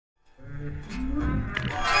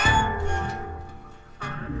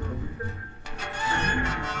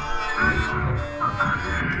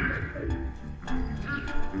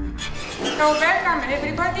So welcome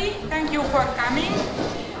everybody, thank you for coming.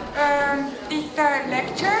 This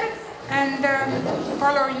lecture and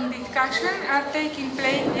following discussion are taking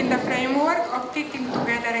place in the framework of Sitting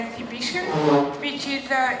Together exhibition, which is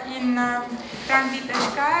in TRANZIT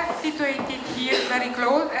situated here very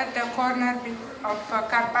close at the corner of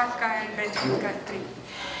Karpatska and Vesić Street.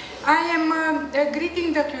 I am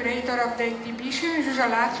greeting the curator of the exhibition, Zsuzsa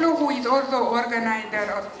László, who is also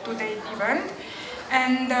organizer of today's event.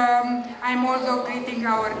 And I'm also greeting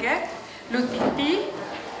our guests, Steeds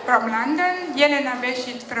from London, Jelena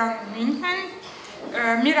Vesić from München,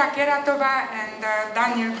 Mira Keratová and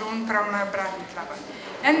Grúň from Bratislava.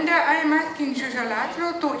 And I am asking Zsuzsa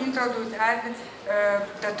László to introduce us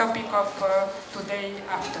the topic of today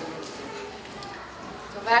afternoon.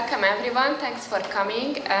 So welcome everyone, thanks for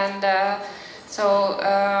coming. And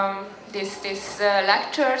these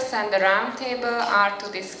lectures and the roundtable are to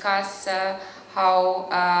discuss how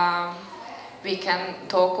we can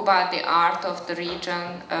talk about the art of the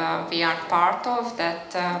region we are part of,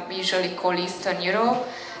 that we usually call Eastern Europe,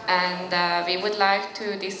 and we would like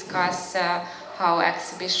to discuss how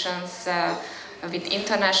exhibitions with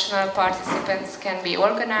international participants can be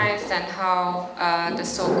organized and how the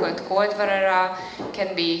so-called Cold War era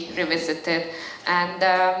can be revisited. And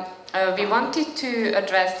we wanted to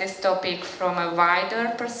address this topic from a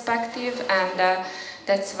wider perspective, and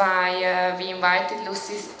that's why we invited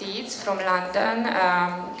Steeds from London,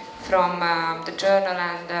 from the journal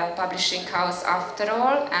and publishing house After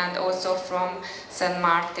All, and also from St.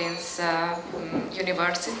 Martin's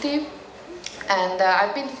University. And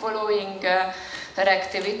I've been following her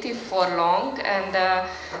activity for long, and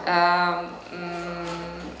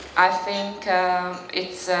I think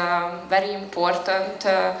it's very important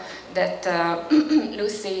that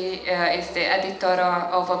Lucy is the editor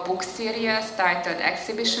of a book series titled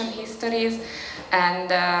Exhibition Histories, and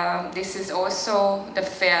this is also the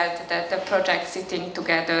field that the project Sitting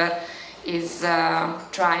Together is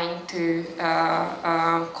trying to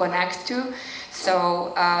connect to.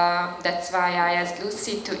 So that's why I asked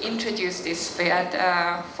Lucy to introduce this field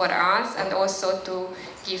for us, and also to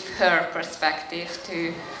give her perspective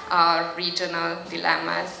to our regional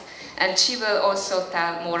dilemmas. And she will also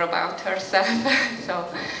tell more about herself. So,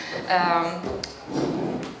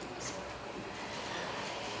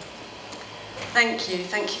 Thank you,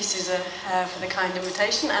 Zsuzsa, for the kind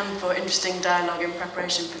invitation and for interesting dialogue in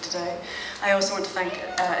preparation for today. I also want to thank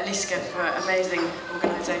Eliska for amazing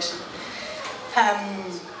organisation.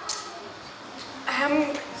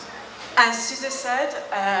 As Zsuzsa said,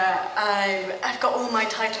 I've got all my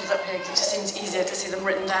titles up here because it just seems easier to see them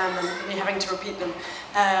written down than me having to repeat them.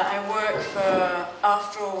 I work for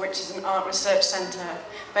After All, which is an art research centre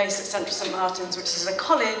based at Central St. Martin's, which is a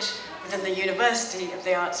college within the University of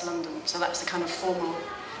the Arts London. So that's the kind of formal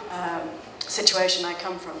situation I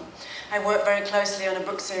come from. I work very closely on a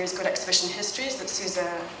book series called Exhibition Histories that Zsuzsa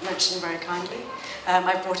mentioned very kindly.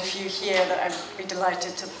 I've brought a few here that I'd be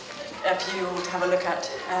delighted for you all to have a look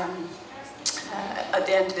at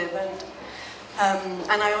the end of the event.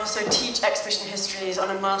 And I also teach exhibition histories on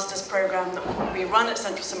a master's programme that we run at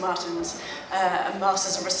Central St. Martin's, a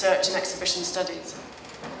Masters of Research in Exhibition Studies.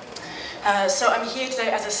 So I'm here today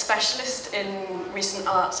as a specialist in recent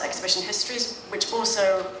arts exhibition histories, which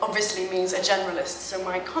also obviously means a generalist. So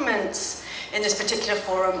my comments in this particular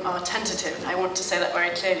forum are tentative. I want to say that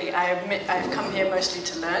very clearly. I admit I've come here mostly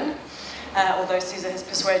to learn, although Zsuzsa has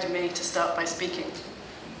persuaded me to start by speaking.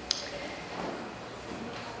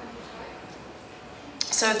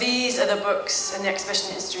 So these are the books in the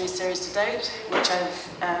Exhibition History series to date, which I've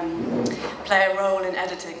play a role in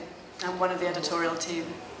editing. I'm one of the editorial team.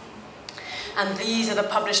 And these are the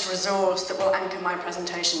published resource that will anchor my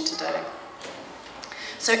presentation today.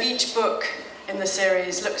 So each book in the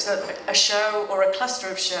series looks at a show or a cluster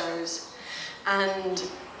of shows, and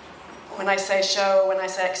when I say show, when I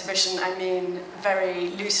say exhibition, I mean very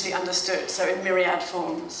loosely understood, so in myriad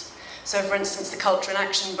forms. So for instance, the Culture in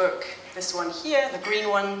Action book, this one here, the green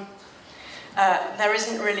one, there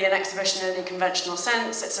isn't really an exhibition in any conventional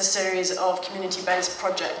sense. It's a series of community-based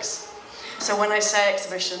projects. So when I say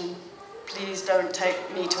exhibition, please don't take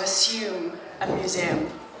me to assume a museum.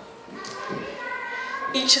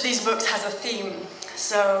 Each of these books has a theme.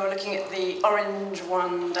 So looking at the orange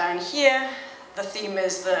one down here, the theme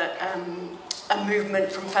is a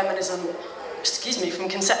movement from from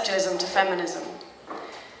conceptualism to feminism.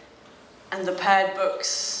 And the paired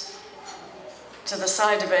books to the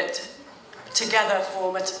side of it together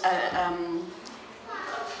form a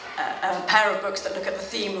pair of books that look at the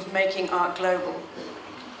theme of making art global.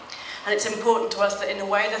 And it's important to us that in a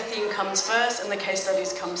way the theme comes first and the case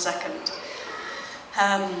studies come second.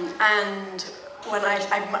 And when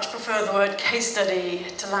I much prefer the word case study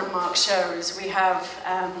to landmark shows, we have,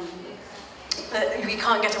 we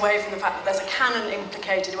can't get away from the fact that there's a canon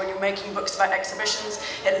implicated when you're making books about exhibitions.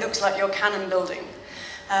 It looks like you're canon building,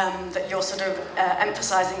 that you're sort of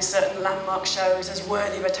emphasizing certain landmark shows as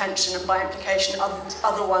worthy of attention and by implication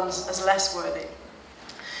other ones as less worthy.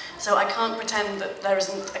 So I can't pretend that there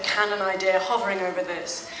isn't a canon idea hovering over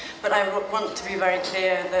this, but I want to be very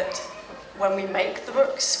clear that when we make the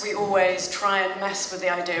books, we always try and mess with the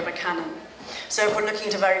idea of a canon. So if we're looking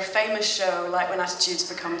at a very famous show, like When Attitudes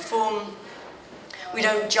Become Form, we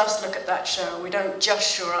don't just look at that show, we don't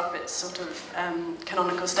just shore up its sort of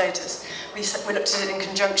canonical status. We looked at it in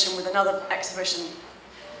conjunction with another exhibition.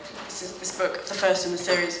 This is this book, the first in the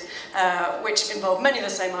series, which involved many of the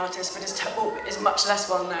same artists, but is much less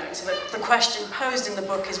well known. So the question posed in the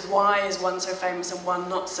book is, why is one so famous and one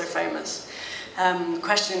not so famous?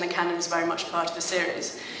 Questioning the canon is very much part of the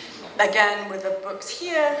series. Again, with the books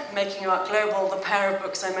here, Making Art Global, the pair of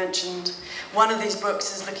books I mentioned, one of these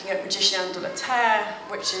books is looking at Magicien de la Terre,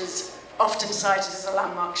 which is often cited as a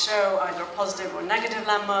landmark show, either a positive or negative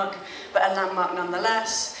landmark, but a landmark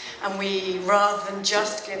nonetheless. And we, rather than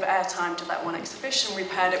just give airtime to that one exhibition, we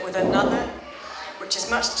paired it with another, which is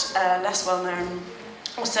much less well known,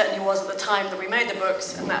 or certainly was at the time that we made the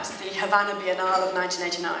books, and that's the Havana Biennale of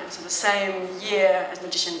 1989. So the same year as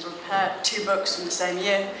Magicien de la Terre, two books from the same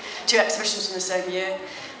year, two exhibitions from the same year,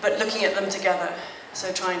 but looking at them together,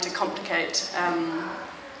 so trying to complicate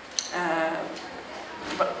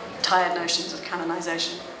tired notions of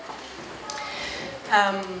canonization.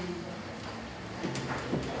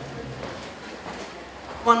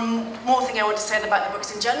 One more thing I want to say about the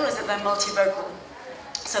books in general is that they're multivocal.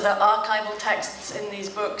 So there are archival texts in these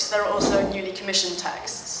books, there are also newly commissioned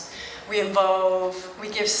texts. We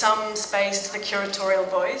give some space to the curatorial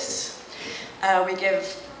voice, we give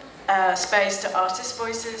space to artist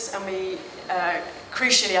voices, and we,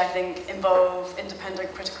 crucially I think, involve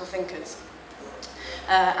independent critical thinkers.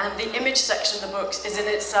 And the image section of the books is in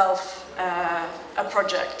itself a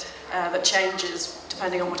project that changes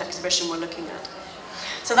depending on what exhibition we're looking at.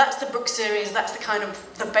 So that's the book series, that's the kind of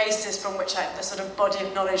the basis from which the sort of body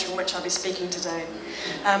of knowledge from which I'll be speaking today.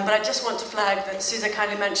 But I just want to flag that Zsuzsa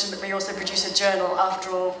kindly mentioned that we also produce a journal,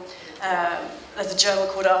 After All. There's a journal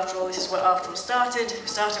called After All, this is where After All started. We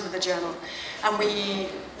started with the journal. And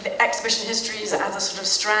the exhibition histories as a sort of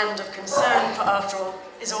strand of concern for After All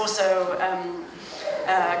is also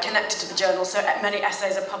connected to the journal. So many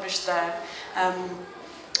essays are published there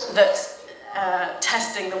that's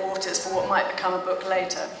testing the waters for what might become a book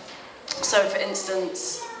later. So for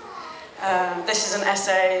instance, this is an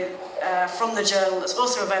essay from the journal that's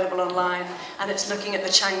also available online, and it's looking at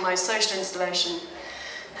the Chiang Mai social installation,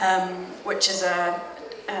 which is a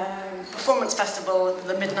performance festival of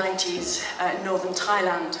the mid-90s in northern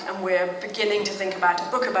Thailand, and we're beginning to think about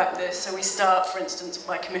a book about this, so we start, for instance,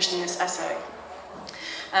 by commissioning this essay.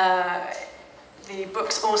 The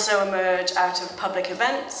books also emerge out of public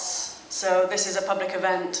events. So this is a public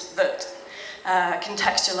event that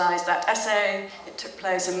contextualised that essay. It took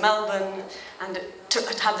place in Melbourne, and it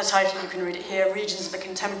had the title, you can read it here, Regions of the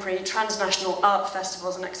Contemporary Transnational Art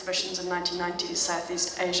Festivals and Exhibitions in 1990s,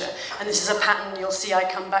 Southeast Asia. And this is a pattern you'll see I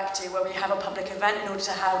come back to, where we have a public event in order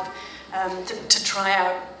to have, to try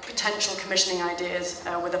out potential commissioning ideas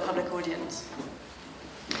with a public audience.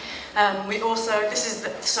 We also, this is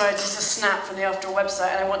just a snap from the After All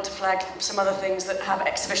website, and I want to flag some other things that have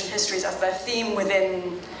exhibition histories as their theme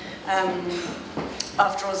within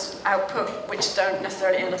After All's output, which don't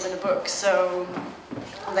necessarily end up in a book, so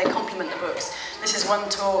they complement the books. This is one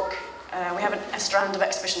talk, we have a strand of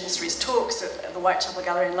exhibition histories talks at the Whitechapel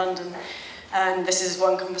Gallery in London, and this is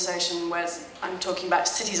one conversation where I'm talking about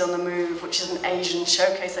Cities on the Move, which is an Asian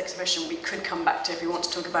showcase exhibition we could come back to if we want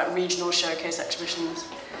to talk about regional showcase exhibitions.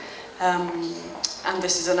 And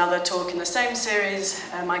this is another talk in the same series,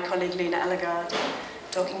 my colleague Lena Ellegard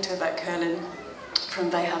talking to about Curlin from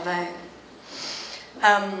Vesić.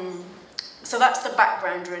 So that's the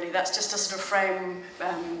background really, that's just a sort of frame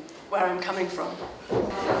where I'm coming from.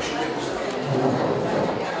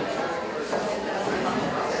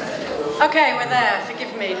 Okay, we're there,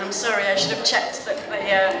 forgive me, I'm sorry, I should have checked that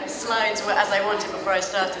the slides were as I wanted before I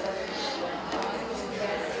started.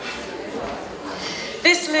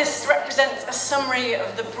 This list represents a summary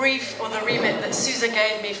of the brief or the remit that Zsuzsa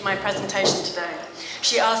gave me for my presentation today.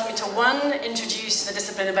 She asked me to 1, introduce the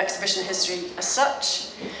discipline of exhibition history as such,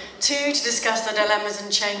 2, to discuss the dilemmas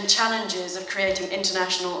and challenges of creating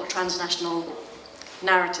international or transnational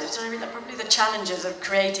narratives. Did I read that properly? The challenges of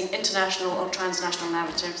creating international or transnational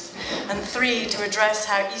narratives. And 3, to address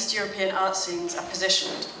how East European art scenes are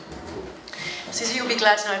positioned. Susie, you'll be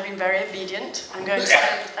glad to know I've been very obedient. I'm going to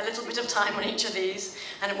spend a little bit of time on each of these,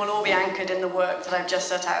 and it will all be anchored in the work that I've just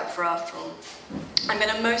set out for After All. I'm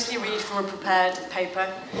going to mostly read from a prepared paper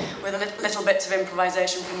with little bits of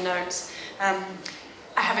improvisation from notes.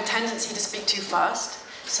 I have a tendency to speak too fast,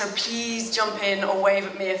 so please jump in or wave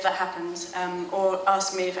at me if that happens, or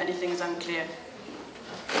ask me if anything is unclear.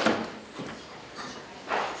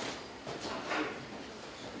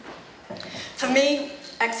 For me,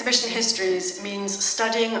 exhibition histories means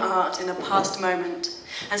studying art in a past moment,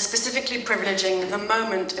 and specifically privileging the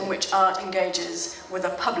moment in which art engages with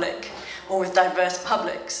a public, or with diverse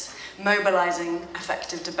publics, mobilizing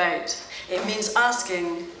effective debate. It means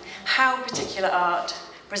asking how particular art,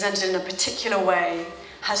 presented in a particular way,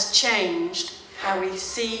 has changed how we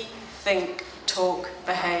see, think, talk,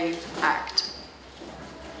 behave, act.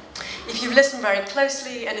 If you've listened very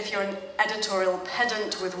closely, and if you're an editorial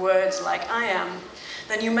pedant with words like I am,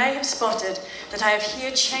 then you may have spotted that I have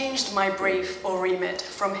here changed my brief or remit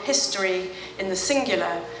from history in the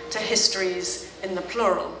singular to histories in the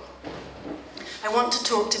plural. I want to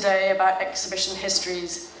talk today about exhibition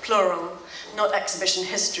histories, plural, not exhibition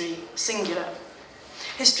history, singular.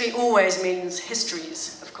 History always means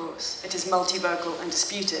histories, of course. It is multivocal and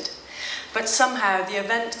disputed. But somehow the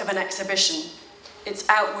event of an exhibition, its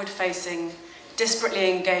outward-facing, disparately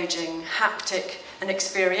engaging, haptic and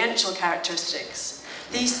experiential characteristics,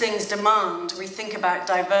 these things demand we think about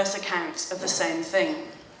diverse accounts of the same thing.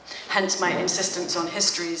 Hence my insistence on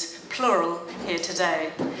histories, plural, here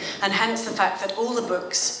today, and hence the fact that all the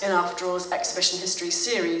books in After All's Exhibition Histories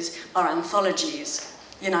series are anthologies,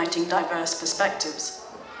 uniting diverse perspectives.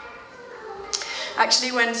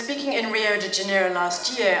 Actually, when speaking in Rio de Janeiro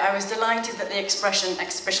last year, I was delighted that the expression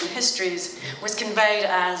exhibition histories was conveyed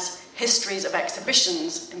as histories of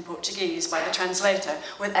exhibitions in Portuguese by the translator,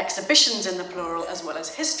 with exhibitions in the plural as well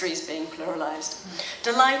as histories being pluralized.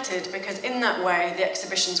 Delighted because in that way the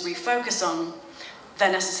exhibitions we focus on,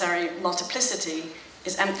 their necessary multiplicity,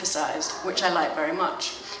 is emphasized, which I like very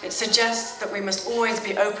much. It suggests that we must always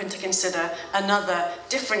be open to consider another,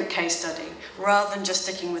 different case study, rather than just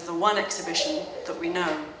sticking with the one exhibition that we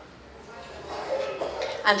know.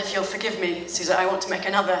 And if you'll forgive me, Zsuzsa, I want to make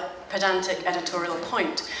another pedantic editorial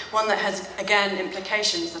point, one that has, again,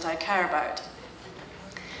 implications that I care about.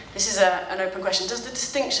 This is an open question. Does the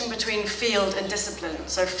distinction between field and discipline,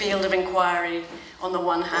 so field of inquiry on the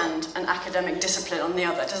one hand and academic discipline on the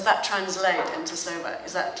other, does that translate into Slovak?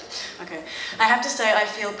 Is that, okay. I have to say I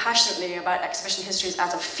feel passionately about exhibition histories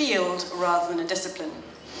as a field rather than a discipline.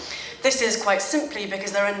 This is quite simply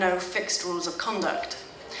because there are no fixed rules of conduct.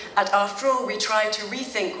 At After All, we try to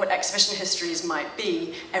rethink what exhibition histories might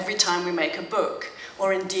be every time we make a book,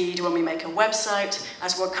 or indeed when we make a website,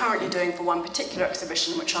 as we're currently doing for one particular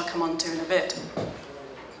exhibition, which I'll come on to in a bit.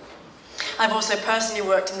 I've also personally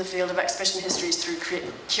worked in the field of exhibition histories through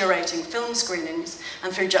curating film screenings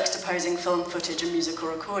and through juxtaposing film footage and musical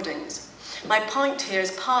recordings. My point here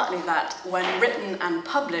is partly that, when written and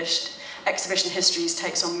published, exhibition histories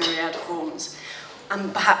takes on myriad forms.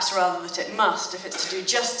 And perhaps rather that it must, if it's to do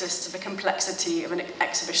justice to the complexity of an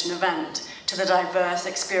exhibition event, to the diverse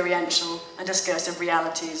experiential and discursive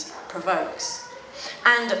realities provokes.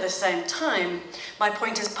 And at the same time, my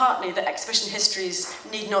point is partly that exhibition histories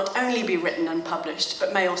need not only be written and published,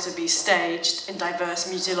 but may also be staged in diverse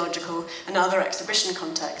museological and other exhibition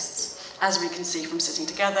contexts, as we can see from Sitting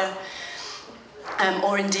Together,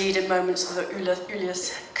 or indeed in moments of the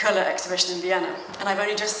Julius Köhler exhibition in Vienna. And I've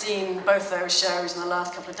only just seen both those shows in the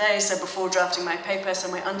last couple of days, so before drafting my paper, so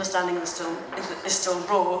my understanding of is still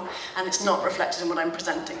raw, and it's not reflected in what I'm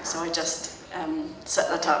presenting, so I just set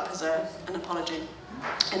that up as an apology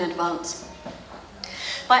in advance.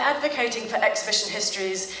 By advocating for exhibition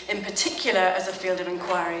histories, in particular as a field of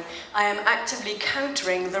inquiry, I am actively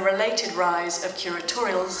countering the related rise of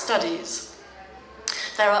curatorial studies.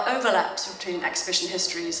 There are overlaps between exhibition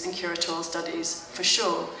histories and curatorial studies, for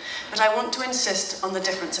sure, but I want to insist on the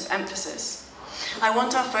difference of emphasis. I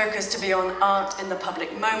want our focus to be on art in the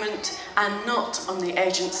public moment and not on the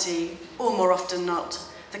agency, or more often not,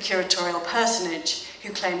 the curatorial personage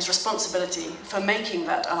who claims responsibility for making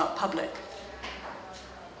that art public.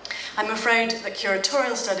 I'm afraid that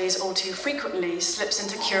curatorial studies all too frequently slips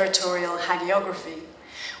into curatorial hagiography,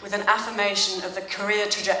 with an affirmation of the career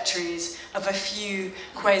trajectories of a few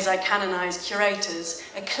quasi-canonized curators,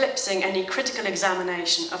 eclipsing any critical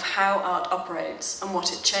examination of how art operates and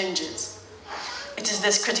what it changes. It is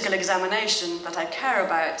this critical examination that I care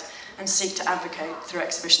about and seek to advocate through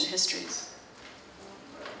exhibition histories.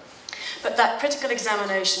 But that critical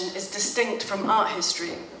examination is distinct from art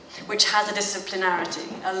history, which has a disciplinarity,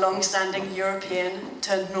 a long-standing European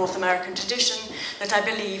turned North American tradition that I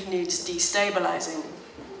believe needs destabilizing.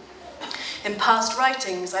 In past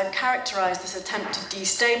writings, I've characterized this attempt to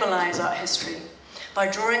destabilize art history by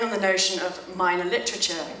drawing on the notion of minor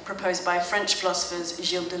literature proposed by French philosophers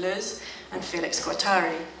Gilles Deleuze and Félix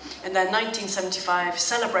Guattari in their 1975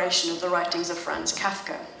 celebration of the writings of Franz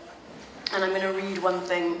Kafka. And I'm going to read one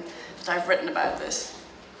thing that I've written about this.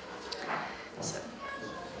 So,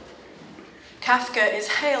 Kafka is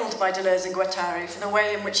hailed by Deleuze and Guattari for the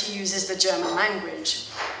way in which he uses the German language.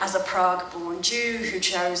 As a Prague-born Jew who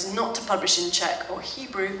chose not to publish in Czech or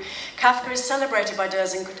Hebrew, Kafka is celebrated by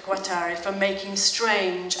Deleuze and Guattari for making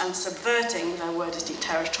strange and subverting, their word is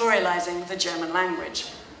deterritorializing, the German language.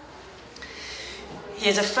 He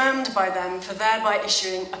is affirmed by them for thereby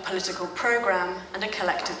issuing a political program and a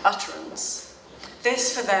collective utterance.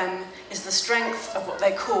 This, for them, is the strength of what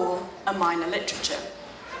they call a minor literature.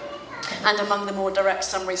 And among the more direct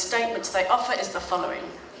summary statements they offer is the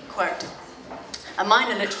following, quote, "A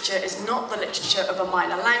minor literature is not the literature of a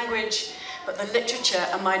minor language, but the literature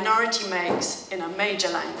a minority makes in a major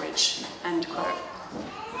language," end quote.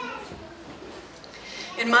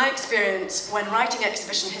 In my experience, when writing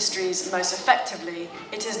exhibition histories most effectively,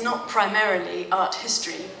 it is not primarily art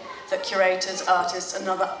history that curators, artists, and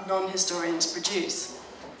other non-historians produce.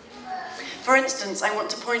 For instance, I want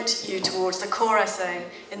to point you towards the core essay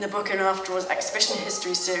in the Book and After All's Exhibition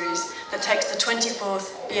History series that takes the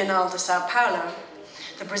 24th Bienal de Sao Paulo,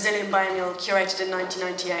 the Brazilian biennial curated in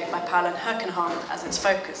 1998 by Paula Herkenholm, as its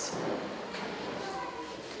focus.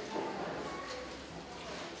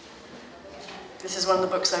 This is one of the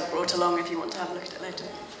books I've brought along if you want to have a look at it later.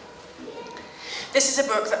 This is a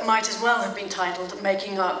book that might as well have been titled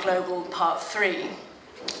Making Art Global Part 3,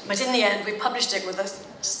 but in the end we published it with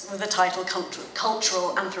the title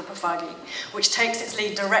Cultural Anthropophagy, which takes its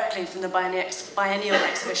lead directly from the biennial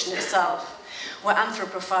exhibition itself, where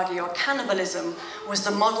anthropophagy or cannibalism was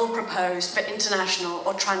the model proposed for international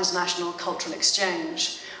or transnational cultural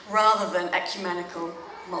exchange, rather than ecumenical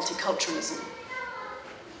multiculturalism.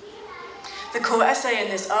 The core essay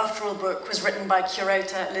in this After All book was written by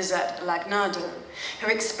curator Lisette Lagnado,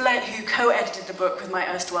 who co-edited the book with my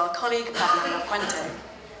erstwhile colleague Pablo Lafuente.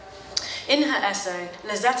 In her essay,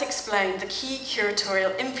 Lisette explained the key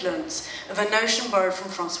curatorial influence of a notion borrowed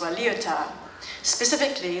from François Lyotard,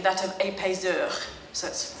 specifically that of épaisseur, so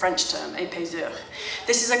it's a French term, épaisseur.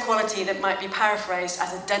 This is a quality that might be paraphrased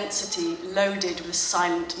as a density loaded with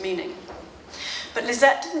silent meaning. But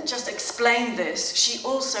Lisette didn't just explain this, she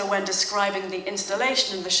also, when describing the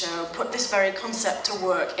installation of the show, put this very concept to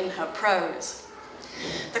work in her prose.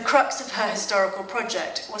 The crux of her historical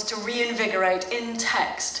project was to reinvigorate in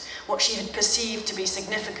text what she had perceived to be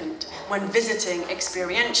significant when visiting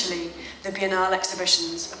experientially the Biennale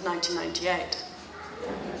exhibitions of 1998.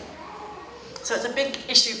 So it's a big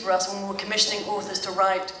issue for us when we're commissioning authors to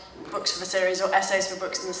write books for the series or essays for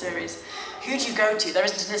books in the series. Who do you go to? There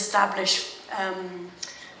isn't an established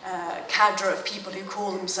cadre of people who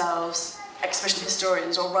call themselves exhibition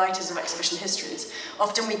historians or writers of exhibition histories.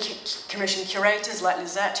 Often we commission curators like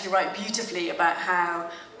Lisette who write beautifully about how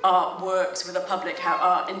art works with the public, how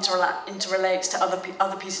art interrelates to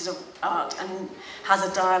other pieces of art and has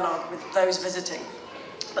a dialogue with those visiting.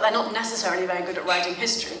 But they're not necessarily very good at writing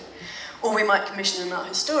history. Or we might commission an art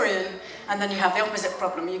historian, and then you have the opposite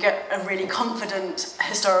problem. You get a really confident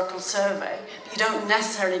historical survey, but you don't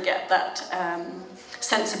necessarily get that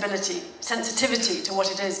sensitivity to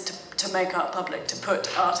what it is to make art public, to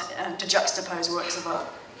put art, to juxtapose works of art.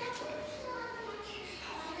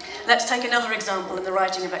 Let's take another example in the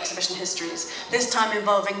writing of exhibition histories, this time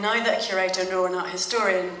involving neither a curator nor an art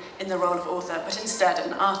historian in the role of author, but instead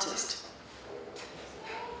an artist.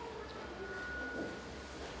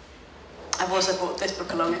 I've also brought this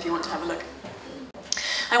book along if you want to have a look.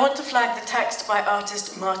 I want to flag the text by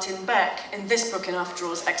artist Martin Beck in this book in After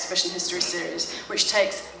All's Exhibition History series, which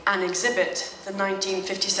takes An Exhibit, the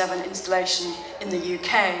 1957 installation in the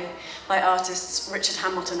UK by artists Richard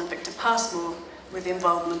Hamilton and Victor Passmore, with the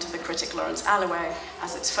involvement of the critic Lawrence Alloway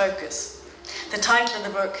as its focus. The title of the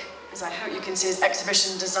book, as I hope you can see, is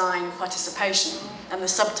Exhibition Design Participation, and the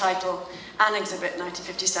subtitle, An Exhibit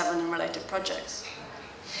 1957 and Related Projects.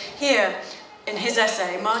 Here, in his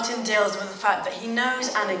essay, Martin deals with the fact that he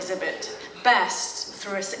knows An Exhibit best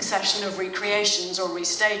through a succession of recreations or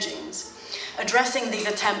restagings, addressing these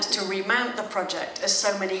attempts to remount the project as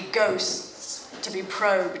so many ghosts to be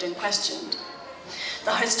probed and questioned.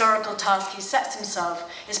 The historical task he sets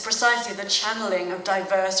himself is precisely the channeling of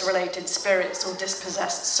diverse related spirits or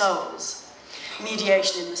dispossessed souls.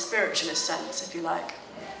 mediation in the spiritualist sense, if you like.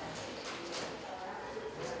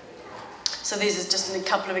 So these are just a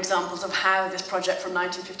couple of examples of how this project from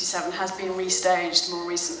 1957 has been restaged more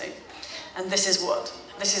recently. And this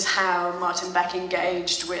is how Martin Beck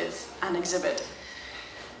engaged with an exhibit,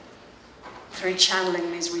 through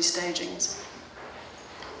channeling these restagings.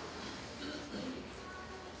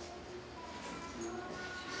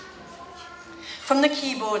 From the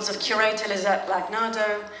keyboards of curator Lisette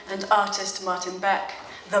Lagnado and artist Martin Beck,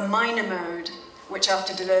 the minor mode, which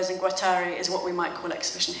after Deleuze and Guattari is what we might call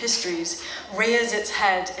exhibition histories, rears its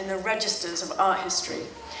head in the registers of art history,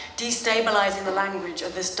 destabilizing the language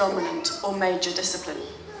of this dominant or major discipline.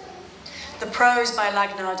 The prose by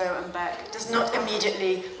Lagnado and Beck does not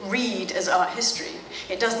immediately read as art history.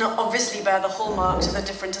 It does not obviously bear the hallmarks of the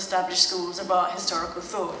different established schools of art historical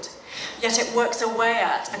thought. Yet it works away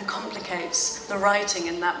at and complicates the writing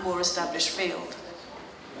in that more established field.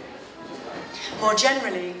 More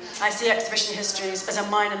generally, I see exhibition histories as a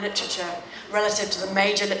minor literature relative to the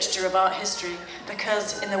major literature of art history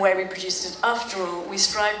because, in the way we produced it after all, we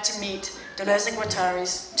strive to meet Deleuze and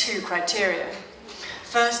Guattari's two criteria.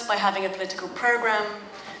 First, by having a political program,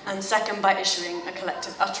 and second, by issuing a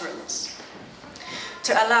collective utterance.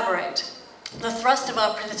 To elaborate, the thrust of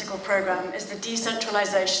our political program is the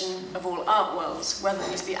decentralization of all art worlds, whether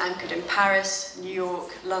these be anchored in Paris, New York,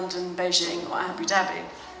 London, Beijing, or Abu Dhabi,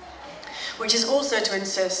 which is also to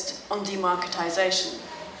insist on demarketization.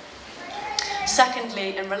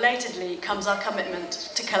 Secondly, and relatedly, comes our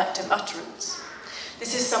commitment to collective utterance.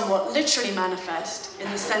 This is somewhat literally manifest in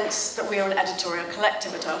the sense that we are an editorial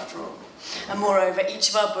collective at After All. And moreover, each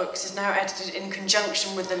of our books is now edited in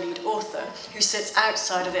conjunction with the lead author, who sits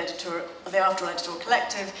outside of the After All editorial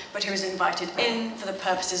collective, but who is invited in for the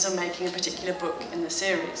purposes of making a particular book in the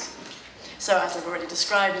series. So, as I've already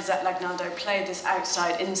described, Lisette Lagnado played this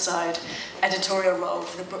outside-inside editorial role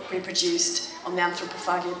for the book we produced on the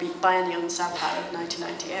Anthropophagia Biennial in Sao Paulo of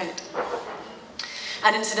 1998.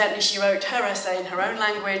 And incidentally, she wrote her essay in her own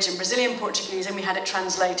language, in Brazilian Portuguese, and we had it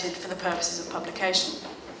translated for the purposes of publication.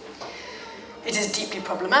 It is deeply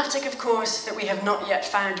problematic, of course, that we have not yet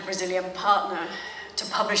found a Brazilian partner to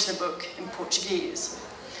publish the book in Portuguese.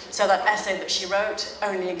 So that essay that she wrote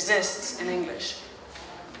only exists in English.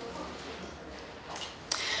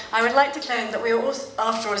 I would like to claim that we are also,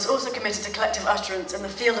 After All, is also committed to collective utterance in the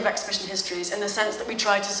field of exhibition histories in the sense that we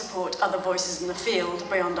try to support other voices in the field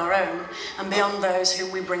beyond our own and beyond those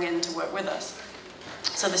whom we bring in to work with us.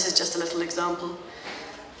 So this is just a little example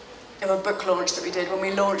of a book launch that we did. When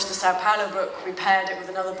we launched the Sao Paulo book, we paired it with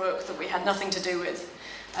another book that we had nothing to do with,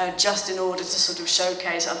 just in order to sort of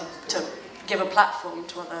showcase, to give a platform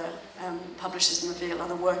to other publishers in the field,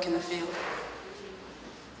 other work in the field.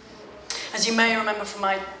 As you may remember from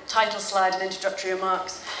my title slide and introductory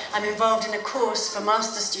remarks, I'm involved in a course for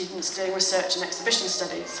master students doing research and exhibition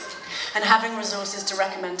studies. And having resources to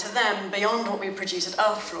recommend to them beyond what we produce at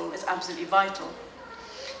After All is absolutely vital.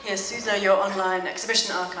 Here's Zsuzsa, your online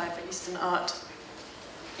exhibition archive for Eastern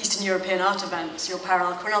European art events, your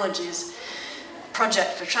parallel chronologies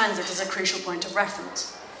project for Transit is a crucial point of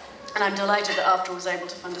reference. And I'm delighted that After All was able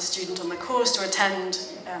to fund a student on the course to attend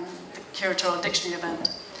the curatorial dictionary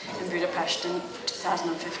event in Budapest in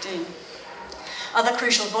 2015. Other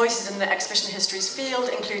crucial voices in the exhibition histories field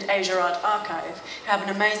include Asia Art Archive, who have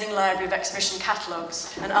an amazing library of exhibition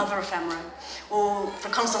catalogues and other ephemera, all for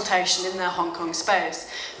consultation in their Hong Kong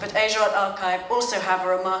space. But Asia Art Archive also have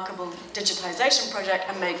a remarkable digitisation project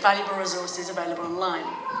and make valuable resources available online.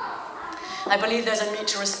 I believe there's a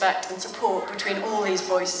mutual respect and support between all these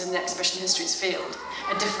voices in the exhibition histories field,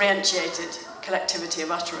 a differentiated collectivity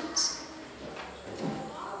of utterance.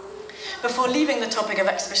 Before leaving the topic of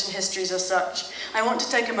exhibition histories as such, I want to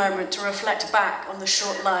take a moment to reflect back on the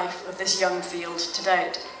short life of this young field to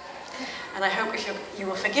date. And I hope you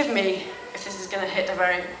will forgive me if this is going to hit a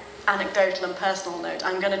very anecdotal and personal note.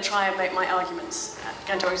 I'm going to try and make my arguments,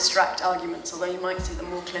 going to extract arguments, although you might see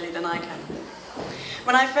them more clearly than I can.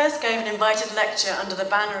 When I first gave an invited lecture under the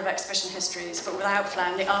banner of exhibition histories, but without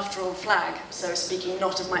flying the After All flag, so speaking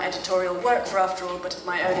not of my editorial work for After All, but of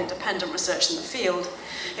my own independent research in the field,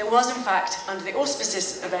 it was in fact under the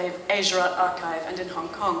auspices of Asia Art Archive and in Hong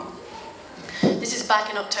Kong. This is back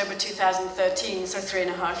in October 2013, so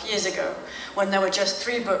 3.5 years ago, when there were just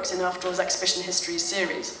 3 books in After All's exhibition histories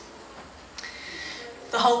series.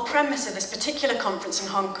 The whole premise of this particular conference in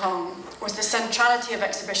Hong Kong was the centrality of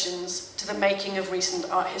exhibitions to the making of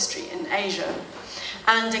recent art history in Asia.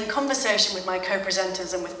 And in conversation with my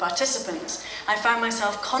co-presenters and with participants, I found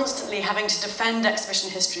myself constantly having to defend exhibition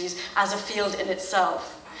histories as a field in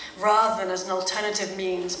itself, rather than as an alternative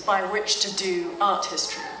means by which to do art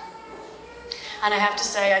history. And I have to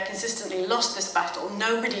say, I consistently lost this battle.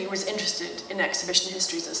 Nobody was interested in exhibition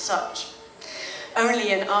histories as such.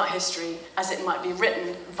 Only in art history, as it might be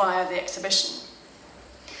written via the exhibition.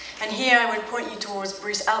 And here I would point you towards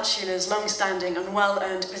Bruce Altshuler's long-standing and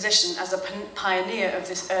well-earned position as a pioneer of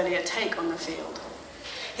this earlier take on the field.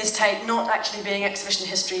 His take not actually being exhibition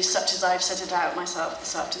history such as I've set it out myself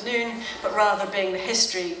this afternoon, but rather being the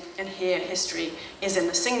history, and here history is in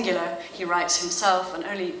the singular, he writes himself, and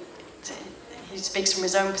only he speaks from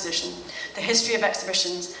his own position, the history of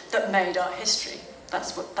exhibitions that made art history.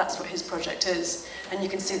 That's what his project is, and you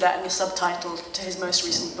can see that in the subtitle to his most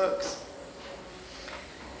recent books.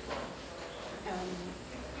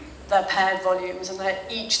 They're paired volumes, and they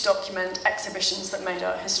each document exhibitions that made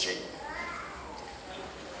art history.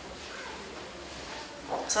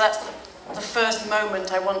 So that's the first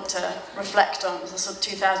moment I want to reflect on, the sort of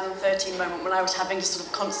 2013 moment when I was having to sort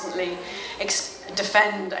of constantly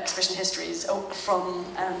defend exhibition histories from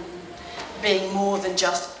being more than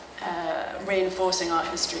just reinforcing art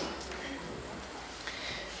history.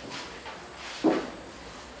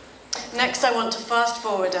 Next, I want to fast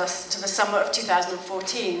forward us to the summer of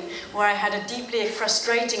 2014, where I had a deeply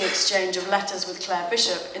frustrating exchange of letters with Claire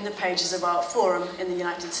Bishop in the pages of Art Forum in the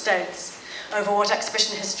United States over what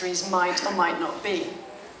exhibition histories might or might not be.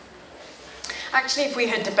 Actually, if we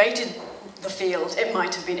had debated the field, it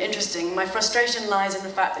might have been interesting. My frustration lies in the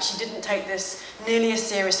fact that she didn't take this nearly as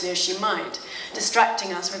seriously as she might,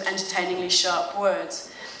 distracting us with entertainingly sharp words,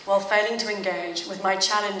 while failing to engage with my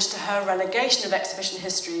challenge to her relegation of exhibition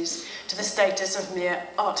histories to the status of mere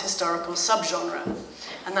art historical subgenre.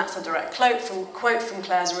 And that's a direct quote from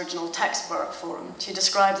Claire's original text for Art Forum. She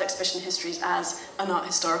describes exhibition histories as an art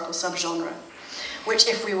historical subgenre, which,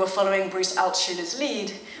 if we were following Bruce Altshuler's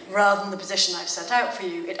lead, rather than the position I've set out for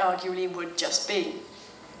you, it arguably would just be.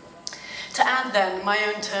 To add then, my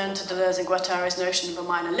own turn to Deleuze and Guattari's notion of a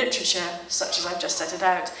minor literature, such as I've just set it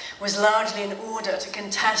out, was largely in order to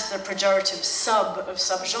contest the pejorative sub of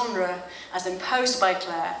subgenre as imposed by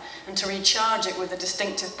Claire, and to recharge it with the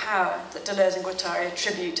distinctive power that Deleuze and Guattari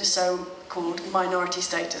attribute to so-called minority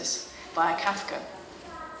status via Kafka.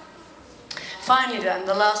 Finally then,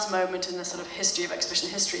 the last moment in the sort of history of exhibition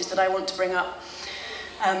histories that I want to bring up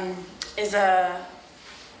is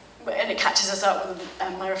and it catches us up with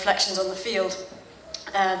my reflections on the field.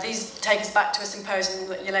 These take us back to a symposium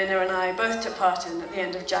that Jelena and I both took part in at the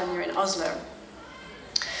end of January in Oslo.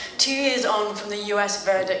 2 years on from the US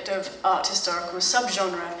verdict of art historical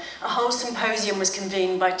subgenre, a whole symposium was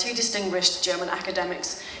convened by two distinguished German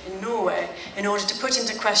academics in Norway in order to put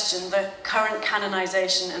into question the current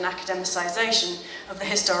canonization and academicization of the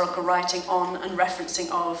historical writing on and referencing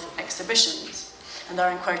of exhibitions. And there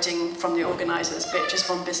I'm quoting from the organisers, Beatrice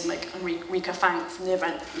von Bismarck and Rika Fank from the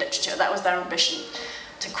event literature. That was their ambition,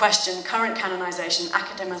 to question current canonisation,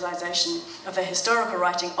 academisation of the historical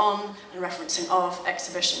writing on and referencing of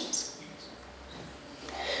exhibitions.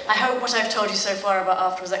 I hope what I've told you so far about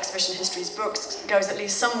Afterwards Exhibition History's books goes at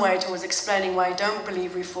least some way towards explaining why I don't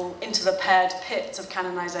believe we fall into the paired pits of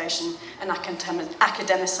canonisation and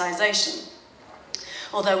academicisation.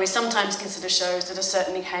 Although we sometimes consider shows that are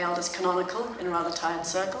certainly hailed as canonical in rather tired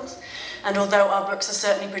circles, and although our books are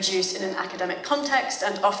certainly produced in an academic context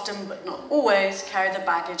and often, but not always, carry the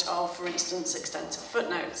baggage of, for instance, extensive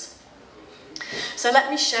footnotes. So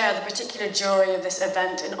let me share the particular joy of this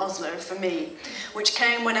event in Oslo for me, which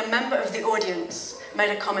came when a member of the audience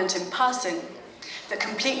made a comment in passing that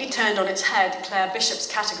completely turned on its head Claire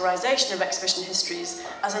Bishop's categorisation of exhibition histories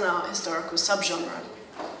as an art historical subgenre.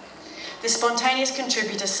 This spontaneous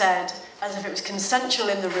contributor said, as if it was consensual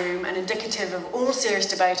in the room and indicative of all serious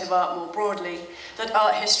debate of art more broadly, that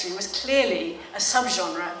art history was clearly a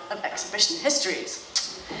subgenre of exhibition histories.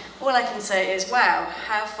 All I can say is, wow,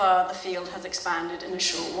 how far the field has expanded in a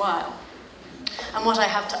short while. And what I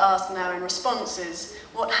have to ask now in response is,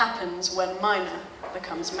 what happens when minor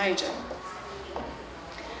becomes major?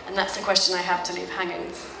 And that's the question I have to leave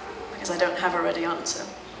hanging, because I don't have a ready answer.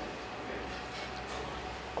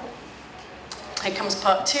 Here comes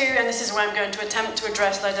part two, and this is where I'm going to attempt to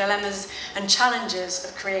address the dilemmas and challenges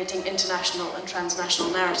of creating international and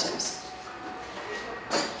transnational narratives.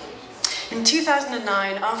 In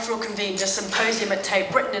 2009, After All convened a symposium at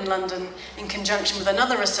Tate Britain in London in conjunction with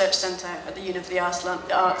another research centre at the University of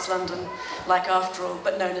the Arts London, like After All,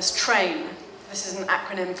 but known as TRAIN. This is an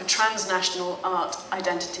acronym for Transnational Art,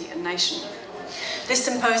 Identity and Nation. This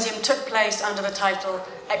symposium took place under the title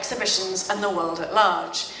Exhibitions and the World at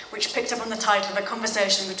Large, which picked up on the title of a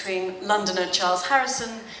conversation between Londoner Charles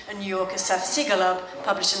Harrison and New Yorker Seth Siegelab,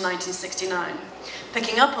 published in 1969,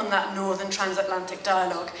 picking up on that northern transatlantic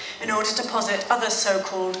dialogue in order to posit other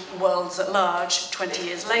so-called worlds at large 20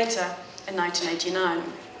 years later in 1989.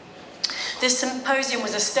 This symposium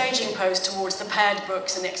was a staging post towards the paired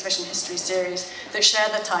books in the Exhibition History series that share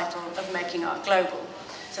the title of Making Art Global.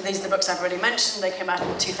 So these are the books I've already mentioned. They came out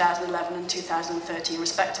in 2011 and 2013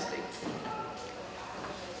 respectively.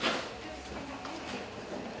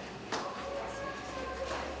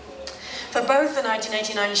 For both the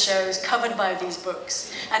 1989 shows covered by these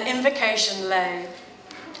books, an innovation lay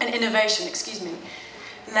in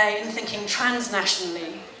thinking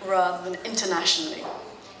transnationally rather than internationally.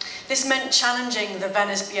 This meant challenging the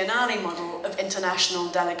Venice Biennale model of international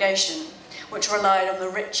delegation, which relied on the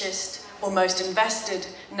richest or most invested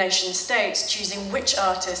nation states choosing which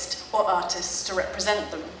artist or artists to represent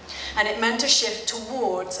them. And it meant a shift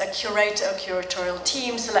towards a curator or curatorial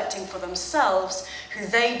team selecting for themselves who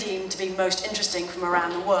they deemed to be most interesting from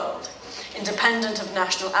around the world, independent of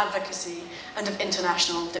national advocacy and of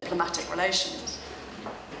international diplomatic relations.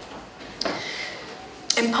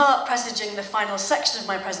 In part presaging the final section of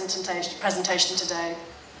my presentation today,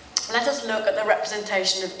 let us look at the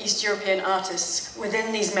representation of East European artists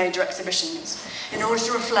within these major exhibitions in order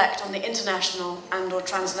to reflect on the international and/or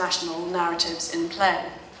transnational narratives in play.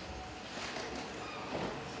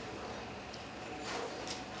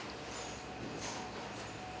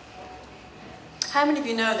 How many of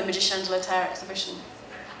you know the Magicien de la Terre exhibition?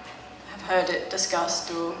 Have heard it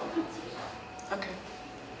discussed or... Okay.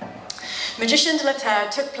 Magicien de la Terre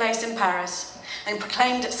took place in Paris and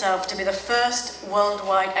proclaimed itself to be the first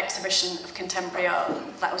worldwide exhibition of contemporary art.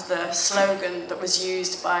 That was the slogan that was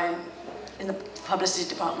used in the publicity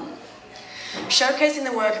department. Showcasing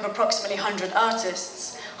the work of approximately 100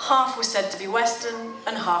 artists, half was said to be Western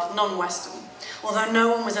and half non-Western. Although no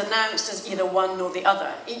one was announced as either one nor the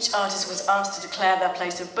other, each artist was asked to declare their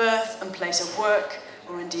place of birth and place of work,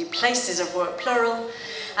 or indeed places of work plural,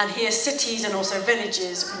 and here cities and also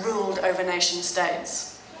villages ruled over nation states.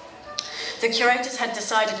 The curators had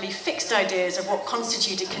decidedly fixed ideas of what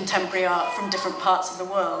constituted contemporary art from different parts of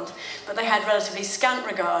the world, but they had relatively scant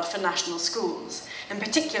regard for national schools, in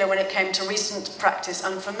particular when it came to recent practice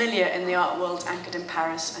unfamiliar in the art world anchored in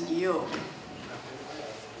Paris and New York.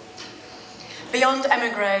 Beyond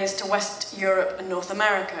émigrés to West Europe and North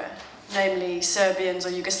America, namely Serbians or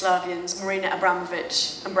Yugoslavians, Marina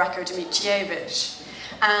Abramović and Branko Dimitrijević,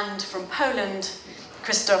 and from Poland,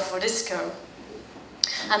 Krzysztof Wodiszko,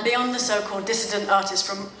 and beyond the so-called dissident artists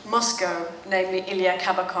from Moscow, namely Ilya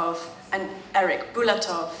Kabakov and Eric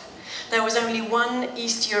Bulatov, there was only one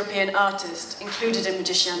East European artist included in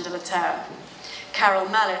Magicien de la Terre, Karol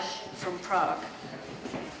Malich from Prague.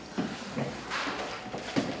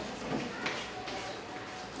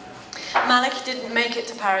 Malich didn't make it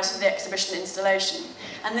to Paris for the exhibition installation,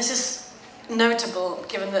 and this is notable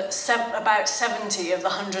given that about 70 of the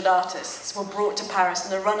 100 artists were brought to Paris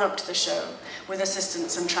in the run-up to the show with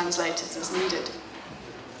assistants and translators as needed.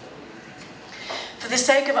 For the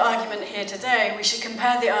sake of argument here today, we should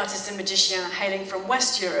compare the artists in Magicien hailing from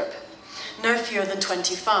West Europe, no fewer than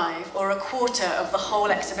 25, or a quarter of the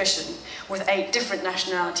whole exhibition, with 8 different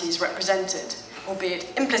nationalities represented,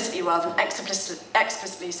 albeit implicitly rather than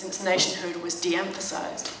explicitly since nationhood was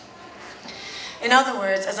de-emphasized. In other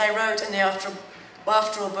words, as I wrote in the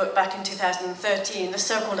After All book back in 2013, the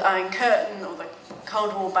so-called Iron Curtain, or the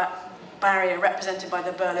Cold War barrier represented by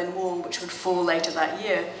the Berlin Wall, which would fall later that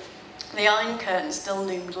year, the Iron Curtain still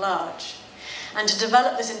loomed large. And to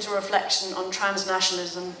develop this into reflection on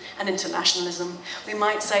transnationalism and internationalism, we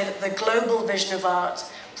might say that the global vision of art,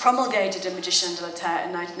 promulgated in Magicien de la Terre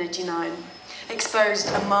in 1989, exposed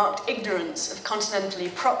a marked ignorance of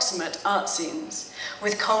continentally proximate art scenes,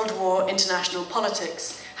 with Cold War international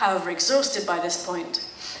politics, however exhausted by this point,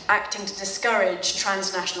 acting to discourage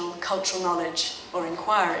transnational cultural knowledge or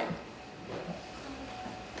inquiry.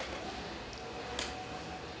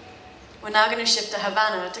 We're now going to shift to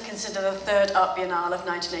Havana to consider the third Art Biennale of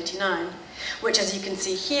 1989, which, as you can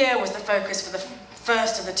see here, was the focus for the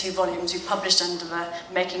first of the 2 volumes we published under the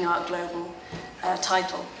Making Art Global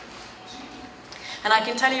title. And I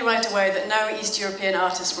can tell you right away that no East European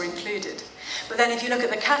artists were included. But then if you look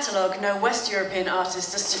at the catalogue, no West European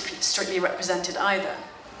artists are strictly represented either.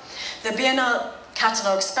 The Biennale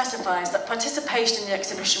catalogue specifies that participation in the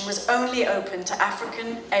exhibition was only open to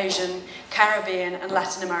African, Asian, Caribbean and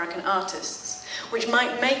Latin American artists, which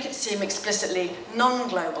might make it seem explicitly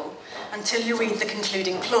non-global until you read the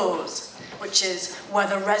concluding clause, which is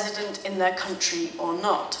whether resident in their country or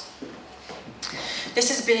not. This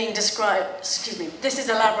is being described, this is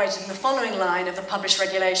elaborated in the following line of the published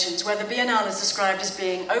regulations, where the Biennale is described as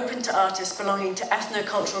being open to artists belonging to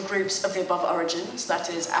ethno-cultural groups of the above origins, that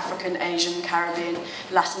is African, Asian, Caribbean,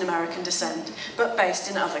 Latin American descent, but based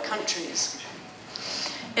in other countries.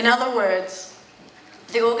 In other words,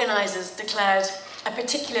 the organisers declared a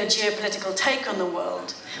particular geopolitical take on the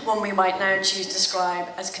world, one we might now choose to describe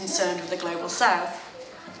as concerned with the Global South,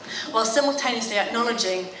 while simultaneously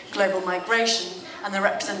acknowledging global migration and the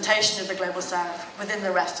representation of the Global South within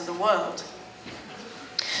the rest of the world.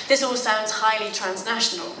 This all sounds highly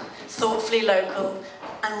transnational, thoughtfully local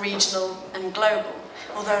and regional and global,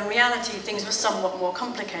 although in reality things were somewhat more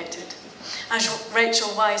complicated. As Rachel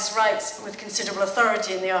Weisz writes with considerable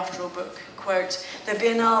authority in the After All book, quote, "The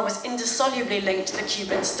Biennale was indissolubly linked to the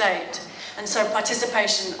Cuban state, and so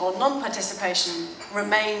participation or non-participation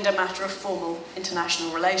remained a matter of formal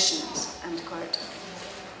international relations," end quote.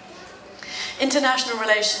 International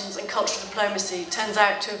relations and cultural diplomacy turns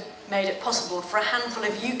out to have made it possible for a handful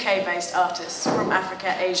of UK-based artists from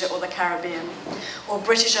Africa, Asia or the Caribbean, or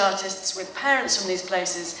British artists with parents from these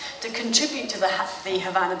places to contribute to the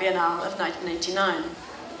Havana Biennale of 1989.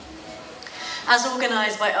 As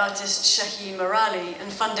organised by artist Shahi Merali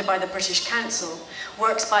and funded by the British Council,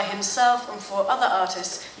 works by himself and 4 other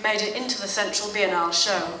artists made it into the central Biennale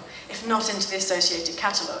show, if not into the associated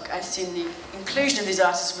catalogue. I assume the inclusion of these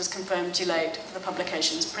artists was confirmed too late for the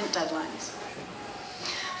publication's print deadlines.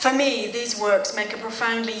 For me, these works make a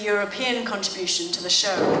profoundly European contribution to the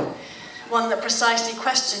show, one that precisely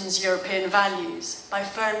questions European values by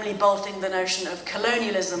firmly bolting the notion of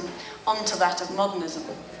colonialism onto that of modernism.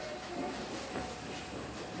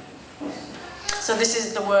 So this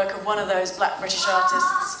is the work of one of those black British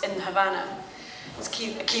artists in Havana. It's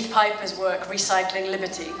Keith Piper's work, Recycling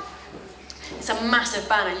Liberty. It's a massive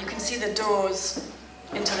banner. You can see the doors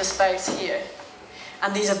into the space here.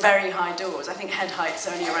 And these are very high doors. I think head height's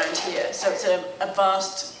only around here. So it's a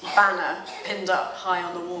vast banner pinned up high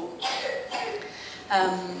on the wall.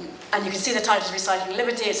 And you can see the title is Recycling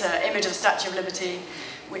Liberty. It's an image of the Statue of Liberty,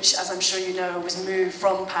 which, as I'm sure you know, was moved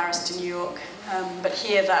from Paris to New York. But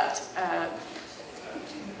here that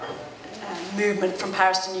movement from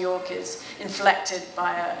Paris to New York is inflected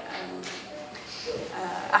by an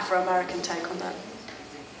Afro-American take on that.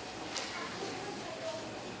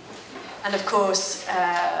 And of course,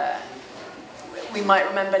 we might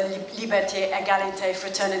remember Liberté, Égalité,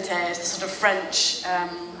 Fraternité as the sort of French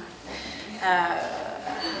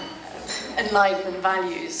Enlightenment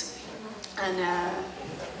values. And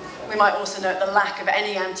we might also note the lack of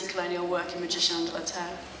any anti-colonial work in Magicien de la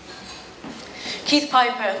Terre. Keith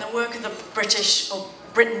Piper and the work of the British or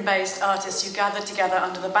Britain-based artists who gathered together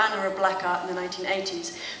under the banner of black art in the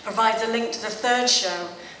 1980s provides a link to the third show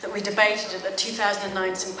that we debated at the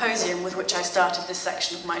 2009 symposium with which I started this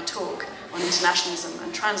section of my talk on internationalism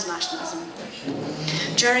and transnationalism.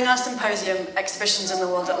 During our symposium, Exhibitions in the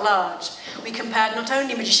World at Large, we compared not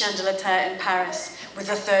only Magicien de la Terre in Paris with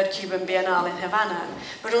the third Cuban Biennale in Havana,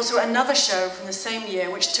 but also another show from the same year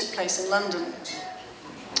which took place in London.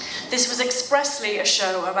 This was expressly a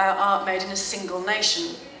show about art made in a single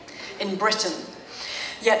nation, in Britain.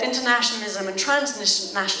 Yet internationalism and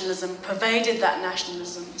transnationalism pervaded that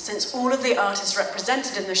nationalism, since all of the artists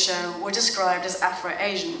represented in the show were described as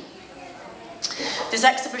Afro-Asian. This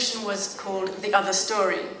exhibition was called The Other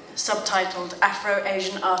Story, subtitled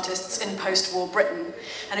Afro-Asian Artists in Post-War Britain,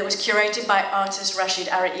 and it was curated by artist Rashid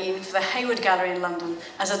Araeen for the Hayward Gallery in London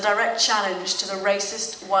as a direct challenge to the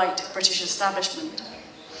racist white British establishment,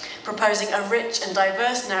 proposing a rich and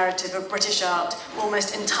diverse narrative of British art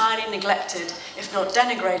almost entirely neglected, if not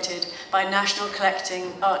denigrated, by national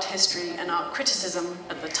collecting, art history and art criticism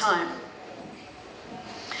at the time.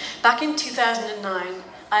 Back in 2009,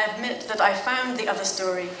 I admit that I found The Other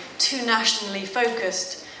Story too nationally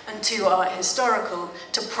focused and too art historical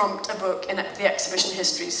to prompt a book in the Exhibition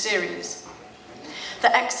Histories series.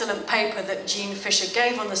 The excellent paper that Jean Fisher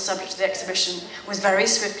gave on the subject of the exhibition was very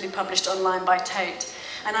swiftly published online by Tate,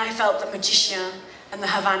 and I felt that Magicien and the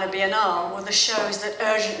Havana Biennale were the shows that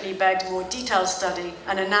urgently begged more detailed study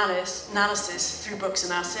and analysis through books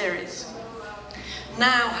in our series.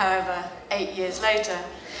 Now, however, 8 years later,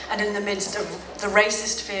 and in the midst of the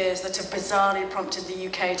racist fears that have bizarrely prompted the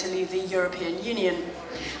UK to leave the European Union,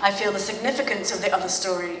 I feel the significance of The Other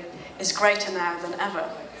Story is greater now than ever.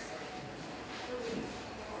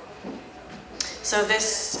 So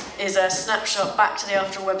this is a snapshot back to the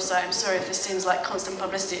After All website. I'm sorry if this seems like constant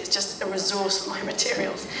publicity, it's just a resource for my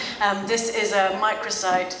materials. This is a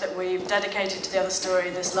microsite that we've dedicated to the other story,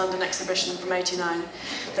 this London exhibition from '89,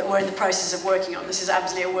 that we're in the process of working on. This is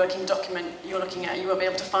absolutely a working document you're looking at. You won't be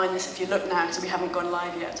able to find this if you look now, because we haven't gone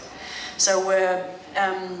live yet. So we're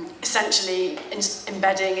essentially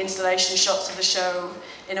embedding installation shots of the show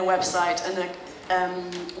in a website,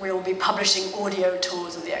 and we will be publishing audio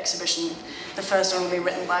tours of the exhibition. The first one will be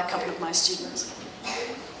written by a couple of my students.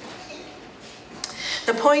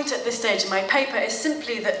 The point at this stage in my paper is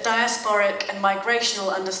simply that diasporic and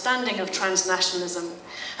migrational understanding of transnationalism,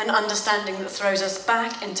 an understanding that throws us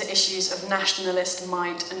back into issues of nationalist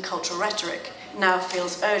might and cultural rhetoric, now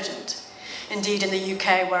feels urgent. Indeed, in the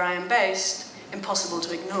UK, where I am based, impossible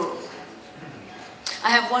to ignore. I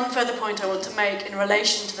have one further point I want to make in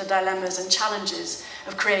relation to the dilemmas and challenges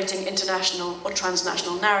of creating international or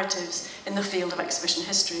transnational narratives in the field of exhibition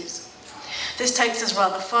histories. This takes us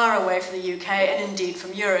rather far away from the UK and indeed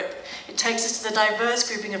from Europe. It takes us to the diverse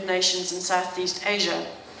grouping of nations in Southeast Asia.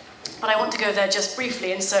 But I want to go there just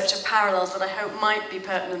briefly in search of parallels that I hope might be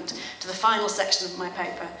pertinent to the final section of my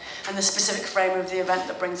paper and the specific frame of the event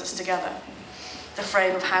that brings us together, the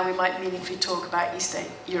frame of how we might meaningfully talk about East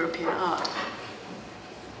European art.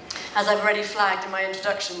 As I've already flagged in my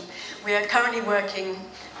introduction, we are currently working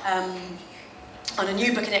on a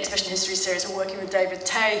new book in the exhibition history series. We're working with David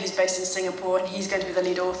Tay, who's based in Singapore, and he's going to be the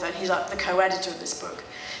lead author, and he's the co-editor of this book.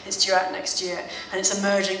 It's due out next year, and it's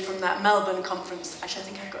emerging from that Melbourne conference. Actually, I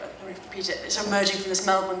think I've got to repeat it. It's emerging from this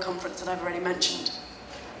Melbourne conference that I've already mentioned.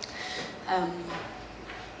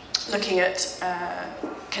 Looking at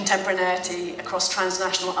contemporaneity across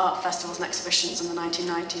transnational art festivals and exhibitions in the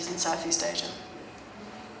 1990s in Southeast Asia.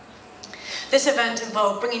 This event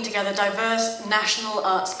involved bringing together diverse national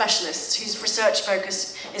art specialists whose research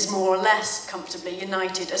focus is more or less comfortably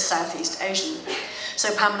united as Southeast Asian.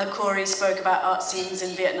 So Pamela Corey spoke about art scenes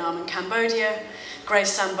in Vietnam and Cambodia,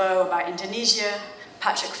 Grace Sambo about Indonesia,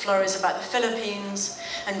 Patrick Flores about the Philippines,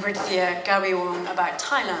 and Gridthia Gawiwong about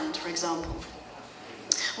Thailand, for example.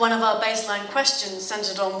 One of our baseline questions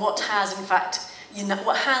centered on what has in fact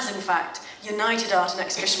united art and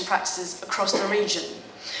exhibition practices across the region,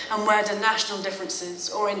 and where do national differences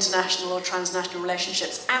or international or transnational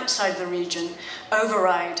relationships outside the region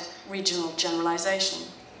override regional generalization?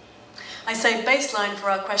 I say baseline for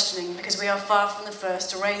our questioning because we are far from the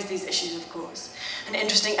first to raise these issues, of course, and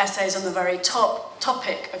interesting essays on the very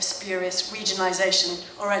topic of spurious regionalization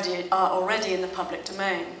are already in the public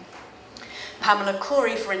domain. Pamela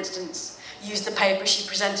Corey, for instance, used the paper she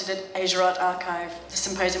presented at Asia Art Archive, the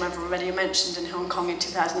symposium I've already mentioned in Hong Kong in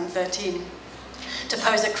 2013, to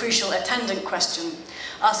pose a crucial attendant question,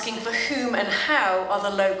 asking for whom and how are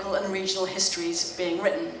the local and regional histories being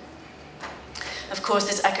written. Of course,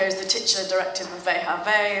 this echoes the titular directive of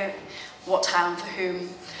VHV, what, how, and for whom,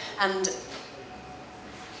 and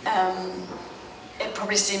it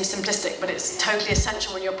probably seems simplistic, but it's totally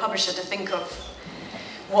essential when you're a publisher to think of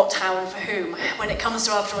what, how, and for whom. When it comes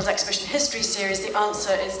to After All's exhibition history series, the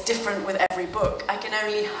answer is different with every book. I can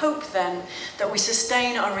only hope then that we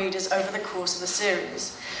sustain our readers over the course of the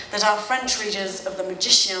series, that our French readers of the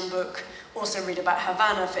Magician book also read about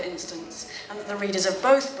Havana, for instance, and that the readers of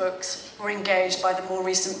both books were engaged by the more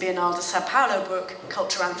recent Biennale de Sao Paulo book,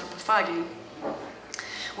 Culture Anthropophagy,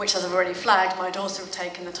 which, as I've already flagged, might also have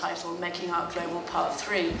taken the title Making Art Global Part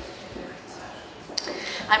 3.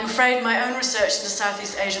 I'm afraid my own research into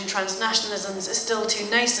Southeast Asian transnationalisms is still too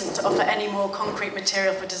nascent to offer any more concrete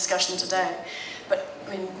material for discussion today. But,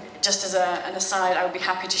 I mean, just as an aside, I would be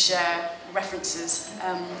happy to share references.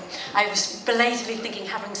 I was belatedly thinking,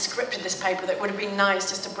 having scripted this paper, that it would have been nice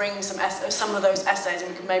just to bring some of those essays,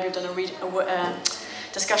 and we could maybe have done a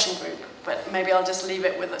discussion group. But maybe I'll just leave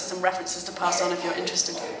it with some references to pass on if you're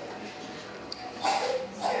interested.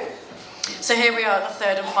 So here we are at the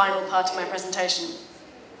third and final part of my presentation.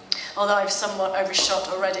 Although I've somewhat overshot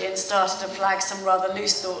already and started to flag some rather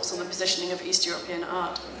loose thoughts on the positioning of East European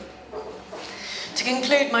art. To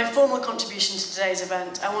conclude my formal contribution to today's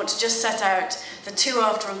event, I want to just set out the two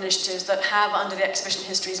After All initiatives that have, under the Exhibition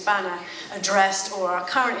Histories banner, addressed or are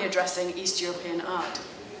currently addressing East European art.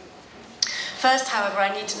 First, however,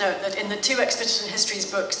 I need to note that in the two Exhibition Histories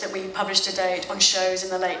books that we published to date on shows in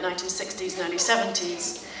the late 1960s and early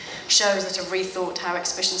 70s, shows that have rethought how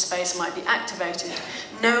exhibition space might be activated,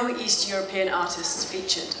 no East European artists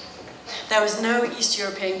featured. There was no East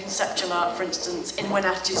European conceptual art, for instance, in When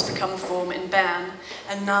Attitudes Become Form in Bern,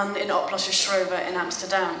 and none in Oplosse Schroever in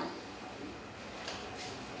Amsterdam.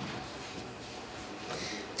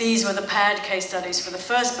 These were the paired case studies for the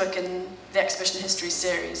first book in the Exhibition History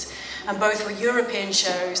series, and both were European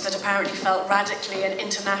shows that apparently felt radically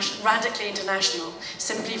international,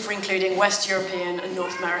 simply for including West European and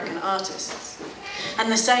North American artists.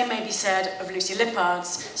 And the same may be said of Lucy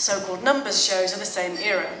Lippard's so-called numbers shows of the same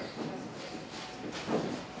era,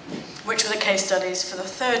 which were the case studies for the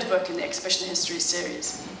third book in the Exhibition History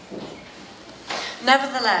series.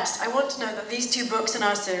 Nevertheless, I want to note that these two books in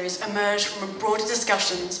our series emerged from broader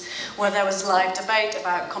discussions where there was live debate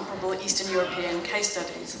about comparable Eastern European case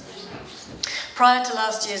studies. Prior to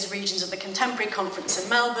last year's Regions of the Contemporary Conference in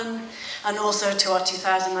Melbourne, and also to our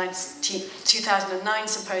 2009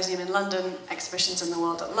 symposium in London, Exhibitions in the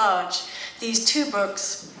World at Large, these two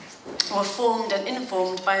books were formed and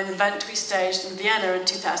informed by an event we staged in Vienna in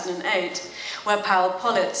 2008, where Paul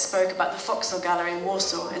Pollitt spoke about the Foxhall Gallery in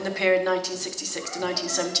Warsaw in the period 1966 to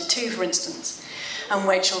 1972, for instance, and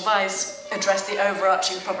Rachel Weiss addressed the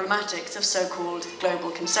overarching problematics of so-called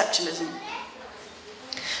global conceptualism.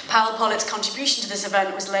 Paul Pollitt's contribution to this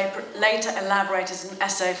event was later elaborated as an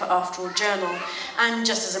essay for After All Journal, and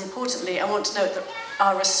just as importantly, I want to note that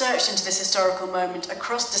our research into this historical moment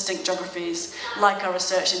across distinct geographies, like our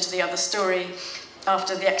research into The Other Story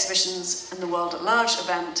after the Exhibitions and the World at Large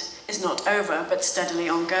event, is not over, but steadily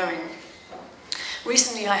ongoing.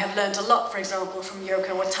 Recently, I have learned a lot, for example, from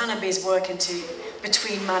Yoko Watanabe's work into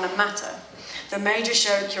Between Man and Matter, the major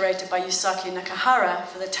show curated by Yusaki Nakahara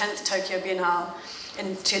for the 10th Tokyo Biennale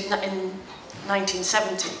in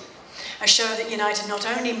 1970. A show that united not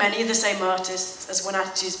only many of the same artists as When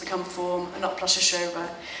Attitudes Become Form and Opera Shoshova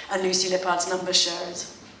and Lucy Lippard's number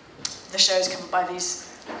shows, the shows covered by these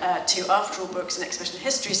two After All books in Exhibition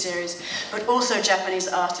History series, but also Japanese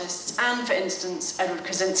artists and, for instance, Edward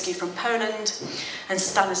Krasinski from Poland and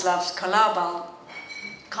Stanislav Kolibal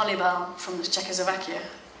from Czechoslovakia.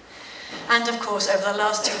 And of course, over the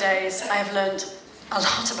last 2 days, I have learned a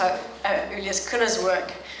lot about Ulias Kulla's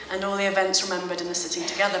work and all the events remembered in the Sitting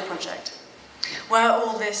Together project. Where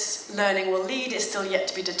all this learning will lead is still yet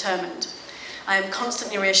to be determined. I am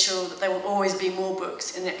constantly reassured that there will always be more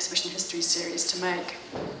books in the Exhibition History series to make.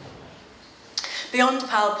 Beyond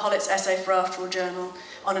Paul Pollitt's essay for After All Journal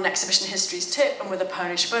on an Exhibition Histories tip and with a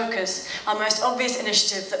Polish focus, our most obvious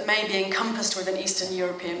initiative that may be encompassed within Eastern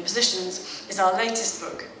European positions is our latest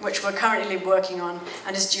book, which we're currently working on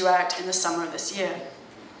and is due out in the summer of this year.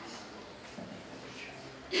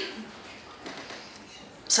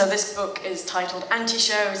 So this book is titled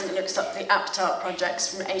Anti-Shows, and it looks up the APTART projects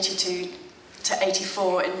from 82 to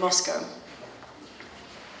 84 in Moscow.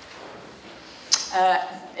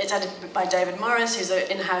 It's edited by David Morris, who's an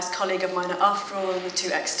in-house colleague of mine at After All, and the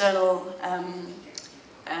two external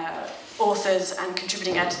authors and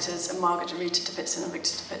contributing editors are Margarita Topitsin and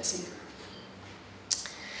Victor Topitsin.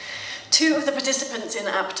 Two of the participants in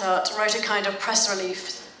APTART wrote a kind of press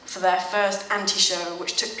release for their first anti-show,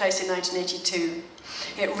 which took place in 1982.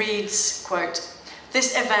 It reads, quote,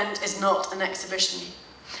 "This event is not an exhibition,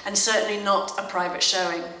 and certainly not a private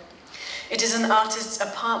showing. It is an artist's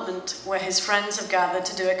apartment where his friends have gathered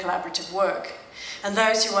to do a collaborative work, and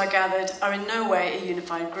those who are gathered are in no way a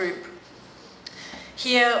unified group.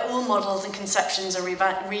 Here, all models and conceptions are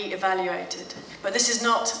re-evaluated, but this is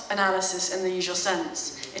not analysis in the usual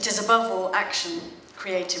sense. It is above all action,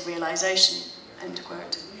 creative realization," end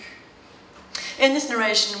quote. In this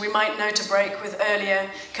narration, we might note a break with earlier,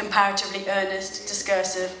 comparatively earnest,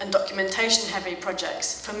 discursive, and documentation-heavy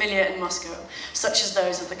projects familiar in Moscow, such as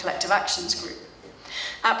those of the Collective Actions Group.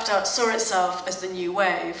 APTART saw itself as the new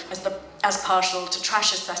wave, as partial to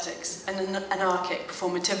trash aesthetics and anarchic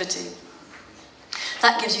performativity.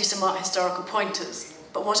 That gives you some art historical pointers,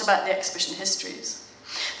 but what about the exhibition histories?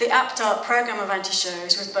 The APTART programme of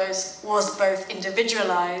anti-shows was both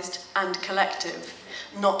individualised and collective,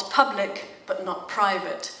 not public, but not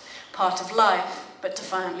private, part of life, but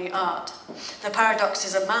defiantly art. The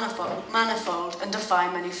paradoxes are manifold and defy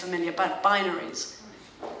many familiar binaries.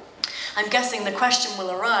 I'm guessing the question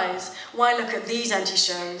will arise, why look at these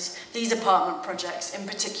anti-shows, these apartment projects in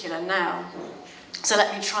particular now? So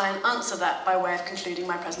let me try and answer that by way of concluding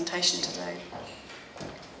my presentation today.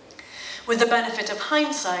 With the benefit of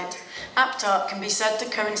hindsight, APTART can be said to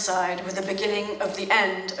coincide with the beginning of the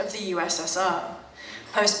end of the USSR.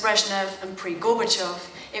 Post-Brezhnev and pre-Gorbachev,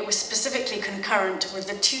 it was specifically concurrent with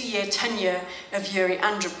the 2-year tenure of Yuri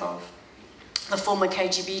Andropov, the former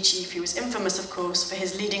KGB chief who was infamous, of course, for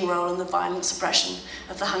his leading role in the violent suppression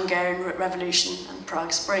of the Hungarian Revolution and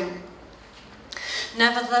Prague Spring.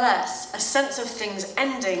 Nevertheless, a sense of things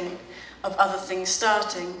ending, of other things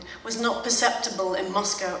starting, was not perceptible in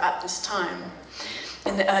Moscow at this time.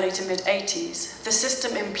 in the early to mid-80s, the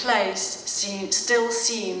system in place still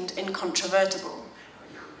seemed incontrovertible.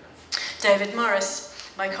 David Morris,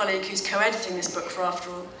 my colleague who's co-editing this book for After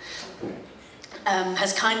All,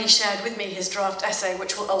 has kindly shared with me his draft essay,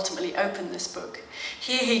 which will ultimately open this book.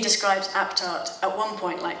 Here he describes APTART at one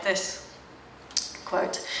point like this,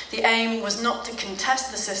 quote, "The aim was not to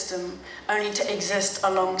contest the system, only to exist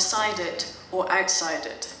alongside it or outside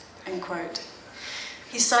it," end quote.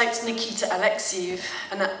 He cites Nikita Alexiev,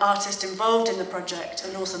 an artist involved in the project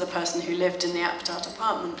and also the person who lived in the APTART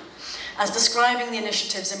apartment, as describing the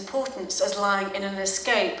initiative's importance as lying in an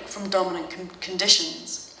escape from dominant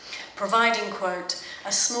conditions, providing, quote,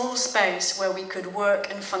 "a small space where we could work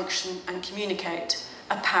and function and communicate,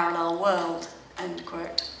 a parallel world," end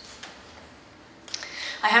quote.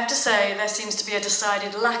 I have to say there seems to be a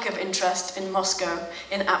decided lack of interest in Moscow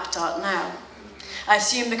in APTART now. I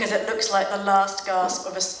assume because it looks like the last gasp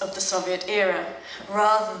of the Soviet era,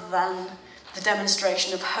 rather than the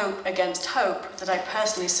demonstration of hope against hope that I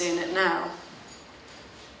personally see in it now.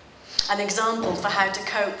 An example for how to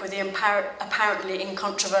cope with the apparently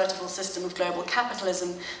incontrovertible system of global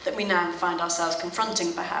capitalism that we now find ourselves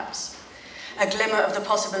confronting, perhaps. A glimmer of the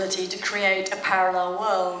possibility to create a parallel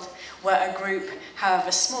world where a group,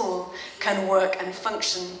 however small, can work and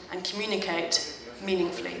function and communicate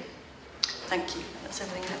meaningfully. Thank you. That's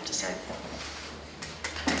everything I have to say.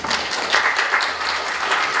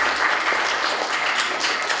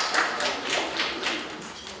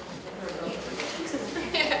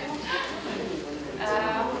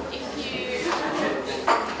 If you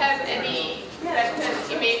have any questions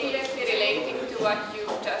immediately relating to what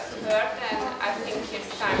you've just heard, then I think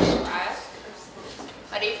it's time to ask.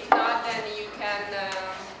 But if not, then you can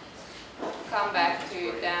come back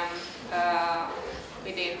to them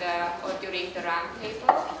within or during the roundtable.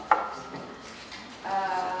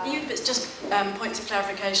 Even if it's just points of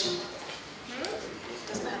clarification.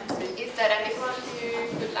 Doesn't have to be. Is there anyone who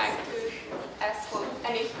would like to ask for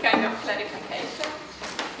any kind of clarification?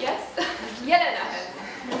 Yes? Jelena has.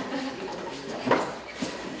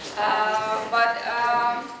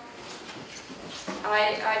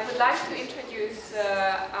 I would like to introduce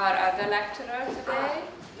our other lecturer today.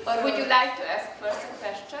 Or would you like to ask first a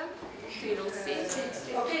question to Lucy?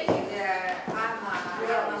 Okay,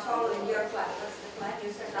 I'm following your plan. What's the plan?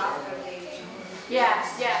 You said after the... Yeah,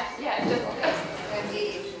 just...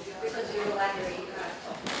 because you will agree.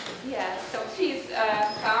 Yeah, so please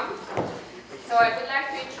come. So I would like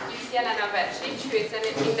to introduce Jelena Vesić, who is an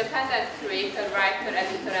independent creator, writer,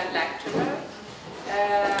 editor, and lecturer,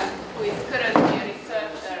 who is currently a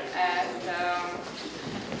researcher at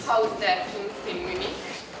Haus der Kunst in Munich.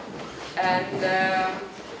 And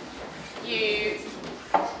you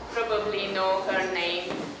probably know her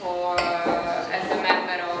name as a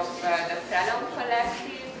member of the Prelom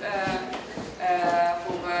Collective,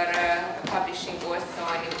 who were publishing also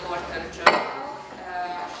an important journal.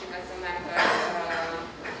 She was a member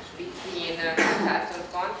between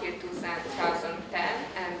 2001 till 2010,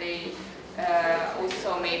 and they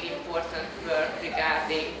also made important work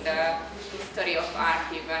regarding the history of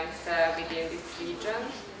art events within this region.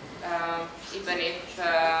 Even if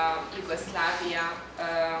Yugoslavia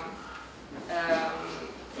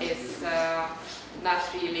is not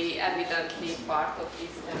really evidently part of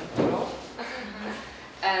Eastern Europe.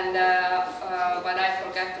 And but I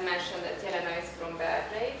forgot to mention that Jelena is from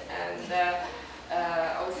Belgrade, and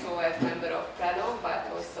also as member of Prelom,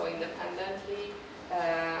 but also independently.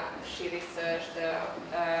 She researched the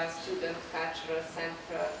Student Cultural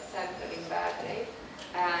Center in Belgrade.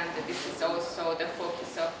 And this is also the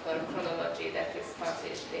focus of her chronology that is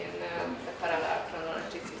published in the Parallel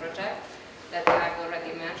Chronologies project that I've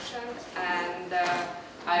already mentioned. And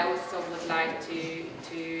I also would like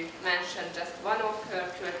to mention just one of her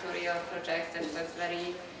curatorial projects that was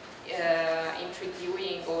very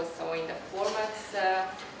intriguing also in the formats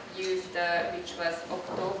used, which was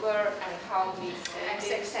October and how we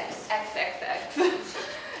say XXX.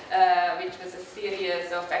 Which was a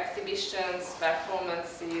series of exhibitions,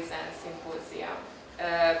 performances, and symposia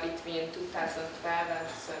between 2012 and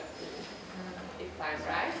 2013, if I'm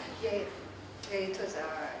right. Yeah,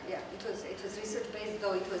 it was research based,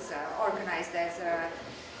 though it was organized as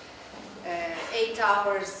 8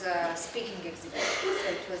 hours speaking exhibition. So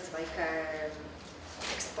it was like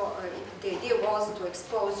the idea was to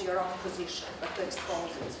expose your own position, but to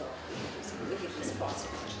expose it so it was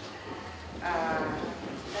possible.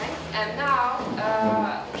 And now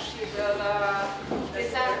she will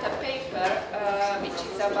present a paper which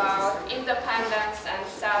is about independence and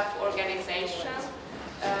self-organization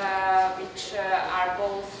which are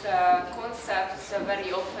both concepts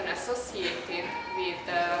very often associated with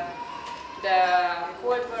the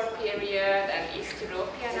Cold War period and East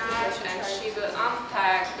European art, and she will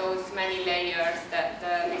unpack those many layers that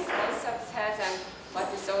this concept has, and what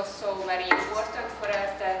is also very important for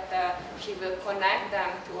us, that she will connect them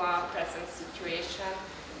to our present situation,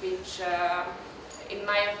 which in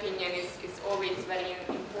my opinion is always very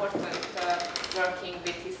important, working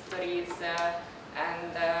with histories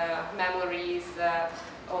and memories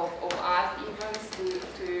of art events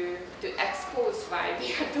to expose why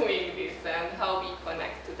we are doing this and how we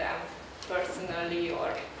connect to them personally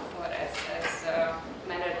or as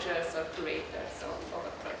managers or curators of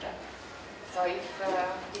a project. So if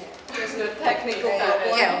there's no technical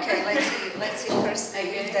okay. Let's see first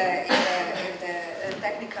if the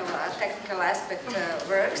technical aspect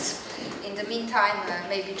works. In the meantime,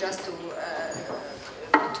 maybe just to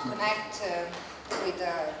connect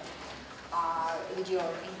with your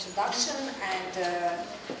introduction and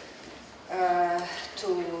to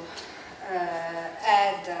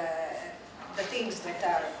add the things that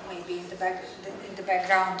are maybe in the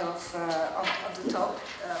background of the talk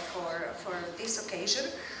for this occasion.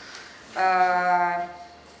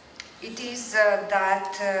 It is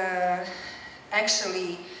that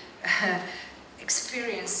actually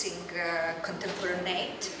experiencing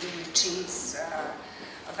contemporaneity, which is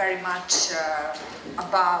very much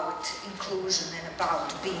about inclusion and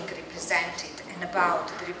about being represented and about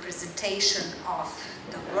the representation of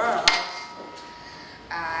the world.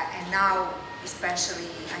 And now, especially,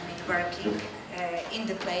 working in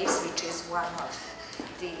the place which is one of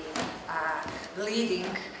the leading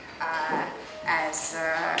as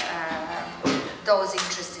those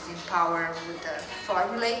interested in power would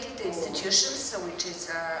formulate the institutions, so which is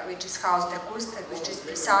Haus der Kunst, which is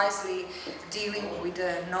precisely dealing with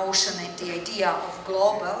the notion and the idea of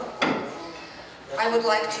global. I would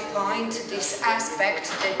like to point to this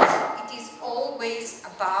aspect that it is always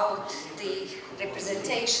about the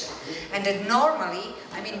representation, and that normally,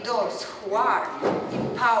 those who are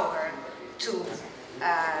in power to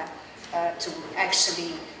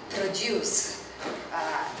actually produce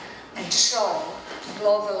and show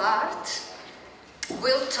global art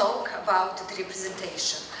will talk about the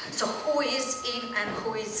representation. So who is in and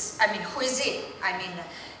who is in?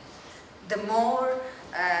 The more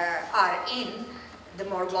are in, the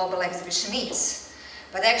more global exhibition is.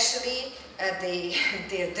 But actually,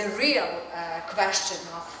 the real question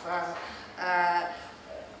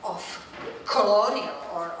of colonial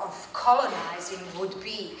or of colonizing would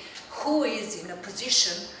be who is in a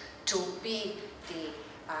position to be the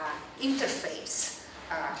interface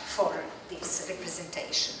for this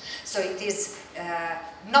representation. So it is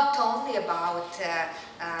not only about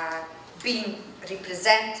being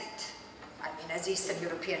represented, as Eastern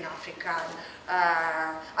European, African,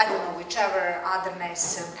 I don't know, whichever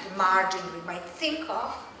otherness margin we might think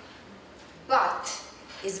of, but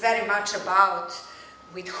it's very much about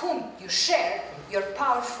with whom you share your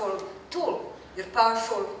powerful tool, your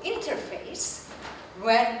powerful interface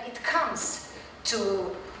when it comes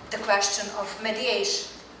to the question of mediation.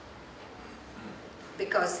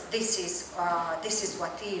 Because this is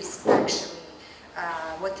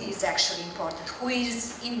what is actually important. Who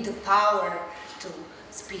is in the power to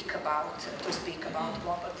speak about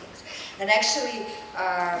global things? And actually,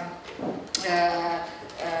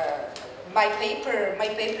 my paper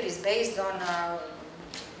is based on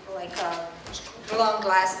like a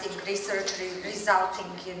long-lasting research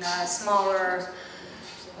resulting in smaller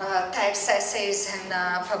text essays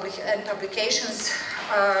and publications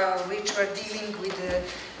which were dealing with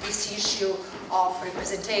this issue of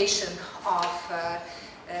representation of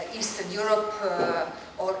Eastern Europe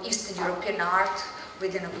or Eastern European art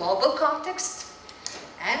within a global context,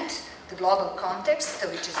 and the global context,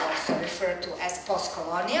 which is also referred to as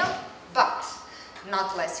post-colonial, but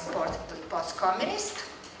not less importantly post-communist.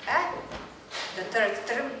 The third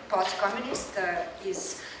term, post-communist,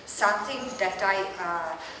 is something that I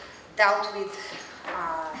dealt with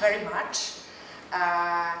very much,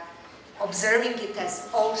 observing it as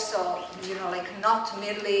also, like not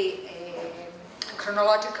merely a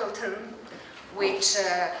chronological term which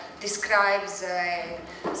describes a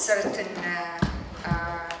certain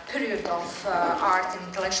period of art and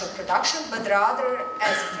intellectual production, but rather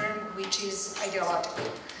as a term which is ideological.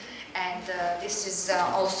 And this is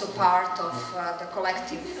also part of the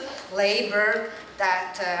collective labor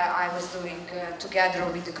that I was doing together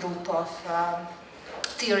with a group of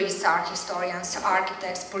theorists, art historians,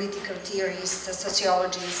 architects, political theorists,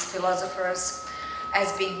 sociologists, philosophers,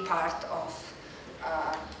 as being part of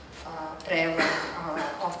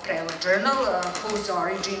of Prevod journal, whose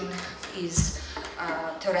origin is,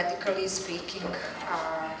 theoretically speaking,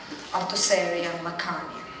 Altosarian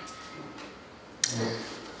Lacanian.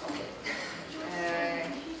 Okay.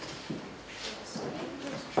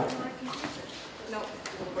 No,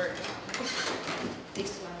 it'll work.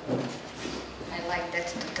 This one. I like that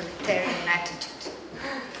totalitarian attitude.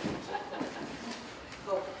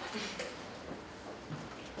 Oh.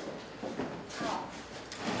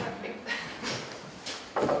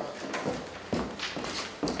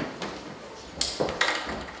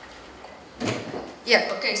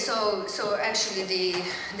 Yeah. Okay. So actually, the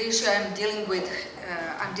issue I'm dealing with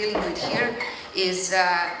here is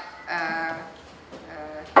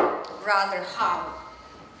rather how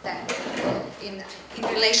that in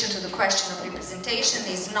relation to the question of representation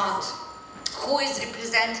is not who is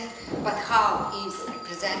represented, but how is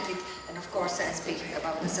represented. And of course, I'm speaking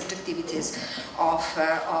about the subjectivities of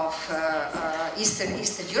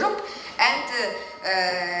Eastern Europe. And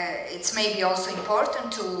it's maybe also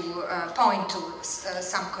important to point to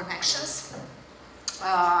some connections.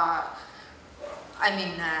 I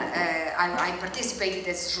participated,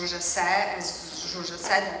 as Zsuzsa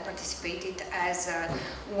said, I participated as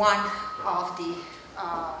one of the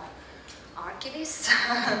archivists,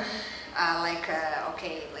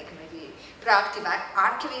 maybe proactive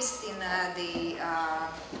archivist in the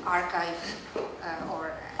archive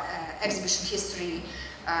or exhibition history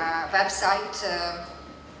website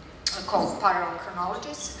called Parallel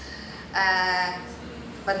Chronologies.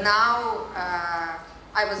 But now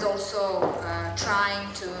I was also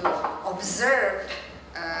trying to observe.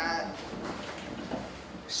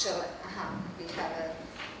 We have a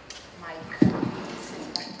mic.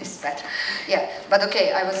 This is better. Yeah, but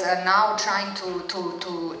okay. I was now trying to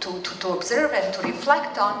observe and to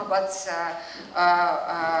reflect on what's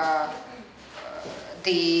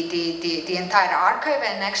the entire archive,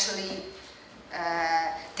 and actually.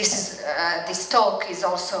 This talk is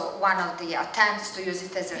also one of the attempts to use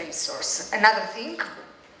it as a resource. Another thing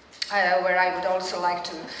where I would also like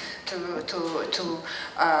to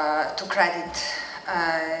credit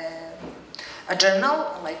a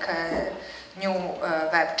journal, like a new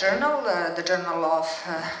web journal, the Journal of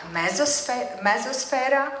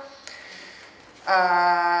Mesosphere,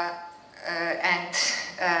 and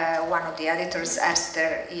one of the editors,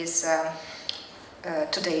 Esther, is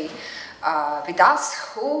today with us,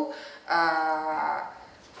 who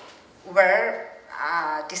were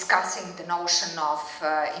discussing the notion of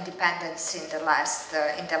independence in the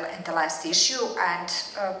last issue, and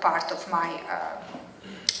part of my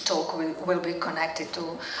talk will be connected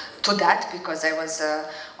to that, because I was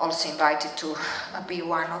also invited to be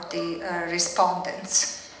one of the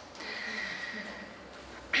respondents.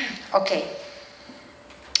 Okay.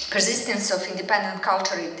 Persistence of independent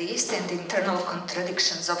culture in the East and the internal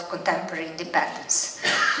contradictions of contemporary independence.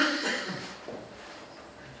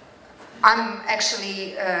 I'm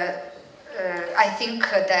actually, I think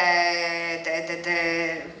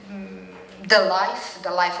the life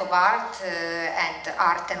of art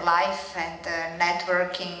and life and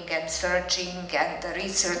networking and searching and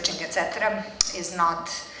researching, etc., is not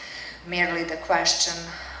merely the question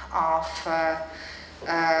of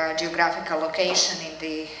geographical location in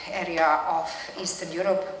the area of Eastern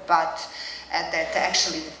Europe, but that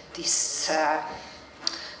actually these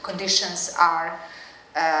conditions are,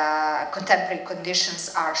 contemporary conditions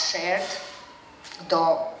are shared,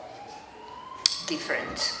 though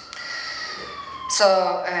different.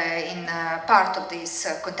 So in part of these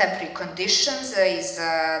contemporary conditions is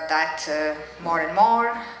that more and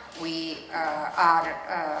more we are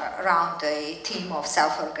around a theme of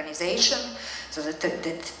self-organization. So the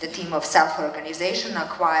theme of self-organization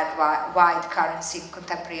acquired wide currency in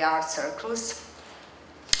contemporary art circles,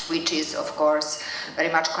 which is, of course, very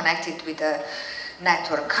much connected with the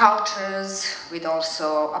network cultures, with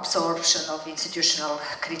also absorption of institutional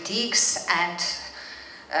critiques, and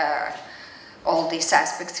all these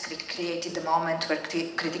aspects created the moment where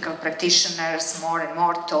critical practitioners more and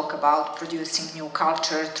more talk about producing new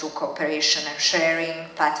culture through cooperation and sharing,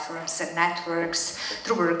 platforms and networks,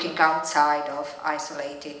 through working outside of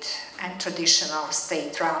isolated and traditional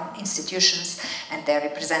state-run institutions and their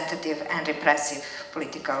representative and repressive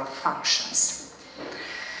political functions.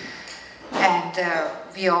 And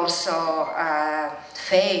we also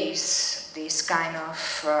face this kind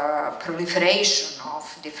of proliferation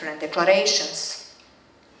of different declarations,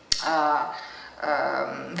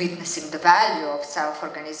 witnessing the value of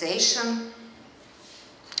self-organization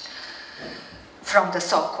from the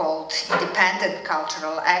so-called independent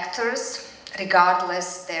cultural actors,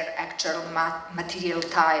 regardless their actual material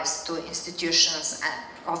ties to institutions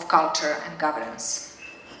of culture and governance.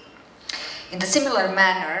 In a similar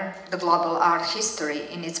manner, the global art history,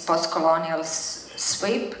 in its post-colonial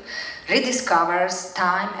sweep, rediscovers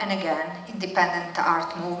time and again independent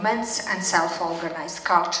art movements and self-organized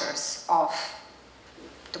cultures of,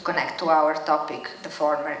 to connect to our topic, the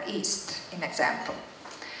former East, in example.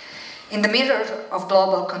 In the mirror of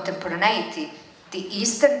global contemporaneity, the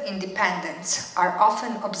Eastern independents are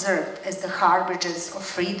often observed as the harbingers of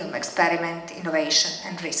freedom, experiment, innovation,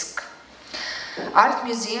 and risk. Art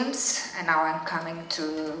museums, and now I'm coming to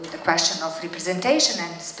the question of representation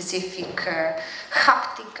and specific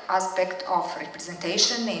haptic aspect of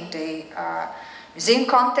representation in the museum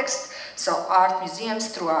context. So art museums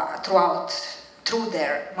through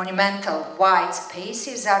their monumental wide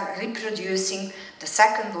spaces are reproducing the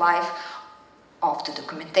second life of the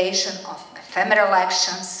documentation of ephemeral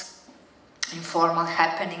actions, informal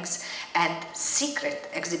happenings, and secret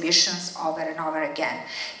exhibitions over and over again.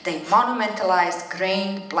 They monumentalized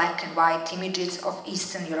grained black and white images of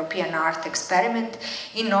Eastern European art experiment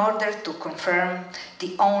in order to confirm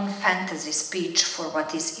the own fantasy speech for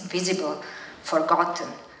what is invisible, forgotten,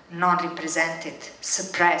 non-represented,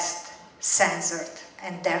 suppressed, censored,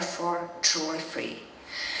 and therefore truly free.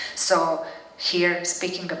 So here,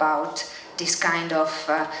 speaking about this kind of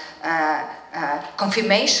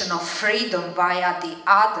confirmation of freedom via the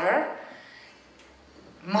other,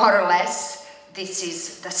 more or less, this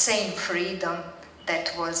is the same freedom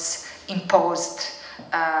that was imposed,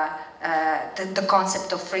 the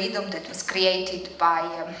concept of freedom that was created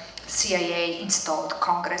by CIA-installed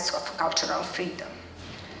Congress of Cultural Freedom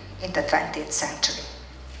in the 20th century.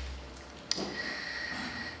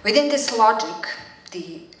 Within this logic,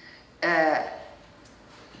 the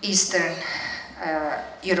Eastern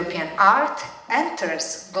European art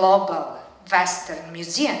enters global Western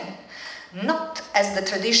museum not as the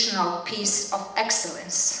traditional piece of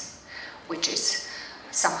excellence, which is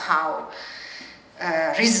somehow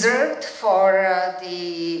reserved for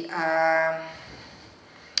the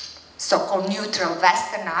so-called neutral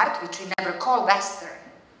Western art, which we never call Western,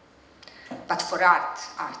 but for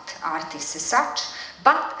artists as such,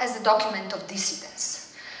 but as a document of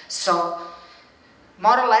dissidence. So,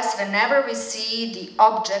 more or less, whenever we see the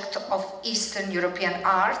object of Eastern European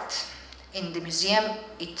art in the museum,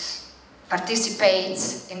 it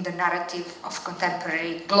participates in the narrative of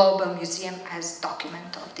contemporary global museum as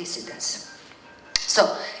document of dissidence.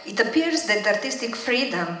 So, it appears that artistic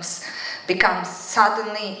freedoms become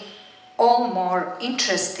suddenly all more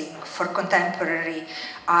interesting for contemporary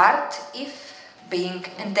art if being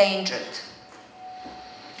endangered.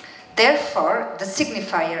 Therefore, the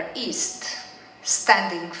signifier East,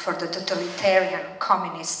 standing for the totalitarian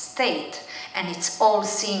communist state and its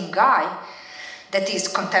all-seeing eye, that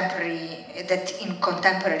in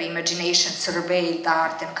contemporary imagination surveilled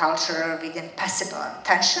art and culture with impassible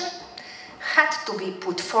attention, had to be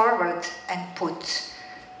put forward and put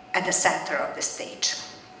at the center of the stage.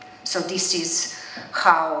 So this is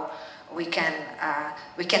how we can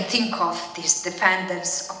think of these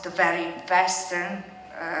defenders of the very Western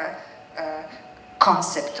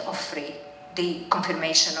concept of free, the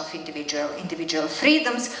confirmation of individual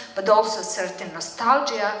freedoms, but also certain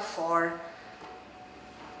nostalgia for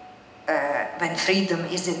when freedom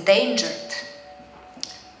is endangered.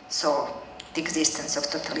 So the existence of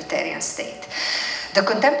totalitarian state. The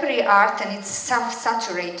contemporary art and its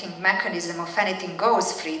self-saturating mechanism of anything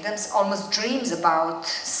goes freedoms almost dreams about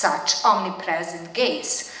such omnipresent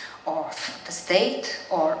gaze of the state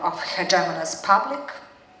or of hegemonous public,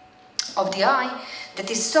 of the eye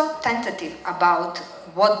that is so tentative about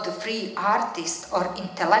what the free artist or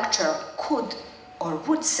intellectual could or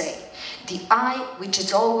would say, the eye which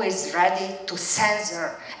is always ready to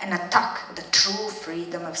censor and attack the true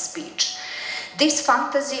freedom of speech. This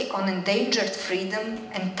fantasy on endangered freedom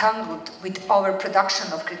entangled with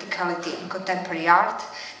overproduction of criticality in contemporary art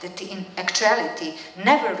that in actuality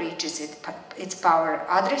never reaches its power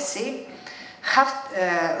addressee have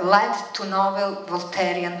led to novel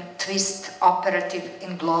Voltairean twist operative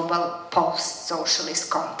in global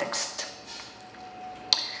post-socialist context.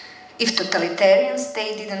 If totalitarian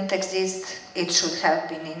state didn't exist, it should have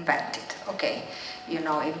been invented. Okay, you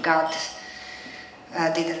know, if God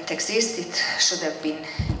didn't exist, it should have been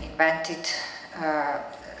invented,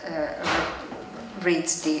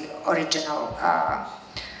 reads the original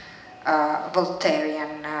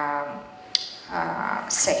Voltairean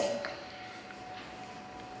saying.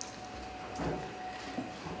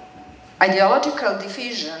 Ideological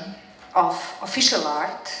division of official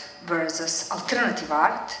art versus alternative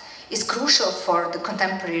art is crucial for the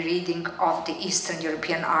contemporary reading of the Eastern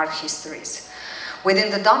European art histories.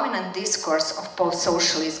 Within the dominant discourse of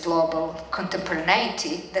post-socialist global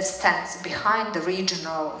contemporaneity that stands behind the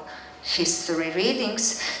regional history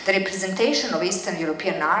readings, the representation of Eastern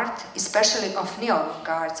European art, especially of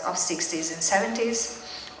neo-avant-gardes of 60s and 70s,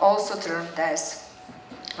 also termed as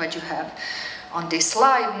what you have on this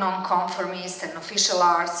slide, non-conformist and official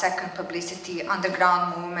art, second publicity,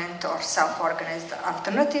 underground movement, or self-organized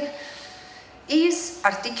alternative, is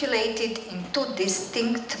articulated in two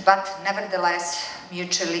distinct but nevertheless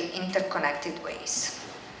mutually interconnected ways.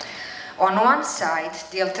 On one side,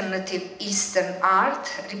 the alternative Eastern art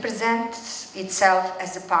represents itself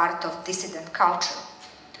as a part of dissident culture,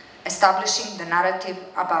 establishing the narrative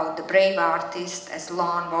about the brave artists as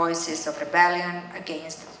lone voices of rebellion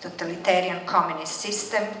against the totalitarian communist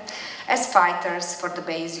system, as fighters for the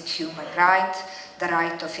basic human right, the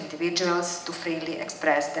right of individuals to freely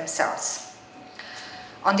express themselves.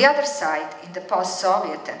 On the other side, in the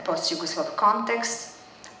post-Soviet and post-Yugoslav context,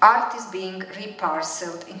 art is being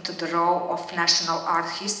reparceled into the role of national art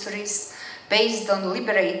histories based on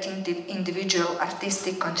liberating the individual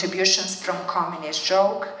artistic contributions from communist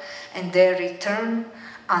joke and their return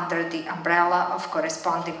under the umbrella of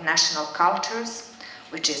corresponding national cultures,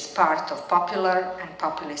 which is part of popular and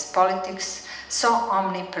populist politics, so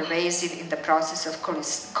omnipervasive in the process of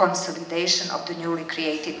consolidation of the newly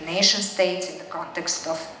created nation-states in the context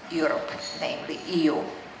of Europe, namely EU.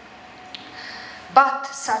 But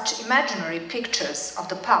such imaginary pictures of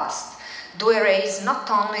the past do erase not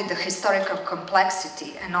only the historical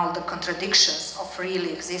complexity and all the contradictions of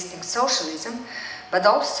really existing socialism, but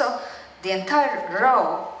also the entire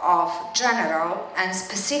row of general and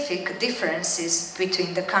specific differences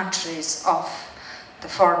between the countries of the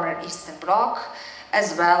former Eastern Bloc,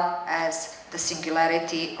 as well as the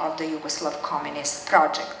singularity of the Yugoslav communist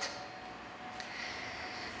project.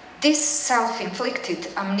 This self-inflicted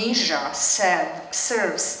amnesia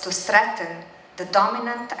serves to strengthen the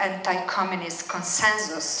dominant anti-communist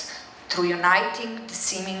consensus through uniting the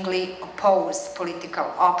seemingly opposed political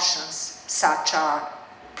options, such as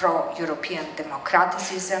pro-European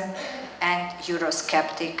democraticism and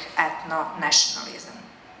Eurosceptic ethno-nationalism.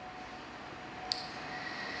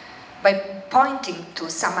 By pointing to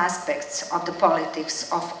some aspects of the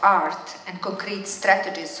politics of art and concrete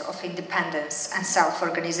strategies of independence and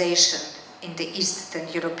self-organization in the Eastern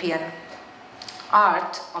European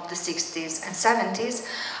art of the 60s and 70s,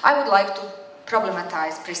 I would like to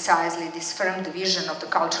problematize precisely this firm division of the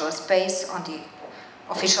cultural space on the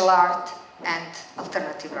official art and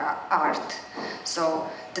alternative art. So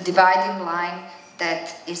the dividing line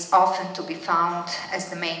that is often to be found as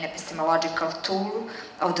the main epistemological tool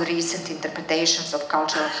of the recent interpretations of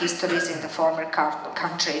cultural histories in the former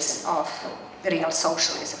countries of real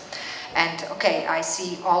socialism. And okay, I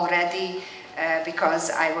see already,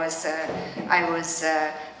 because I was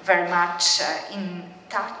very much in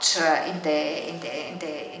touch in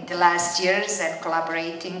the last years and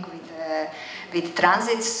collaborating with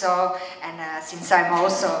TRANZIT. So, and since I'm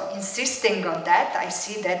also insisting on that, I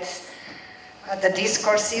see that the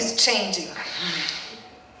discourse is changing.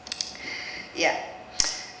 Yeah.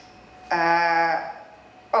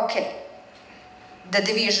 Okay. The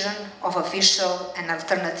division of official and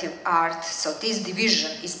alternative art. So this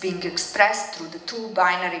division is being expressed through the two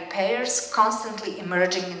binary pairs constantly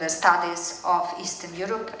emerging in the studies of Eastern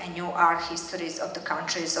Europe and new art histories of the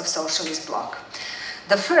countries of socialist bloc.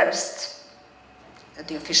 The first,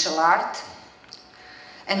 the official art,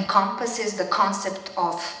 encompasses the concept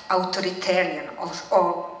of authoritarian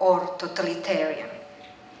or totalitarian,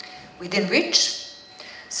 within which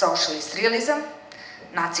socialist realism,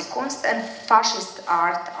 Nazi Kunst and fascist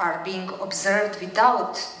art are being observed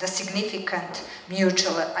without the significant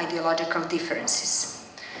mutual ideological differences.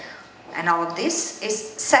 And all of this is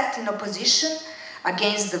set in opposition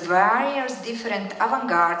against the various different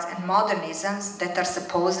avant-gardes and modernisms that are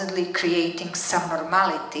supposedly creating some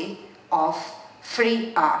normality of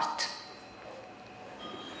free art.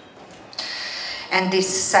 And this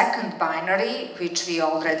second binary, which we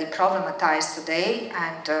already problematized today,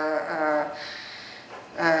 and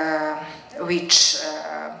which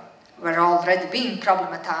were already being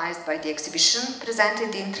problematized by the exhibition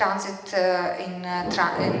presented in TRANZIT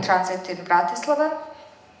in Bratislava,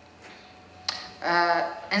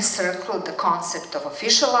 encircled the concept of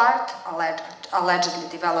official art, allegedly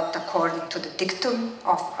developed according to the dictum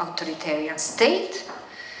of authoritarian state,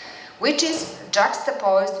 which is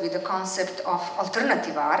juxtaposed with the concept of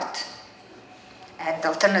alternative art. And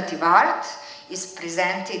alternative art is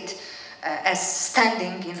presented as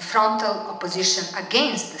standing in frontal opposition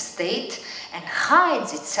against the state and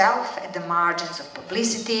hides itself at the margins of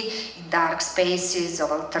publicity, in dark spaces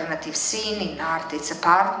of alternative scene, in artists'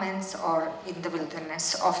 apartments, or in the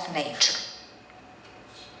wilderness of nature.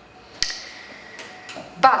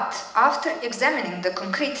 But after examining the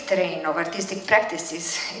concrete terrain of artistic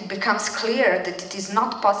practices, it becomes clear that it is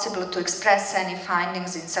not possible to express any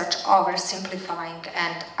findings in such oversimplifying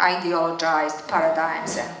and ideologized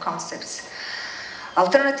paradigms and concepts.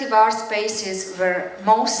 Alternative art spaces were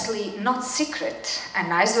mostly not secret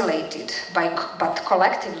and isolated, but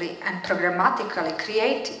collectively and programmatically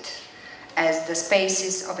created as the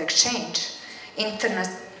spaces of exchange,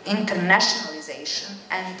 internationalization,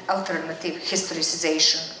 and alternative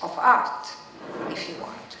historicization of art, if you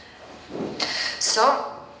want. So,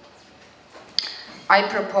 I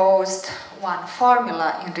proposed one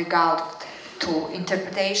formula in regard to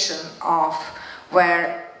interpretation of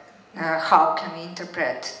how can we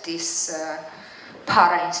interpret this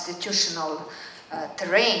para-institutional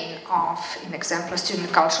terrain of, in example,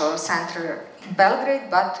 Student Cultural Center in Belgrade,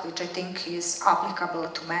 but which I think is applicable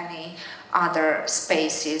to many other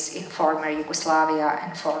spaces in former Yugoslavia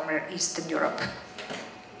and former Eastern Europe.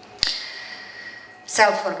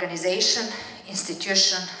 Self-organization,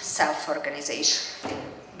 institution, self-organization,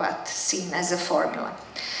 but seen as a formula.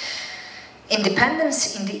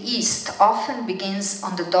 Independence in the East often begins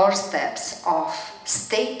on the doorsteps of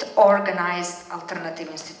state-organized alternative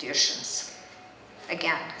institutions.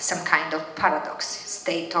 Again, some kind of paradox.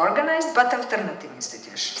 State-organized, but alternative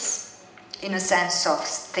institutions. In a sense of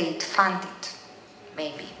state-funded,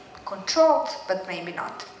 maybe. Controlled, but maybe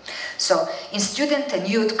not. So, in student and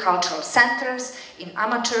youth cultural centers, in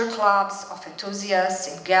amateur clubs of enthusiasts,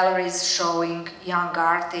 in galleries showing young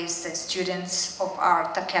artists and students of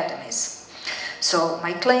art academies. So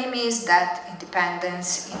my claim is that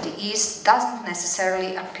independence in the East doesn't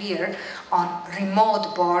necessarily appear on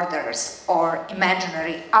remote borders or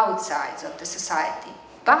imaginary outsides of the society,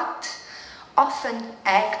 but often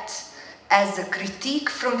acts as a critique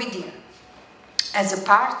from within, as a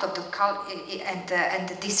part of the and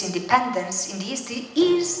this independence in the East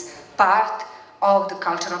is part of the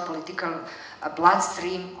cultural political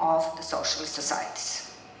bloodstream of the socialist societies.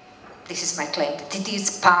 This is my claim, that it is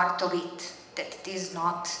part of it, that it is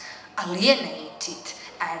not alienated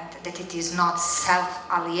and that it is not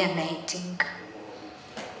self-alienating.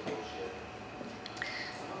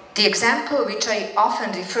 The example which I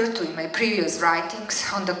often refer to in my previous writings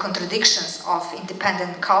on the contradictions of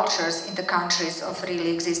independent cultures in the countries of really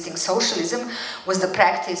existing socialism was the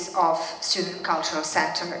practice of Student Cultural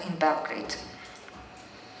Center in Belgrade.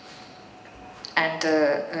 And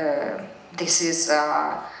this is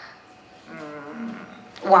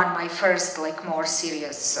one of my first, more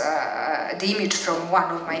serious, the image from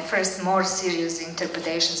one of my first more serious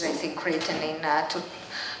interpretations, I think, written in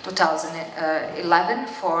 2011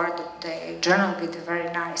 for the journal with a very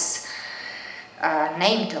nice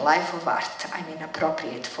name, The Life of Art. I mean,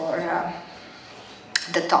 appropriate for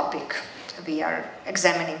the topic we are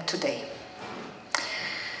examining today.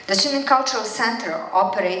 The Student Cultural Center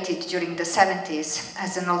operated during the 70s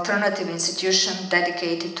as an alternative institution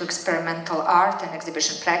dedicated to experimental art and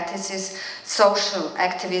exhibition practices, social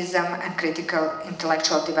activism, and critical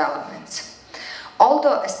intellectual developments.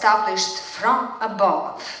 Although established from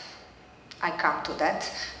above, I come to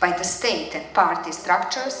that, by the state and party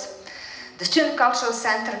structures, the Student Cultural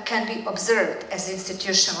Center can be observed as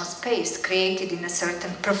institutional space created in a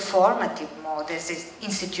certain performative mode, as an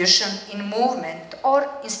institution in movement or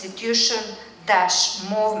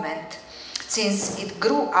institution-movement, since it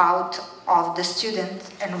grew out of the student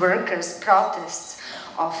and workers' protests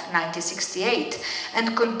of 1968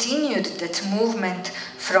 and continued that movement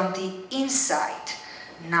from the inside.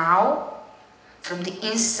 Now, from the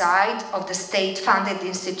inside of the state-funded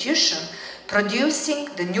institution, producing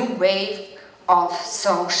the new wave of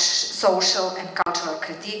social and cultural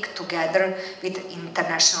critique together with the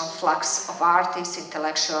international flux of artists,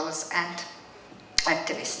 intellectuals, and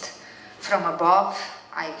activists. From above,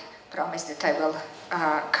 I promise that I will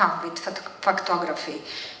come with photography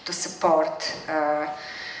to support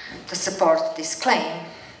this claim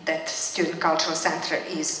that Student Cultural Center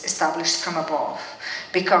is established from above,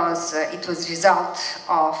 because it was a result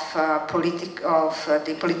of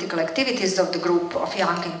the political activities of the group of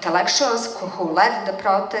young intellectuals who led the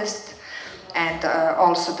protest, and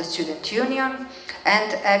also the student union,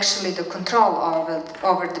 and actually the control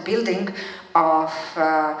over the building of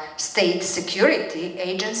state security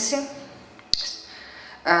agency.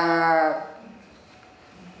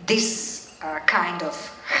 This kind of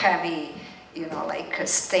heavy, a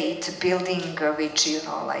state building, which,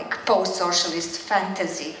 post-socialist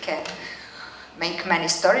fantasy can make many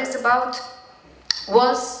stories about,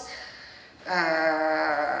 was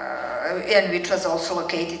and which was also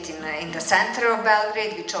located in the center of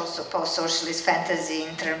Belgrade, which also post-socialist fantasy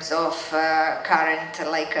in terms of current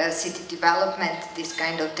city development, this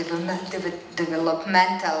kind of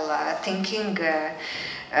developmental thinking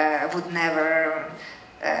would never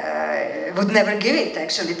give it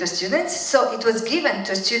actually to students. So it was given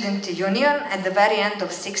to student union at the very end of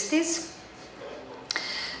 60s.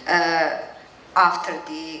 After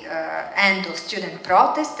the end of student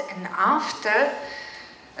protest, and after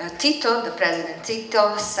Tito, the President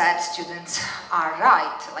Tito, said students are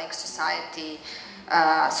right, like society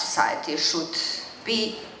should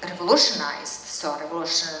be revolutionized. So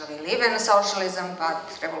revolution, we live in socialism,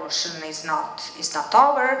 but revolution is not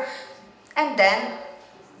over. And then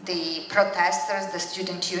the protesters, the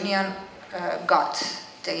student union, got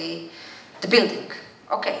the building.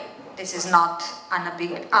 Okay. This is not an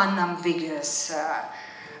unambiguous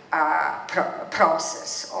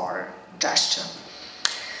process or gesture.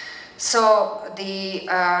 So the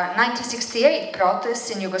 1968 protests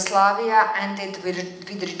in Yugoslavia ended with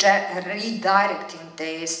redirecting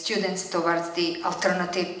the students towards the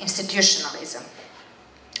alternative institutionalism,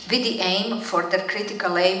 with the aim for their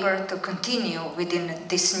critical labor to continue within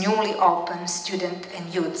these newly opened student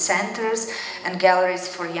and youth centers and galleries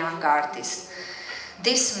for young artists.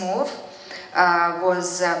 This move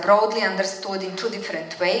was broadly understood in two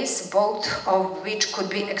different ways, both of which could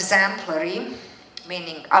be exemplary,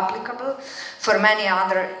 meaning applicable, for many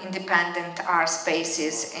other independent art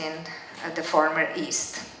spaces in the former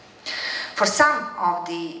East. For some of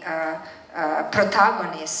the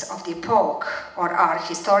protagonists of the epoch, or art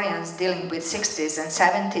historians dealing with 60s and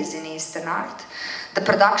 70s in Eastern art, the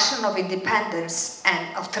production of independence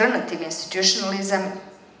and alternative institutionalism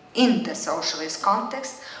in the socialist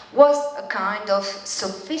context was a kind of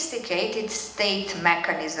sophisticated state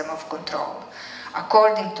mechanism of control.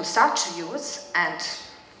 According to such views, and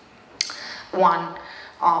one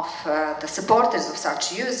of the supporters of such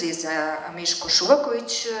views is Miško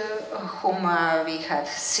Šuvaković, whom we have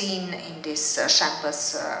seen in this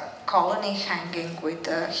campus colony hanging with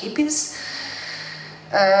hippies.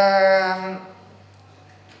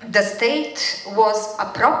 The state was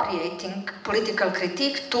appropriating political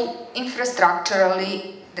critique to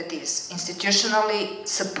infrastructurally, that is, institutionally,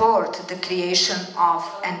 support the creation of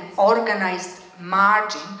an organized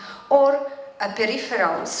margin or a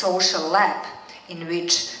peripheral social lab in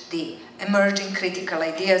which the emerging critical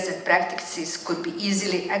ideas and practices could be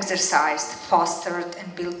easily exercised, fostered,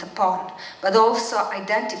 and built upon, but also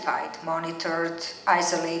identified, monitored,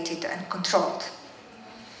 isolated, and controlled.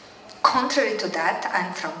 Contrary to that,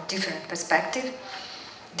 and from different perspective,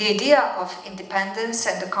 the idea of independence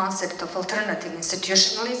and the concept of alternative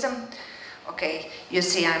institutionalism, okay, you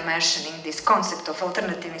see I'm mentioning this concept of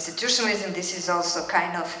alternative institutionalism, this is also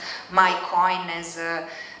kind of my coin as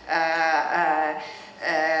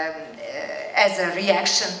a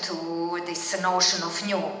reaction to this notion of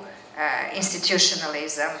new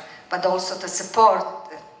institutionalism, but also to support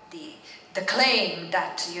the claim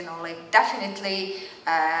that, you know, like definitely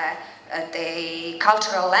the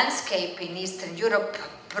cultural landscape in Eastern Europe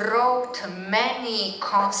brought many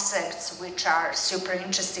concepts which are super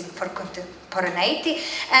interesting for contemporaneity,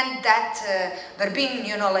 and that were being,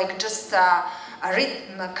 you know, like just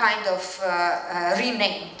kind of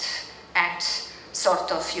renamed and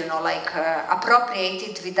sort of, you know, like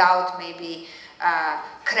appropriated without maybe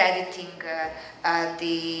crediting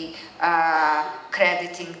the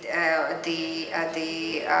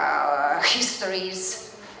histories,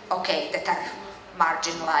 okay, that are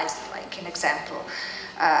marginalized, like an example,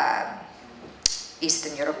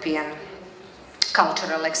 Eastern European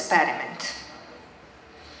cultural experiment.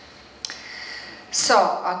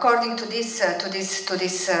 So, according to this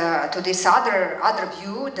other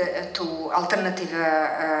view, to alternative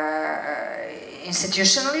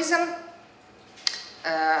institutionalism,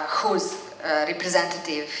 whose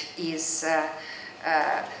representative is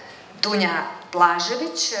Dunja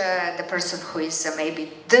Blažević, the person who is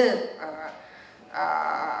maybe the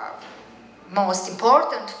most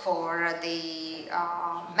important for the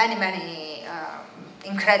many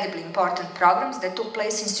incredibly important programs that took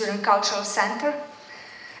place in Student Cultural Center,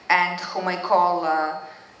 and whom I call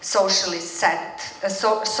socialist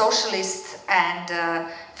and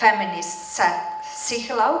feminist set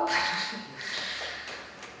Sichelaub.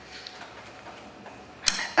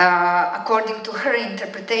 According to her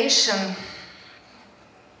interpretation,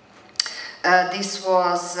 this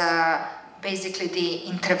was basically the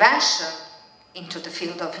intervention into the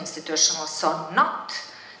field of institutional, so not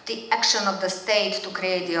the action of the state to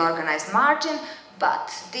create the organized margin, but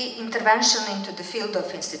the intervention into the field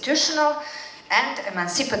of institutional, and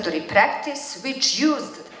emancipatory practice which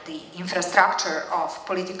used the infrastructure of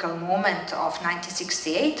political movement of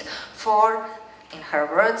 1968 for, in her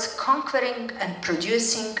words, conquering and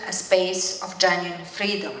producing a space of genuine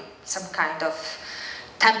freedom, some kind of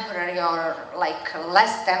temporary or like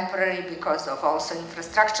less temporary because of also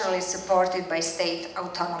infrastructurally supported by state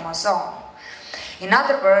autonomous zone. In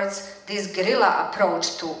other words, this guerrilla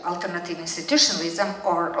approach to alternative institutionalism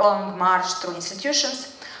or long march through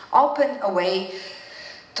institutions opened a way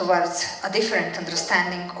towards a different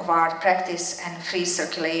understanding of art practice and free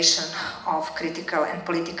circulation of critical and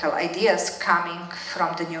political ideas coming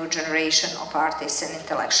from the new generation of artists and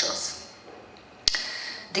intellectuals.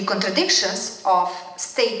 The contradictions of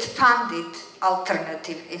state-funded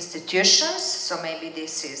alternative institutions, so maybe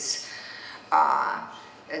this is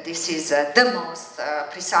the most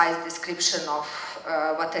precise description of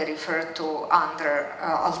what I refer to under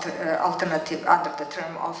under the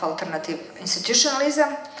term of alternative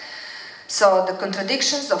institutionalism. So the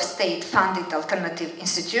contradictions of state-funded alternative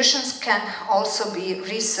institutions can also be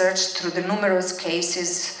researched through the numerous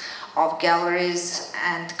cases of galleries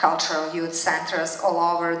and cultural youth centers all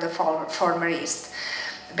over the former East.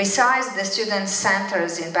 Besides the student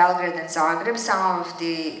centers in Belgrade and Zagreb, some of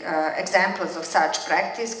the examples of such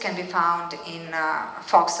practice can be found in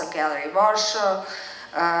Foxel Gallery Warsaw,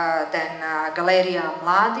 then Galeria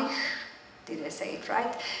Mladih, did I say it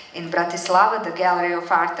right? In Bratislava, the Gallery of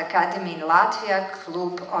Art Academy in Latvia,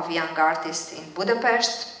 Club of Young Artists in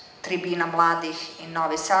Budapest, Tribina Mladih in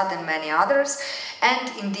Novi Sad, and many others. And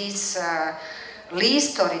in this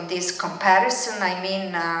list or in this comparison, I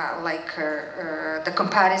mean the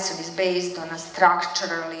comparison is based on a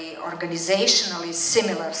structurally, organizationally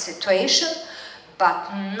similar situation,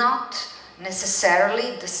 but not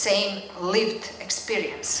necessarily the same lived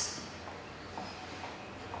experience.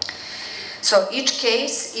 So each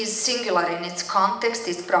case is singular in its context,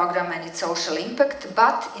 its program and its social impact,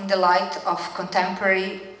 but in the light of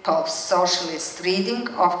contemporary post-socialist reading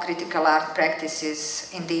of critical art practices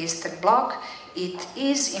in the Eastern Bloc, it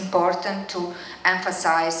is important to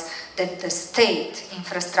emphasize that the state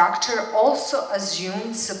infrastructure also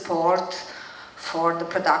assumed support for the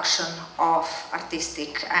production of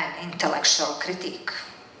artistic and intellectual critique.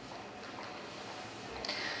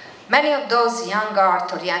 Many of those young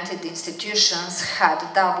art-oriented institutions had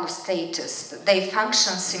double status. They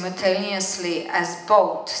functioned simultaneously as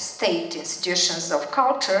both state institutions of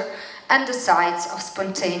culture and the sites of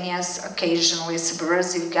spontaneous, occasionally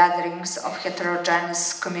subversive gatherings of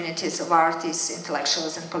heterogeneous communities of artists,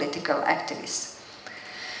 intellectuals, and political activists.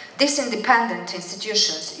 These independent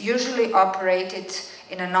institutions usually operated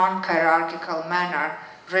in a non-hierarchical manner,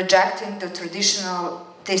 rejecting the traditional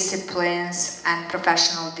disciplines and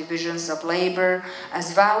professional divisions of labor,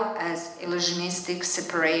 as well as illusionistic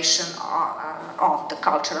separation of the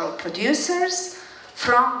cultural producers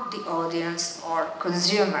from the audience or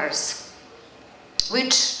consumers,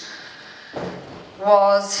 which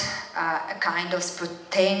was a kind of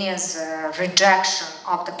spontaneous rejection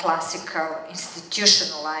of the classical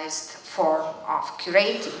institutionalized form of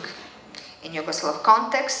curating. In Yugoslav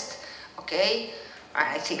context, okay,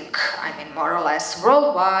 I think, I mean, more or less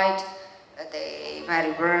worldwide, the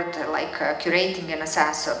very word like curating in a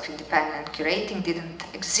sense of independent curating didn't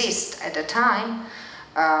exist at the time.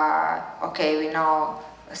 Okay, we know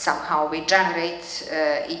somehow we generate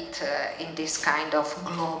it in this kind of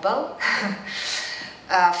global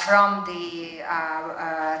from the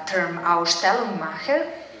term Ausstellungsmacher,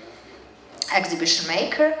 exhibition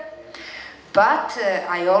maker. But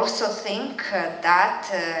I also think that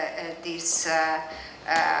this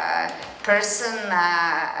person,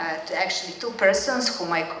 actually two persons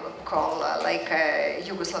whom I call like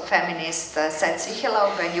Yugoslav feminist Sed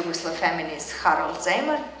Sihelov and Yugoslav feminist Harold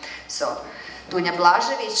Zeman, so Dunja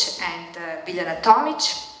Blažević and Biljana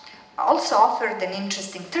Tomić, also offered an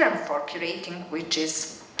interesting term for curating, which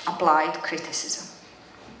is applied criticism.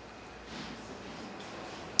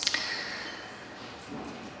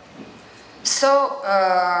 So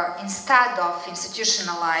instead of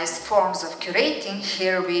institutionalized forms of curating,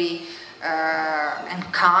 here we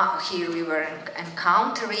were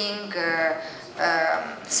encountering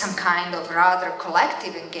some kind of rather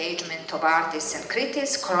collective engagement of artists and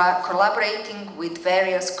critics, collaborating with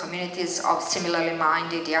various communities of similarly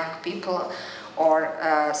minded young people or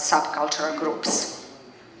subcultural groups.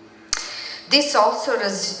 This also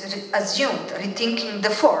assumed rethinking the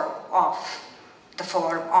form of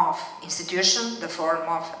institution, the form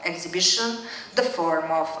of exhibition, the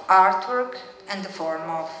form of artwork, and the form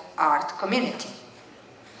of art community.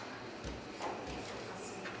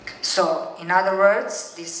 So, in other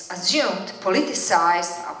words, this assumed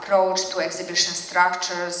politicized approach to exhibition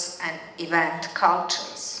structures and event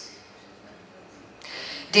cultures.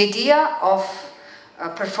 The idea of a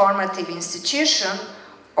performative institution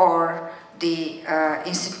or the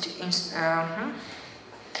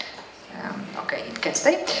it can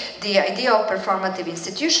stay. The idea of performative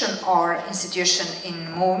institution or institution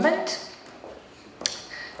in movement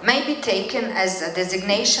may be taken as a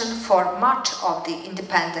designation for much of the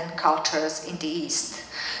independent cultures in the East.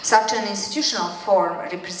 Such an institutional form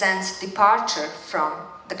represents departure from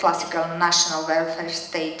the classical national welfare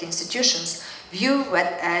state institutions, viewed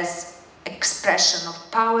as expression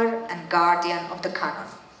of power and guardian of the canon.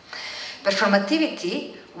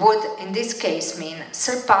 Performativity would in this case mean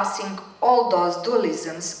surpassing all those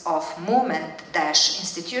dualisms of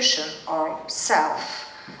movement-institution or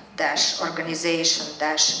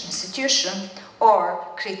self-organization-institution or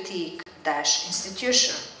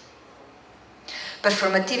critique-institution.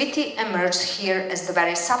 Performativity emerged here as the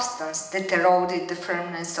very substance that eroded the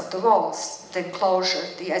firmness of the walls, the enclosure,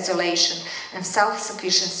 the isolation and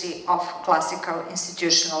self-sufficiency of classical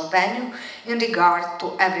institutional venue in regard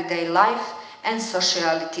to everyday life and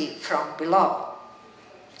sociality from below.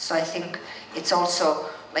 So I think it's also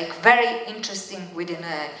like very interesting within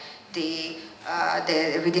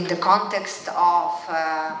within the context of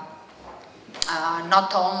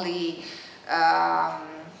not only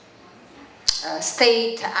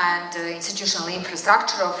state and institutional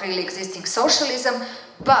infrastructure of really existing socialism,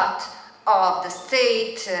 but of the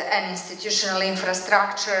state and institutional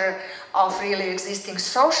infrastructure of really existing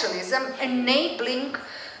socialism, enabling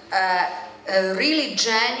really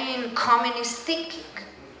genuine communist thinking.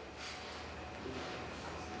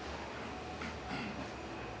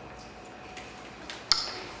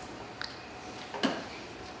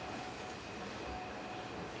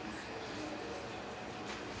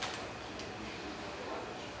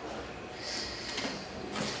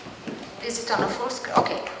 Is it on a full screen?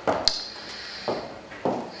 Okay.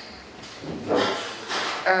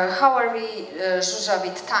 How are we, Zsuzsa,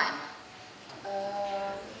 with time?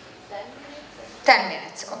 10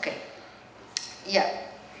 minutes, okay. Yeah.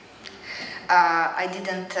 I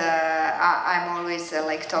didn't, I'm always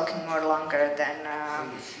like talking more longer than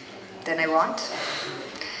I want.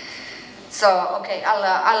 So, okay,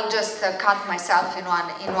 I'll just cut myself in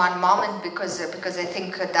one moment because I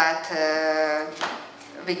think that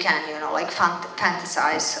we can, you know, like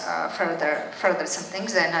fantasize further some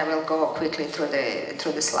things, and I will go quickly through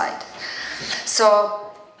the slide.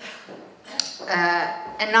 So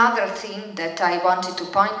another thing that I wanted to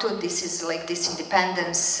point to, this is like this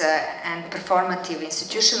independence and performative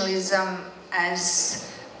institutionalism as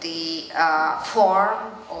the form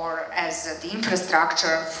or as the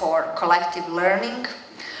infrastructure for collective learning,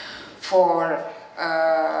 for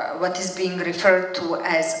what is being referred to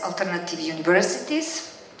as alternative universities,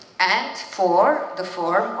 and for the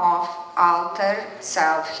form of altered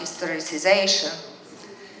self-historicization,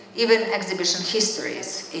 even exhibition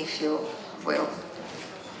histories, if you will.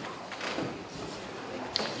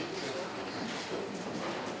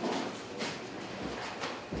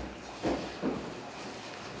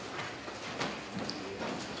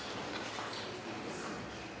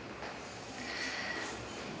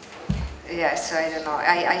 Yes, I don't know.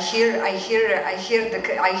 I hear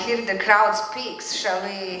the crowd speaks. Shall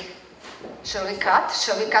we cut?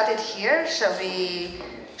 Shall we cut it here? Shall we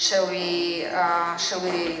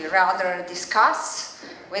rather discuss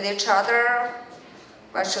with each other?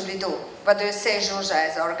 What should we do? What do you say, Zsuzsa,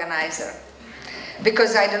 as organizer?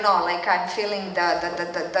 Because I don't know. Like I'm feeling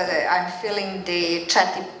the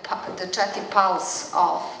chatty pulse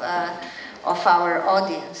of our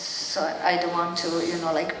audience, so I don't want to, you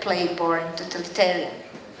know, like play boring totalitarian.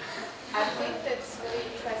 I think that's very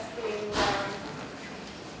interesting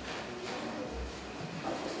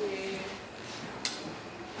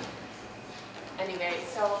anyway,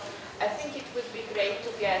 so I think it would be great to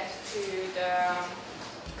get to the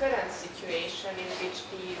current situation in which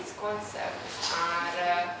these concepts are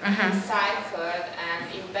recycled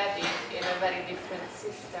and embedded in a very different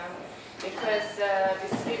system. Because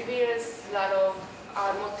this reveals a lot of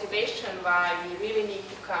our motivation why we really need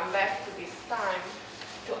to come back to this time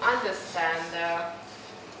to understand,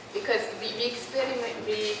 because we experience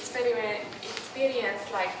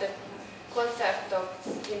like the concept of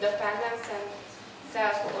independence and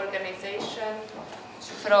self-organization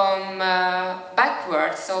from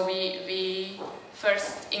backwards. So we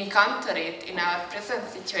first encounter it in our present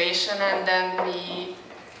situation, and then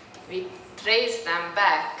we trace them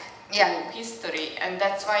back to history, and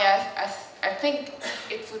that's why I think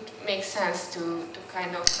it would make sense to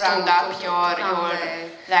kind of round up your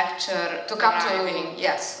lecture. To come to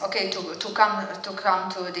yes, okay, to come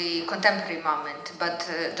to the contemporary moment, but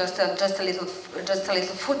just a little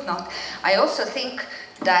footnote. I also think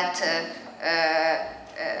that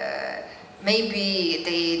maybe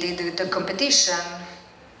the competition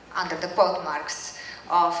under the quote marks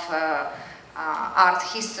of art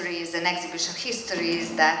histories and exhibition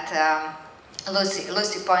histories that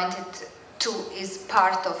Lucy pointed to is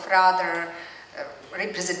part of rather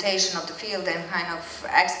representation of the field and kind of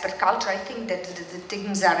expert culture. I think that the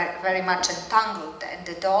things are very much entangled, and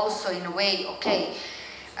that also in a way, okay,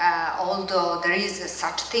 although there is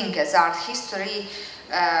such thing as art history,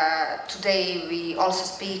 today we also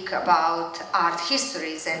speak about art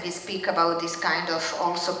histories, and we speak about this kind of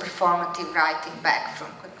also performative writing back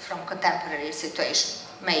from contemporary situation.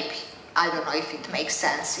 Maybe, I don't know if it makes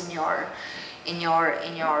sense in your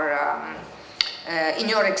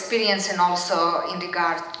experience, and also in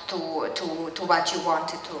regard to what you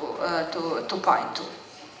wanted to point to.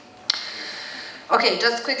 Okay,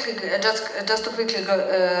 just to quickly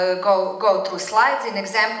go through slides. In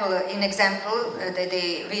example,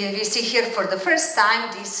 we see here for the first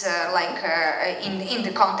time this in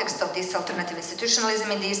the context of this alternative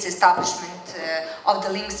institutionalism, in this establishment of the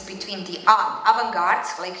links between the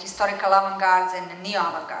avant-gardes, like historical avant-gardes, and the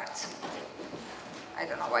neo-avant-gardes. I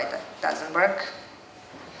don't know why that doesn't work.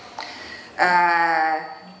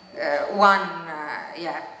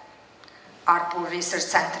 Art Pool Research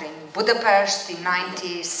Center in Budapest in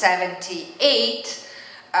 1978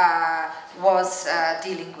 was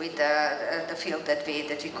dealing with the field that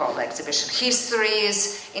we call exhibition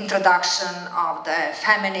histories, introduction of the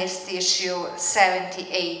feminist issue,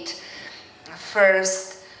 78,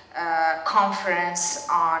 first conference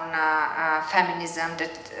on feminism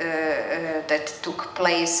that took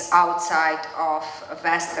place outside of a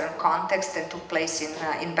Western context and took place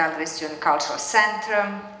in Belgrade's Cultural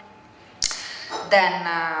Center. Then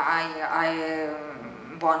I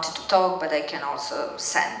wanted to talk, but I can also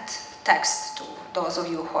send text to those of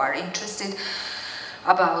you who are interested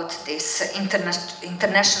about this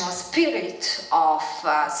international spirit of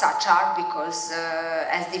such art, because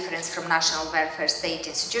as different from national welfare state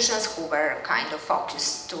institutions who were kind of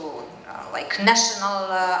focused to like national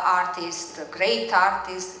artists, great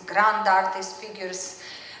artists, grand artist figures,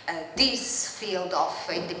 this field of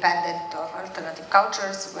independent or alternative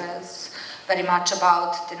cultures was very much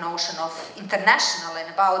about the notion of international and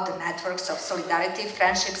about the networks of solidarity,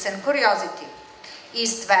 friendships and curiosity.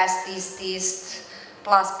 East-West, East-East,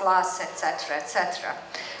 plus, etc., etc.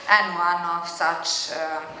 And one of such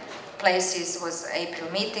places was April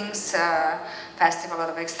Meetings, Festival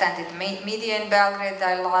of Extended Media in Belgrade.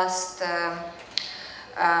 I lost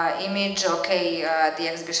image, okay, the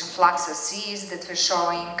exhibition Fluxus Seas that was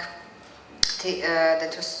showing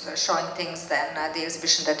things. Then the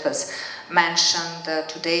exhibition that was mentioned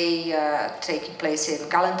today, taking place in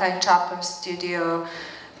Galentine Chapel Studio,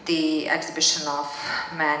 the exhibition of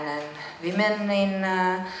men and women in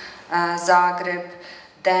Zagreb.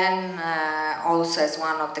 Then also as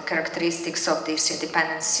one of the characteristics of this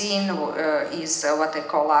independent scene is what I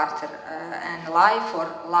call art and life, or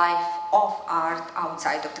life of art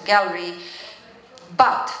outside of the gallery,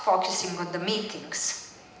 but focusing on the meetings.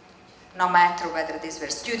 No matter whether these were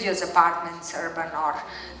studios, apartments, urban or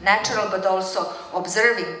natural, but also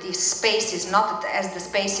observing these spaces not as the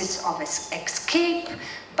spaces of escape,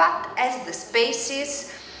 but as the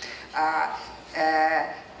spaces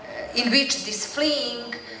in which this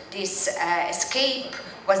fleeing, this escape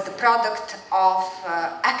was the product of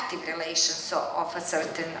active relations, so of a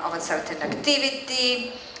certain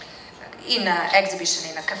activity, in an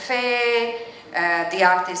exhibition in a cafe. The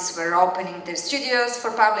artists were opening their studios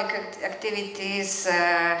for public activities.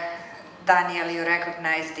 Daniel, you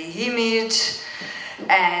recognize the image.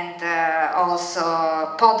 And also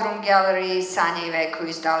Podrum Gallery, Sanja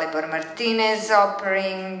Iveković, Dalibor Martinez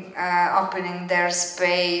opening their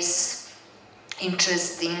space.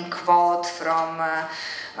 Interesting quote from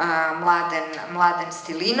Mladen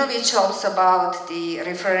Stilinović, also about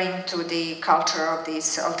referring to the culture of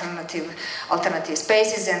these alternative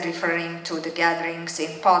spaces and referring to the gatherings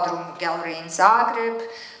in Podrum Gallery in Zagreb,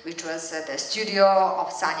 which was the studio of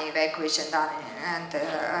Sanja Iveković and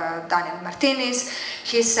Daniel Martinez.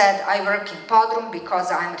 He said, "I work in Podrum because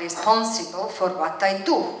I'm responsible for what I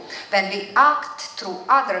do. When we act through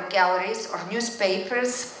other galleries or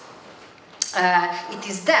newspapers, it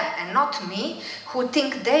is them and not me who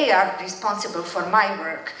think they are responsible for my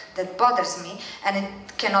work that bothers me, and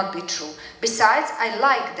it cannot be true. Besides, I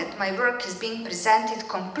like that my work is being presented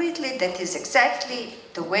completely, that is exactly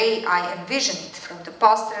the way I envision it, from the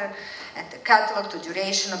poster and the catalog to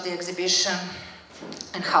duration of the exhibition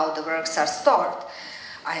and how the works are stored.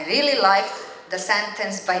 I really like the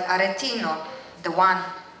sentence by Aretino, the one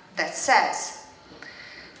that says,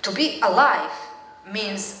 "To be alive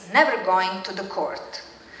means never going to the court.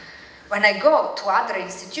 When I go to other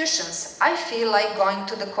institutions, I feel like going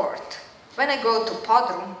to the court. When I go to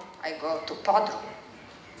Podrum, I go to Podrum."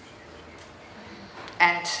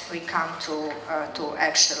 And we come to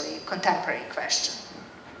actually contemporary question.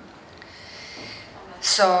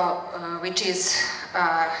 So, which is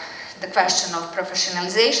the question of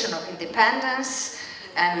professionalization of independence,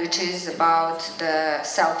 and which is about the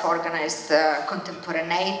self-organized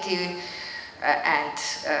contemporaneity and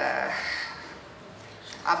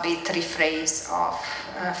a bit rephrase of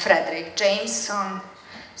Frederick Jameson,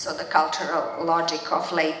 so the cultural logic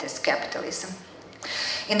of latest capitalism.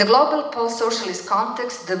 In the global post-socialist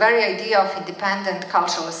context, the very idea of independent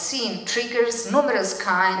cultural scene triggers numerous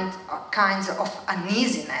kinds of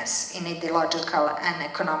uneasiness in ideological and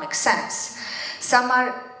economic sense. Some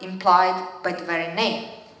are implied by the very name,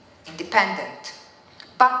 independent.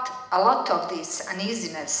 But a lot of this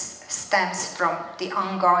uneasiness stems from the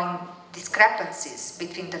ongoing discrepancies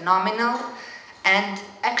between the nominal and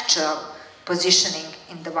actual positioning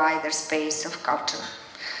in the wider space of culture.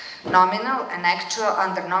 Nominal and actual,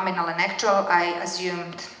 under nominal and actual, I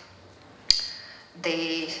assumed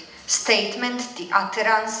the statement, the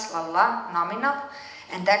utterance, nominal,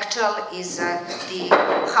 and actual is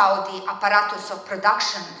how the apparatus of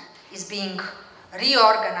production is being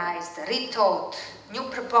reorganized, rethought, new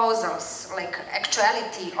proposals, like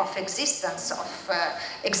actuality of existence,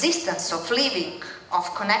 of living,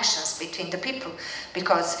 of connections between the people.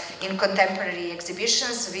 Because in contemporary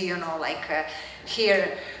exhibitions, we,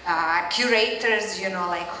 hear curators,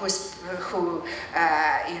 who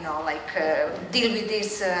deal with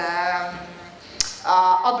this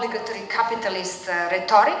obligatory capitalist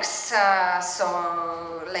rhetorics,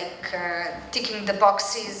 ticking the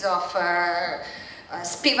boxes of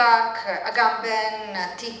Spivak,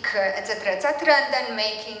 Agamben, Tik, etc., and then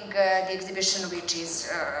making the exhibition, which is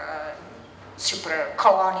super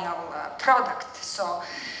colonial product, so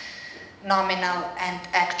nominal and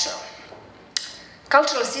actual.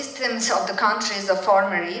 Cultural systems of the countries of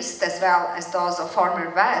former East, as well as those of former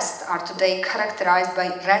West, are today characterized by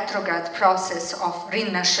retrograde process of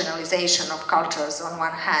renationalization of cultures on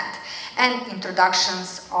one hand, and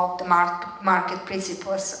introductions of the market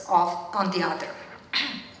principles on the other,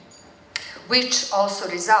 which also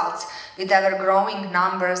results with ever-growing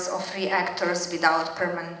numbers of free actors without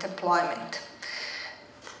permanent employment.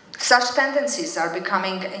 Such tendencies are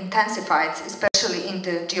becoming intensified, especially in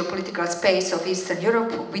the geopolitical space of Eastern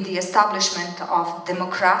Europe, with the establishment of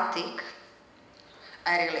democratic,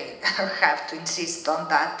 I really have to insist on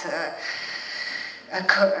that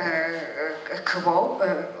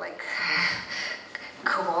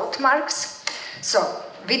quote marks. So,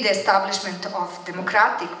 with the establishment of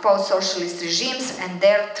democratic post-socialist regimes and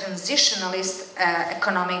their transitionalist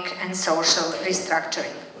economic and social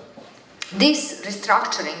restructuring. This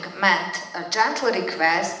restructuring meant a gentle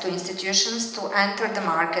request to institutions to enter the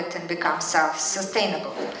market and become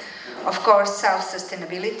self-sustainable. Of course,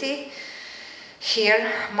 self-sustainability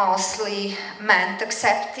here mostly meant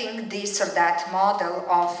accepting this or that model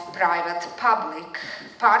of private-public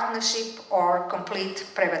partnership or complete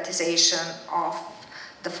privatization of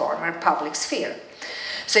the former public sphere.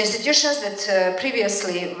 So institutions that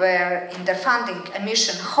previously were in their funding and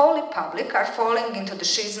mission wholly public are falling into the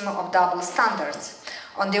schism of double standards.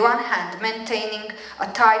 On the one hand, maintaining a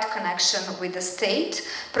tight connection with the state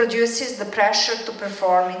produces the pressure to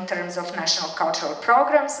perform in terms of national cultural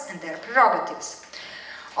programs and their prerogatives.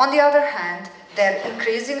 On the other hand, their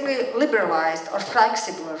increasingly liberalized or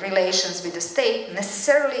flexible relations with the state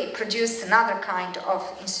necessarily produce another kind of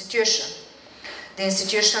institution, the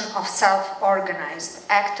institution of self-organized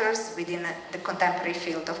actors within the contemporary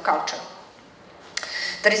field of culture.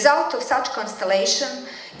 The result of such constellation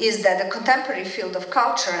is that the contemporary field of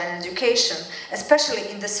culture and education, especially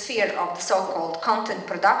in the sphere of the so-called content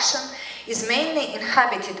production, is mainly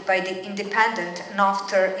inhabited by the independent and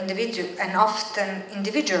often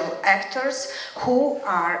individual actors who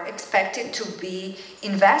are expected to be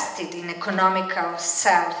invested in economical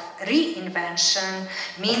self-reinvention,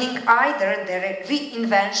 meaning either their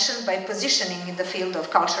reinvention by positioning in the field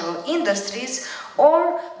of cultural industries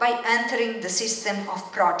or by entering the system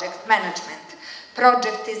of project management.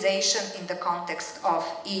 projectization in the context of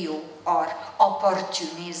EU, or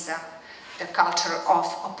opportunism, the culture of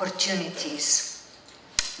opportunities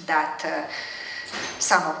that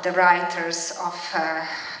some of the writers of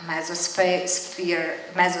Mesosphere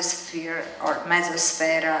or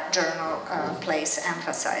Mesosfera journal place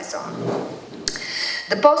emphasis on.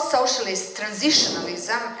 The post-socialist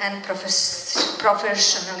transitionalism and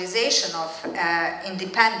professionalization of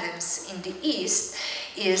independence in the East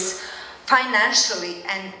is financially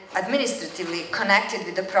and administratively connected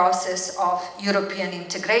with the process of European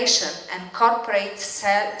integration and corporate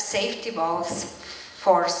safety valves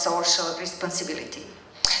for social responsibility.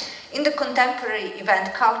 In the contemporary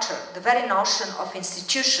event culture, the very notion of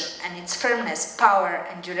institution and its firmness, power,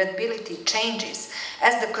 and durability changes,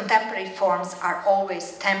 as the contemporary forms are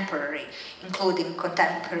always temporary, including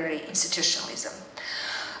contemporary institutionalism.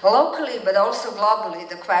 Locally, but also globally,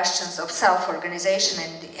 the questions of self-organization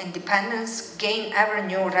and independence gain ever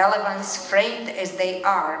new relevance, framed as they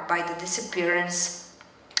are by the disappearance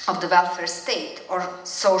of the welfare state or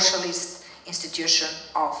socialist institution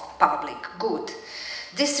of public good.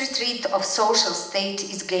 This retreat of social state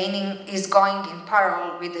is going in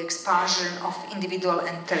parallel with the expansion of individual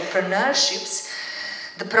entrepreneurships,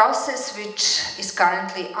 the process which is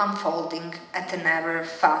currently unfolding at an ever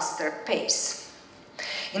faster pace.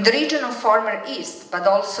 In the region of former East, but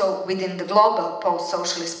also within the global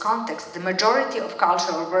post-socialist context, the majority of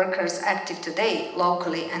cultural workers active today,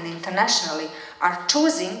 locally and internationally, are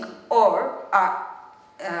choosing or are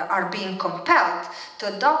being compelled to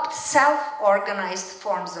adopt self-organized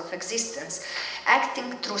forms of existence,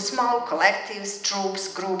 acting through small collectives, troops,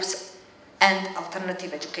 groups, and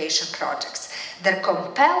alternative education projects. They're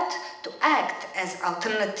compelled to act as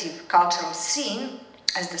alternative cultural scene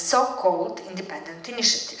as the so-called independent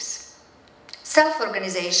initiatives.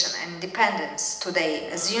 Self-organization and independence today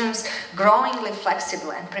assumes growingly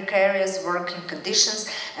flexible and precarious working conditions,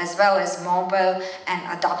 as well as mobile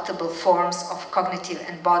and adaptable forms of cognitive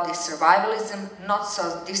and body survivalism, not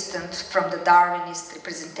so distant from the Darwinist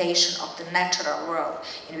representation of the natural world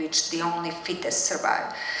in which the only fittest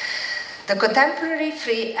survive. The contemporary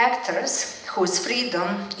free actors, whose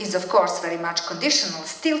freedom is of course very much conditional,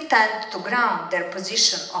 still tend to ground their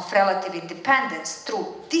position of relative independence through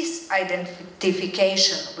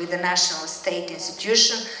disidentification with the national state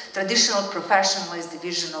institution, traditional professionalist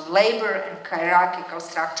division of labor, and hierarchical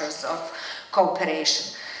structures of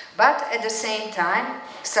cooperation. But at the same time,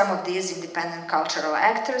 some of these independent cultural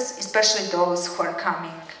actors, especially those who are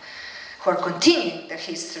continuing the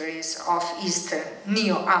histories of Eastern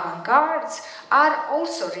neo-avant-gardes, are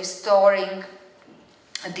also restoring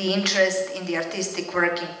the interest in the artistic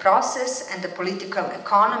working process and the political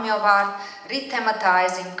economy of art,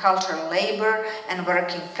 rethematizing cultural labor and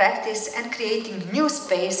working practice, and creating new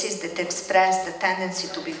spaces that express the tendency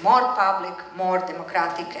to be more public, more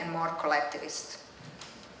democratic, and more collectivist.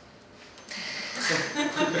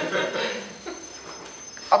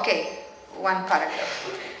 Okay, one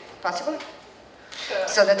paragraph. Possible? Sure.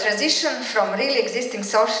 So the transition from really existing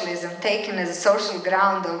socialism taken as a social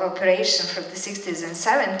ground of operation from the 60s and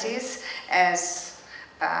 70s, as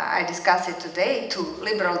I discussed it today, to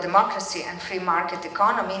liberal democracy and free market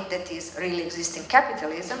economy, that is really existing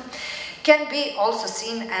capitalism, can be also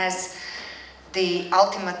seen as the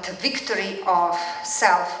ultimate victory of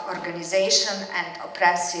self-organization and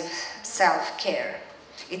oppressive self-care.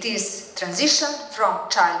 It is transition from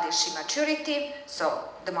childish immaturity, so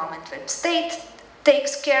the moment when state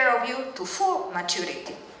takes care of you, to full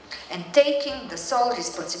maturity, and taking the sole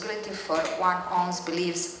responsibility for one's own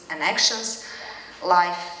beliefs and actions,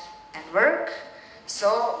 life and work.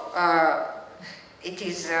 So it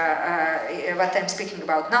is what I'm speaking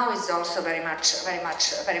about now is also very much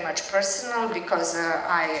personal, because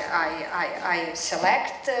I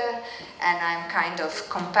select and I'm kind of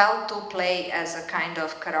compelled to play as a kind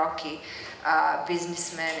of karaoke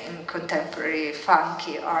businessman in contemporary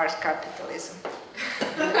funky art capitalism.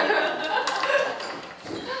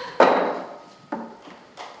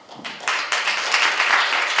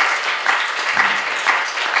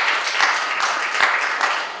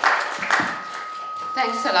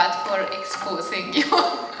 Thanks a lot for exposing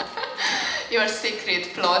your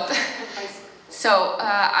secret plot. So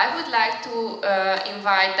I would like to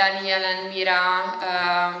invite Daniel and Mira,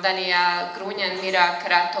 Grúň and Mira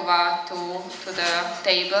Keratová to the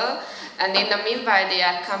table. And in the meanwhile they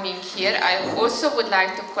are coming here, I also would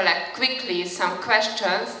like to collect quickly some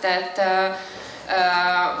questions that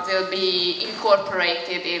will be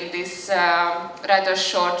incorporated in this rather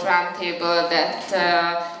short roundtable that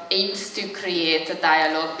aims to create a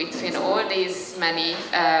dialogue between all these many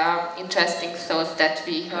interesting thoughts that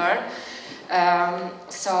we heard.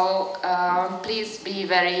 Please be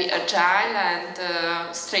very agile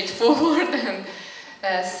and straightforward and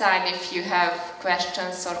sign if you have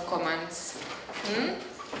questions or comments.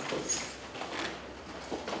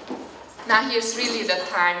 Now here's really the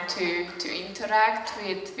time to interact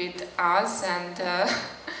with us and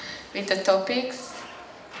with the topics.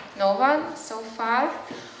 No one so far?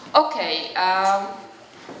 Okay,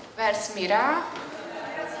 where's Mira?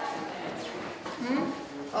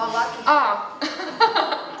 Oh, lucky.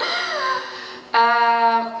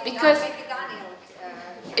 Because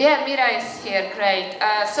yeah, Mira is here, great.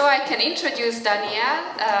 So I can introduce Daniel,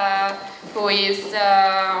 who is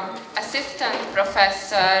assistant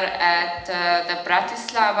professor at the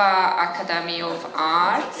Bratislava Academy of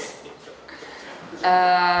Arts.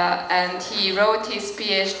 And he wrote his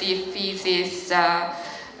PhD thesis,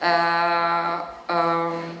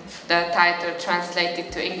 the title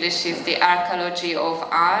translated to English is The Archaeology of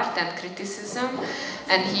Art and Criticism,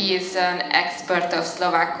 and he is an expert of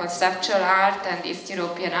Slovak conceptual art and East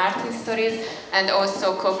European art histories, and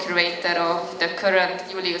also co-curator of the current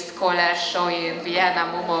Julius Scholar show in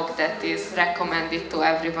Vienna, Mumok, that is recommended to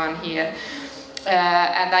everyone here.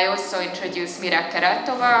 And I also introduced Mira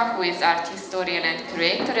Keratová, who is art historian and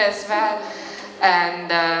curator as well,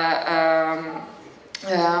 and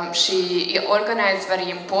she organized very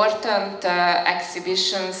important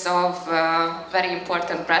exhibitions of very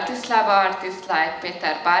important Bratislava artists like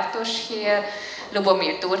Peter Bartos here.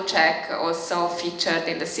 Lubomir Durček also featured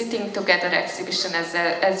in the Sitting Together exhibition as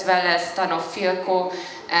well as Stanov Filko,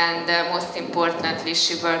 and most importantly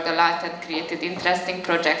she worked a lot and created interesting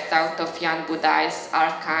projects out of Jan Budaj's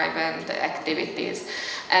archive and activities.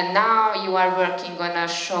 And now you are working on a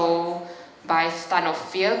show by Stanov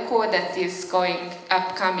Filko that is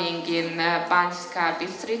upcoming in Banska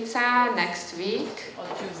Bystrica next week. On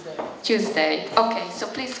Tuesday. Tuesday. Okay, so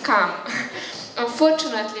please come.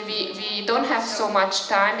 Unfortunately, we don't have so much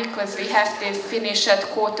time because we have to finish at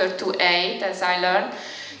 7:45, as I learned.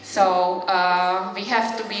 So we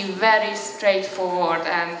have to be very straightforward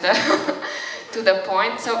and to the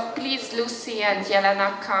point. So please, Lucy and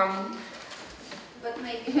Jelena, come. But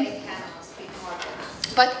maybe they can speak more than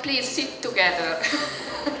us. But please sit together.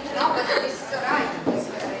 No, but this is all right.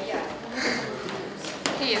 Yeah.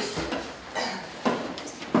 Please.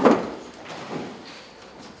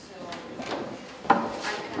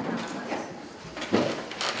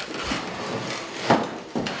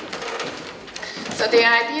 So the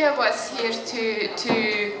idea was here to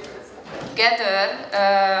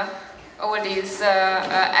gather all these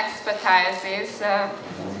expertises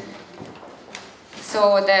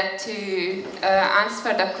so that to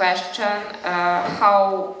answer the question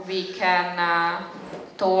how we can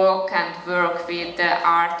talk and work with the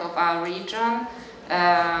art of our region,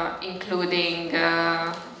 including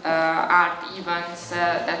art events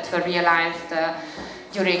that were realized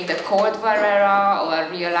during the Cold War era or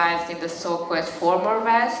realized in the so-called former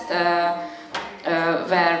West,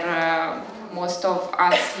 where most of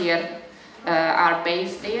us here are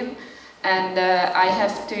based in. And I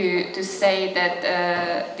have to say that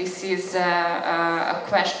this is a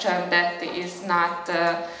question that is not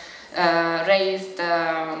raised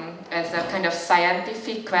as a kind of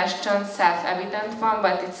scientific question, self-evident one,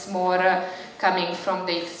 but it's more coming from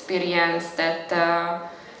the experience that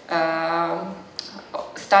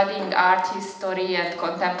studying art history and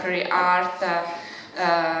contemporary art,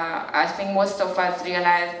 I think most of us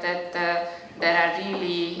realize that there are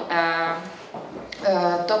really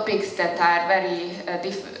topics that are very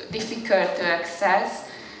difficult to access,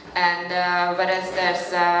 and whereas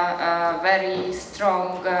there's a very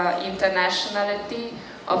strong internationality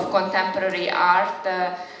of contemporary art,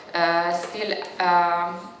 still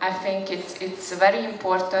I think it's very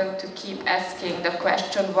important to keep asking the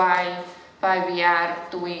question why we are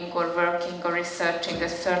doing or working or researching a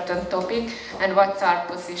certain topic and what's our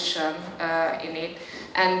position in it.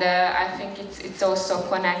 And I think it also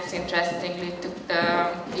connects interestingly to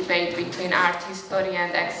the debate between art history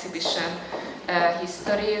and exhibition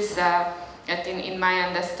histories. In my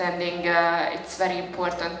understanding, it's very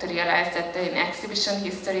important to realize that in exhibition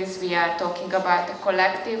histories we are talking about a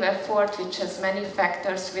collective effort which has many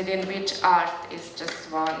factors within which art is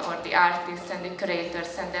just one, or the artists and the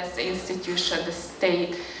curators, and there's the institution, the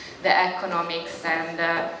state, the economics, and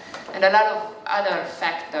a lot of other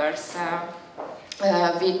factors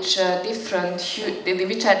which are different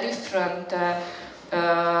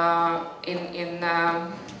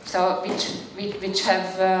which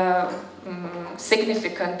have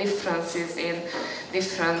significant differences in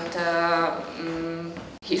different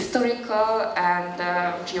historical and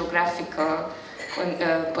geographical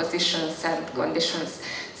positions and conditions.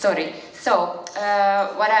 Sorry. So,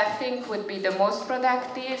 what I think would be the most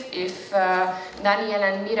productive if Daniel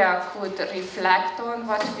and Mira could reflect on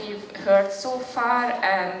what we've heard so far,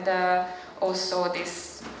 and also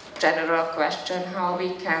this general question how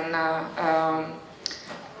we can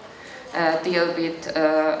deal with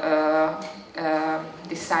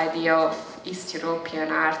this idea of East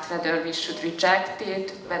European art, whether we should reject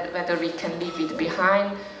it, whether we can leave it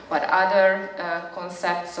behind, what other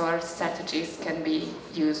concepts or strategies can be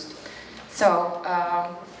used. So, okay,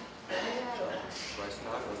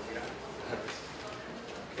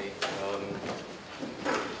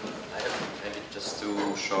 I have maybe just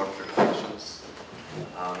two short reflections.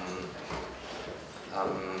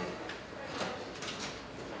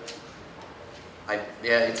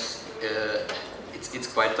 It's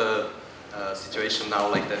quite a situation now,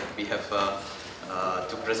 like that we have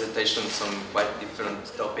two presentations on quite different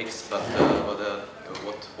topics, but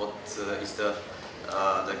what is the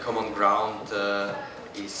common ground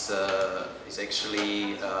is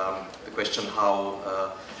actually the question how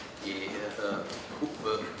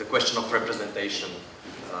the question of representation,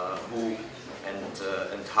 who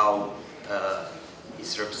and how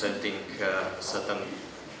is representing certain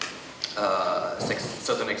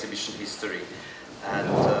exhibition history, and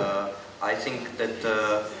I think that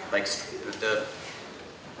like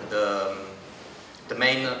the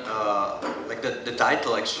main like the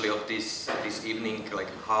title actually of this evening,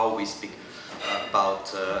 like how we speak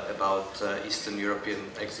about Eastern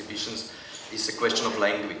European exhibitions, is a question of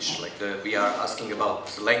language. Like we are asking about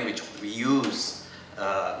the language we use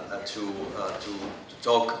to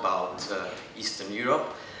talk about Eastern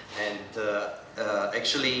Europe, and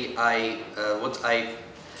actually I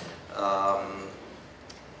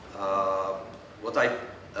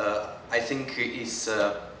think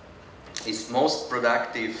is most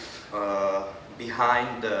productive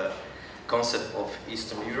behind the concept of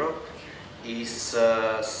Eastern Europe is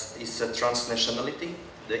transnationality.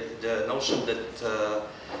 The notion that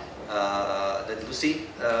that Lucy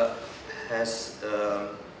has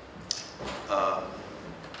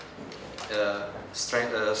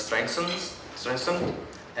strengthened,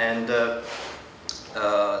 and the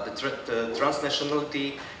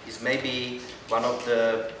transnationality is maybe one of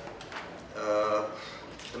the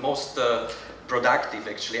most productive,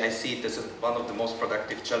 actually. I see it as one of the most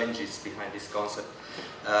productive challenges behind this concept,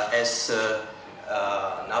 as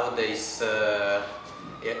nowadays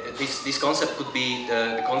this concept could be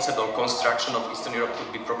the concept or construction of Eastern Europe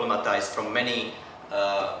could be problematized from many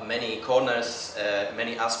corners,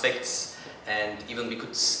 many aspects, and even we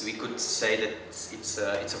could say that it's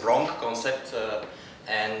a wrong concept.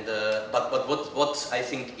 But what I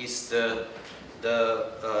think is the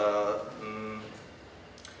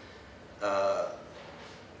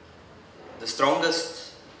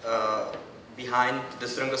strongest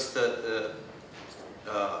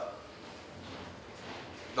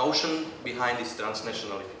notion behind this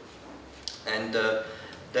transnationality, and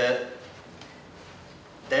then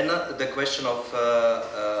the question of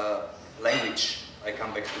language. I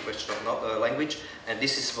come back to the question of language, and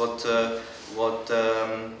this is what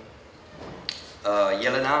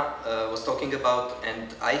Jelena was talking about,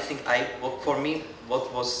 and I think for me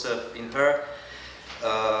what was in her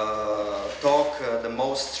talk the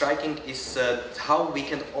most striking is how we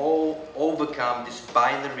can all overcome this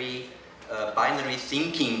binary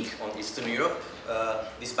thinking on Eastern Europe,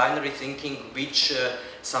 this binary thinking which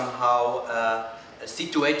somehow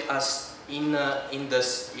situate us in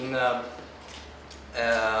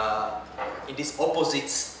these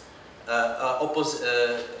opposites,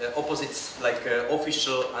 opposites like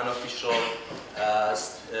official, unofficial,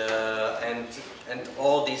 and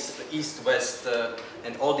all these east-west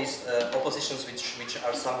and all these oppositions which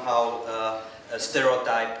are somehow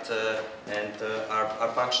stereotyped and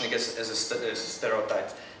are functioning as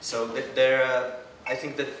stereotypes. So that I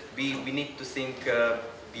think that we need to think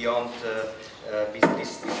beyond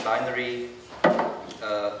this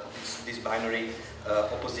binary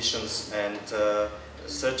oppositions, and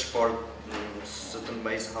search for certain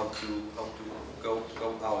ways how to go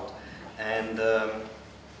out. And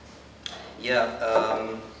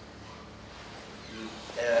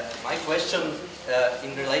my question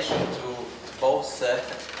in relation to both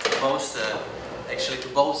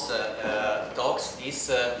talks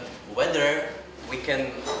is whether we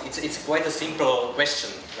can. It's quite a simple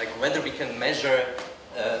question, like whether we can measure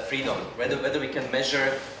freedom, whether we can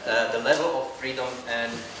measure the level of freedom,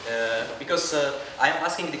 and because I am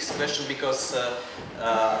asking this question because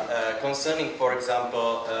concerning, for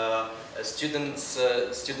example, students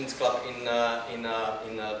club in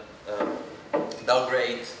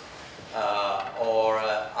Belgrade or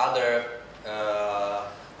other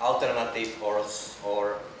alternative cooperative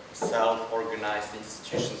or self-organized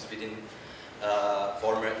institutions within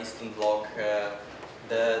former Eastern Bloc,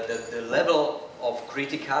 the level of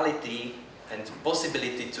criticality and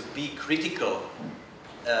possibility to be critical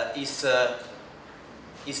is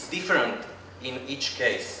different in each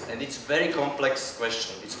case, and it's a very complex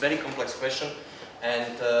question. It's a very complex question,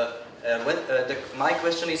 and my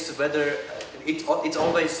question is whether it's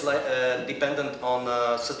always dependent on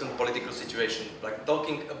a certain political situation. Like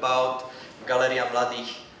talking about Galeria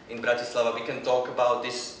Mladých in Bratislava, we can talk about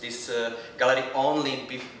this gallery only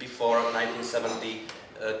before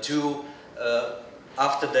 1972.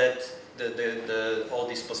 After that, all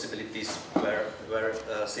these possibilities were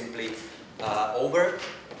simply over.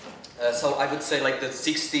 So I would say like the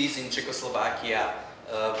 60s in Czechoslovakia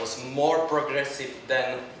was more progressive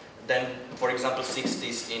than for example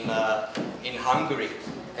 60s in Hungary,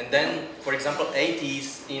 and then for example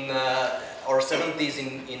 80s or 70s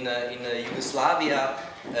in Yugoslavia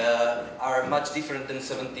are much different than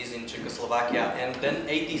 70s in Czechoslovakia, and then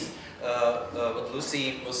 80s. What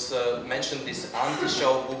Lucy was mentioned, this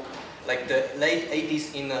anti-show book, like the late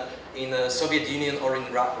 80s in Soviet Union or in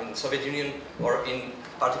Soviet Union or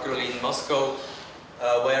particularly in Moscow,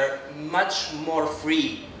 were much more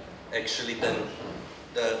free actually than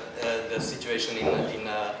the situation in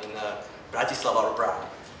Bratislava or Prague.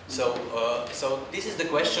 So this is the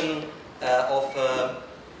question of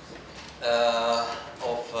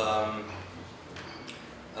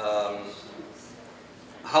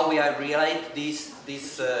how we relate this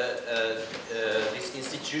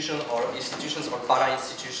institution or institutions or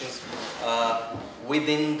para-institutions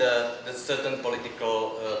within the certain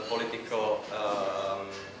political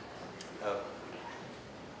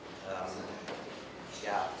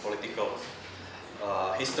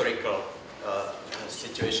historical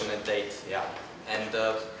situation and date. Yeah, and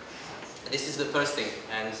this is the first thing.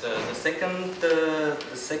 And the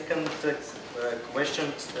second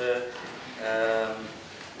question.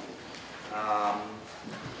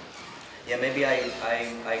 Yeah, maybe I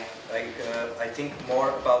think more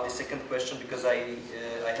about the second question because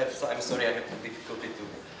I'm sorry, I have difficulty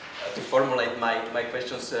to formulate my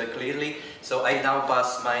questions clearly. So I now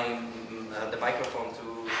pass the microphone to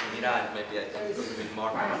Mira, and maybe I can talk a bit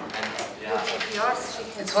more. And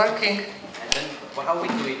It's working. And then how we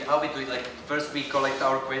do it? Like first we collect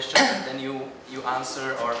our questions, and then you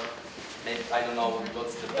answer, or maybe I don't know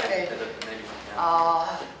what's the best. Maybe.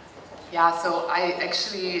 Yeah, so I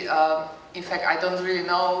actually, in fact, I don't really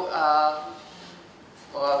know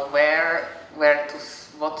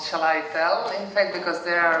what shall I tell, in fact, because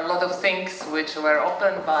there are a lot of things which were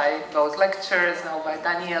opened by those lectures, now by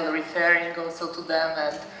Daniel referring also to them,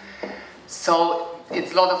 and so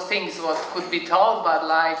it's a lot of things what could be told, but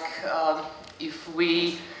like if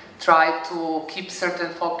we try to keep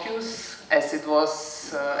certain focus, as it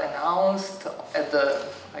was announced at the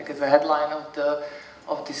headline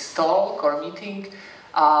of this talk or meeting,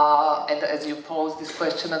 and as you posed this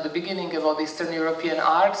question at the beginning about Eastern European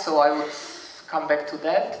art, so I would come back to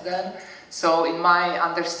that then. So in my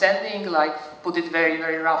understanding, like put it very,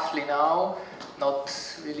 very roughly now, not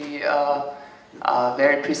really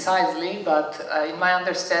very precisely, but in my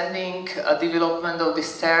understanding, development of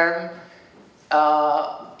this term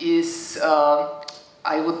is,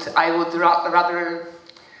 I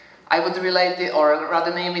would relate it, or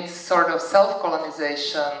rather name it sort of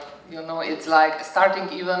self-colonization. You know, it's like starting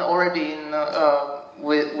even already in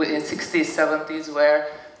 60s, 70s, where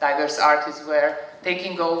diverse artists were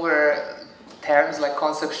taking over terms like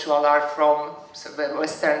conceptual art from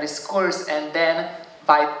Western discourse, and then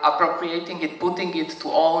by appropriating it, putting it to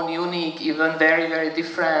own unique, even very, very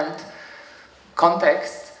different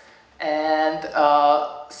context. And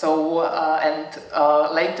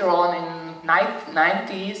later on in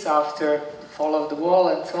 90s, after the fall of the wall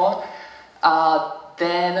and so on,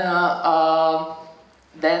 then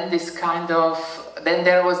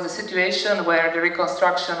there was the situation where the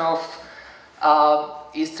reconstruction of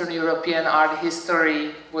Eastern European art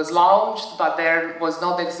history was launched, but there was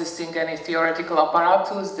not existing any theoretical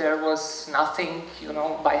apparatus, there was nothing, you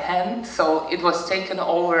know, by hand, so it was taken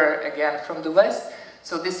over again from the West.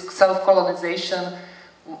 So this self-colonization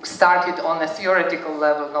started on a theoretical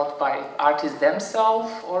level, not by artists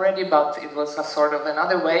themselves already, but it was a sort of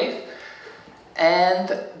another wave. And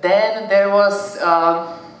then there was,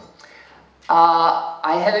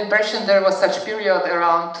 I have the impression there was such period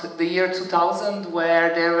around the year 2000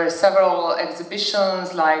 where there were several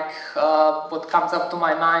exhibitions, like what comes up to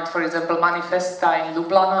my mind, for example, Manifesta in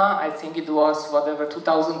Ljubljana, I think it was whatever,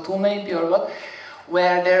 2002 maybe or what,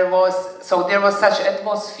 where there was such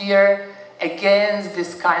atmosphere, against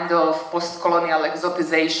this kind of post-colonial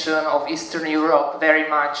exotization of Eastern Europe, very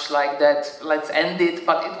much like that, let's end it,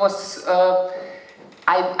 but it was,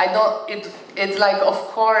 I don't, it's like, of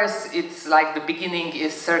course, it's like the beginning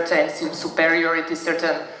is certain superiority,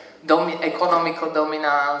 certain economical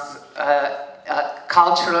dominance,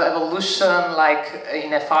 cultural evolution, like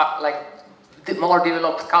in the more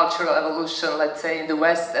developed cultural evolution, let's say in the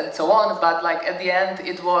West and so on, but like at the end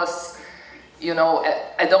it was, you know,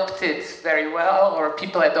 adopted very well, or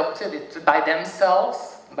people adopted it by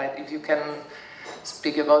themselves, but if you can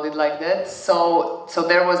speak about it like that. So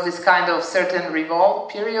there was this kind of certain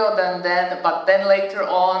revolt period, and but then later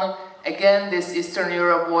on, again, this Eastern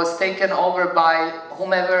Europe was taken over by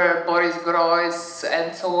whomever, Boris Groys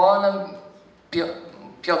and so on,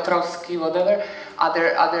 Piotrowski, whatever,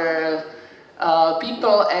 other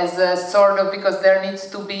people, as a sort of, because there needs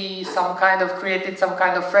to be some kind of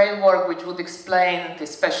framework which would explain the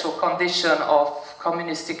special condition of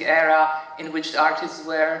communistic era in which artists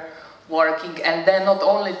were working, and then not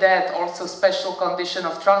only that, also special condition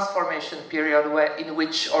of transformation period in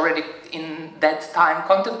which already in that time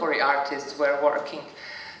contemporary artists were working.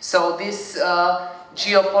 So this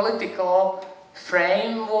geopolitical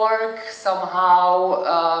framework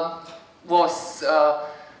somehow was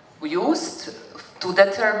used to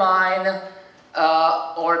determine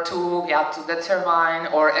or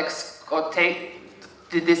take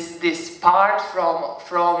this part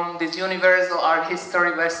from this universal art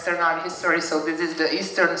history, Western art history. So this is the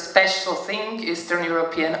Eastern special thing, Eastern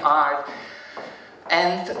European art.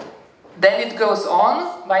 And then it goes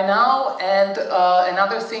on by now, and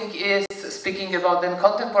another thing is, speaking about then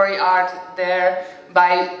contemporary art, there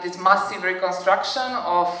by this massive reconstruction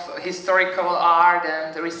of historical art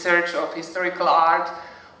and the research of historical art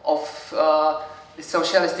of the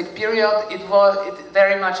socialistic period, it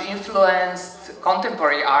very much influenced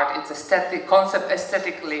contemporary art, its aesthetic,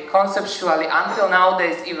 aesthetically, conceptually, until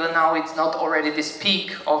nowadays, even now it's not already this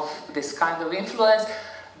peak of this kind of influence,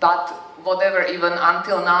 but whatever, even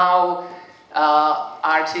until now,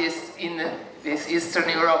 artists in this Eastern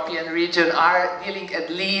European region are dealing, at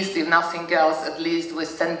least, if nothing else, at least with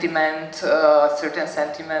sentiment, certain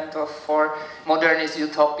sentiment for modernist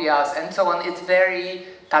utopias and so on. It's very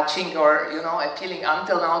touching or, you know, appealing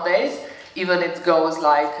until nowadays. Even it goes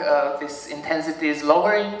like this intensity is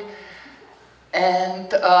lowering.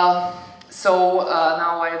 And so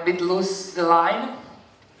now I a bit lose the line.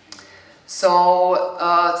 So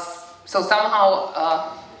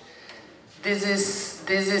somehow this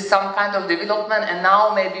is some kind of development, and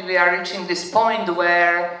now maybe we are reaching this point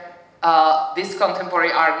where this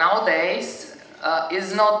contemporary art nowadays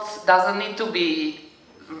doesn't need to be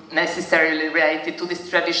necessarily related to this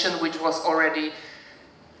tradition which was already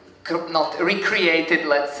not recreated,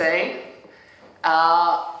 let's say.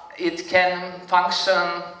 It can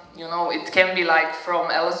function, you know, it can be like from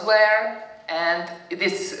elsewhere, and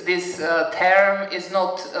this term is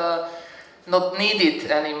not needed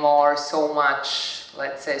anymore so much,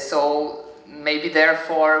 let's say. So maybe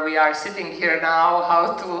therefore we are sitting here now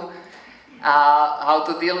how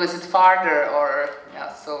to deal with it further, or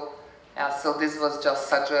so this was just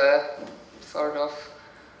such a sort of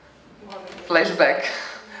flashback.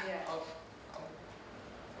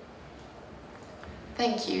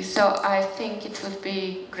 Thank you. So I think it would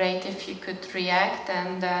be great if you could react,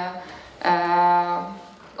 and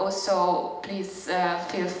also please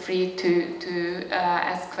feel free to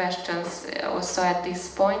ask questions also at this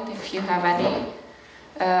point if you have any.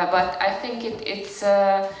 But I think it's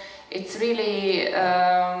really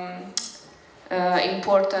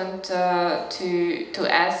important to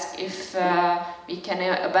ask if we can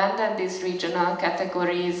abandon these regional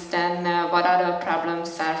categories, then what other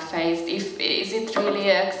problems are faced? Is it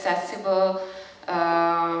really accessible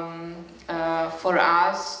for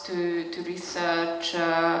us to research,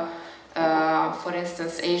 for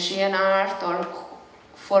instance, Asian art, or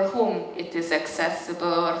for whom it is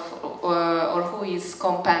accessible, or who is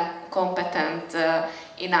competent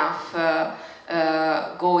enough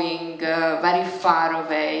going very far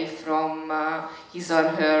away from his or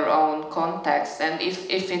her own context, and if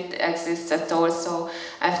it exists at all. So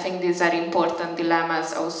I think these are important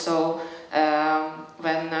dilemmas also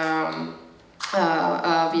when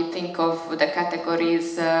we think of the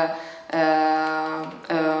categories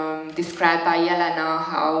described by Jelena,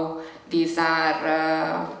 how these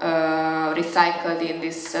are recycled in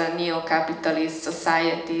these neo-capitalist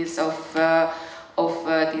societies of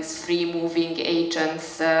these free-moving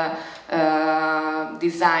agents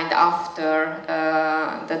designed after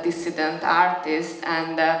the dissident artist,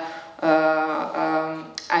 and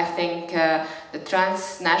I think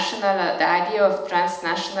the idea of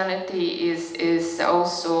transnationality is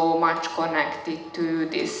also much connected to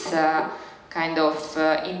this kind of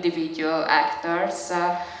individual actors,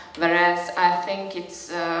 whereas I think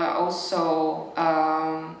it's also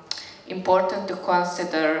important to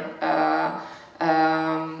consider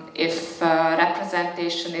if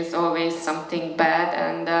representation is always something bad,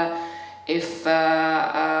 and if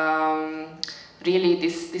really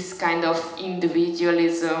this kind of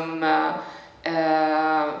individualism,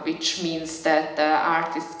 which means that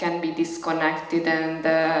artists can be disconnected and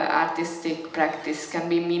artistic practice can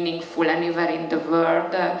be meaningful anywhere in the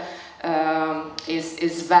world,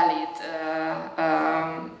 is valid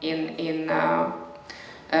in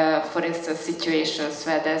for instance, situations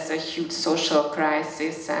where there's a huge social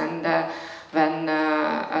crisis, and when,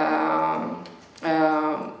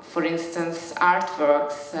 for instance,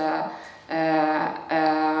 artworks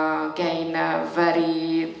gain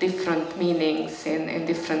very different meanings in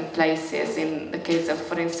different places, in the case of,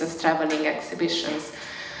 for instance, traveling exhibitions.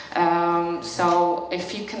 So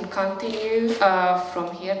if you can continue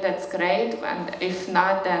from here, that's great, and if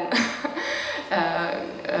not, then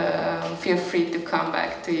feel free to come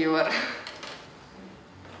back to your...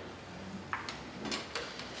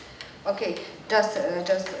 Okay, just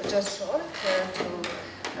short to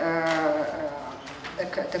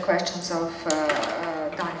the questions of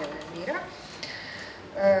Daniel and Mira.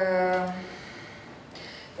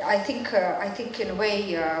 I think in a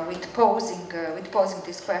way with posing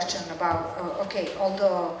this question about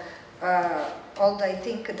although I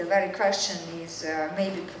think the very question is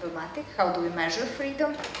maybe problematic, how do we measure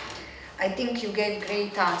freedom? I think you gave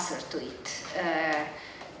great answer to it,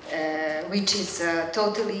 which is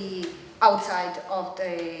totally outside of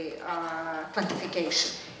the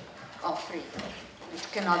quantification of freedom,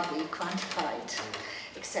 which cannot be quantified,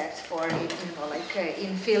 except for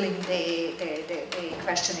in filling the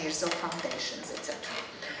questionnaires of foundations, etc.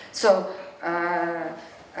 So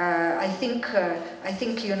I think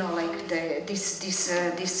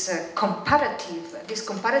this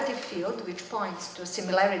comparative field, which points to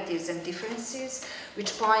similarities and differences,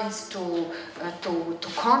 which points to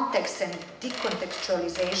context and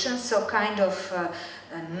decontextualization, so kind of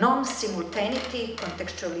non-simultaneity,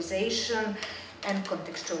 contextualization and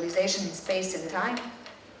contextualization in space and time,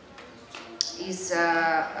 is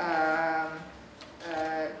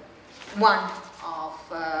one of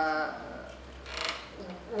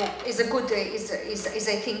is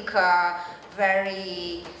I think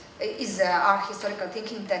very art historical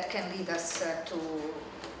thinking that can lead us to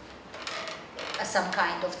some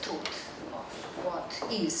kind of truth of what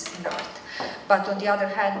is in art. But on the other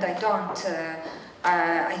hand, I don't.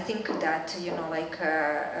 I think that to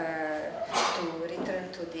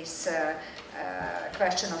return to this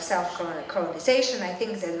question of self-colonization, I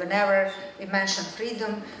think that whenever we mention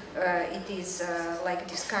freedom, it is like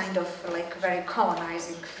this kind of very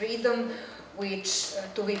colonizing freedom,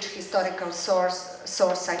 to which historical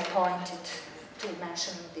source I pointed to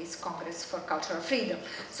mention this Congress for Cultural Freedom.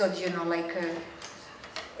 So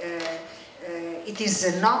it is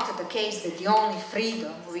not the case that the only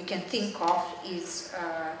freedom we can think of is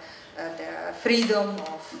the freedom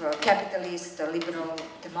of capitalist liberal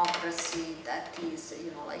democracy, that is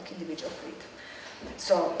individual freedom.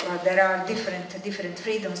 So there are different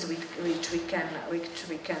freedoms which we can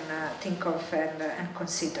think of and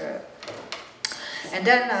consider. And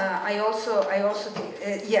then I also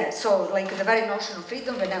think, so the very notion of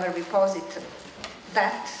freedom, whenever we pose it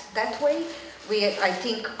that way, we, I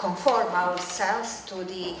think, conform ourselves to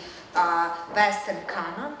the Western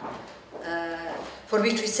canon, for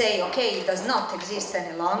which we say, okay, it does not exist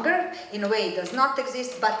any longer. In a way, it does not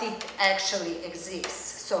exist, but it actually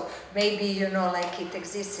exists. So maybe, it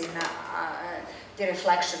exists in the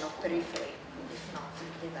reflection of periphery, if not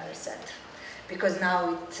in the very center. Because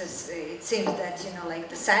now it seems that,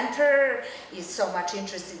 the center is so much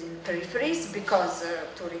interested in peripheries, because,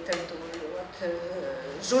 to return to what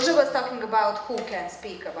Zsuzsa was talking about, who can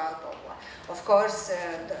speak about blah, blah. Of course,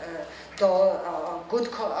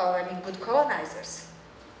 good colonizers.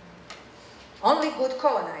 Only good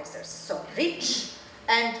colonizers, so rich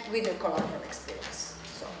and with a colonial experience.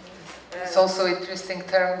 So, it's also an interesting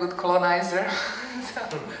term, good colonizer.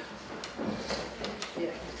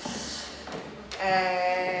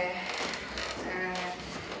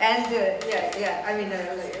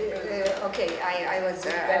 Okay, I was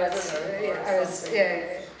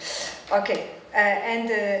okay, and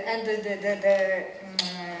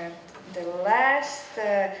the last,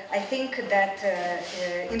 I think that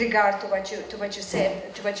in regard to what you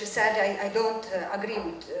said, I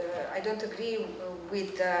don't agree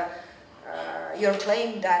with your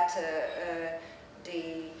claim that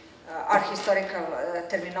the art historical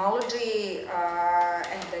terminology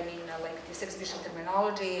and I mean like this exhibition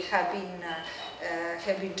terminology have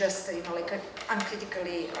been just like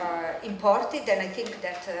uncritically imported, and I think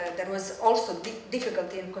that there was also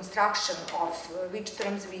difficulty in construction of which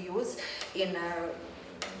terms we use in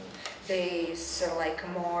these like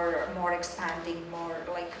more expanding, more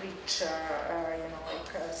like rich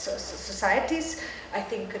societies. I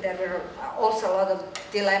think there were also a lot of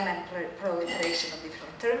dilemma and proliferation of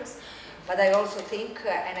different terms. But I also think,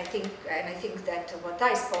 and I think that what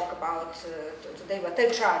I spoke about today, what I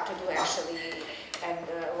tried to do actually, and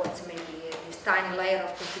what's maybe this tiny layer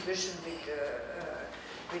of contribution with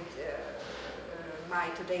my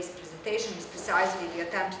today's presentation is precisely the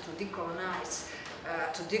attempt to decolonize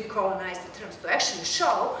the terms, to actually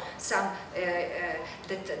show some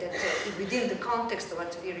that within the of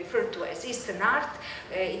what we refer to as Eastern art,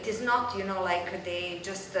 it is not, like they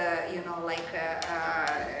just,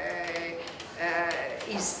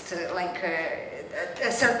 East, like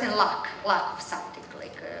a certain lack of something.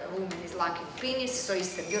 Like a woman is lacking penis, so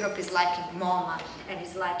Eastern Europe is lacking MoMA and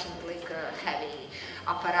is lacking like heavy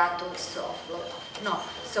apparatus of no.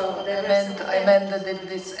 So I meant that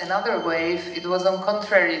this another wave. It was on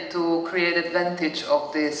contrary to create advantage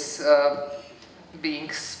of this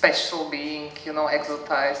being special, being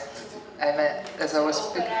exotized. I meant as I was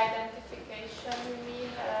speaking. Identification, you mean?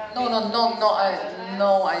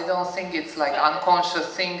 No. I don't think it's like unconscious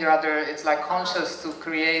thing. Rather, it's like conscious to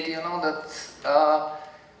create. That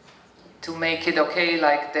to make it okay.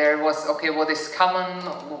 Like there was what is common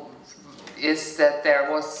is that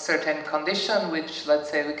there was certain condition which, let's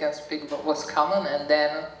say, we can speak was common, and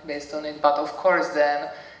then based on it. But of course, then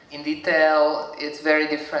in detail, it's very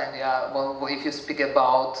different. Yeah. Well, if you speak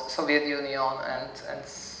about Soviet Union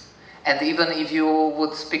and even if you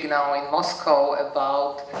would speak now in Moscow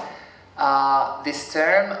about this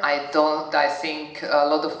term, I think a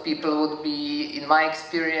lot of people would be, in my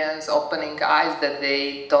experience, opening eyes that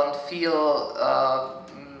they don't feel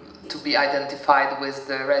to be identified with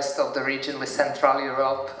the rest of the region, with Central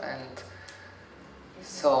Europe, and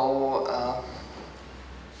so.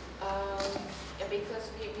 Because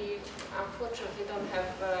we unfortunately don't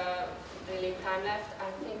have really time left,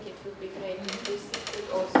 I think it would be great if Lucy could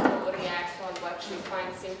also react on what she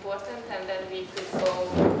finds important, and then we could go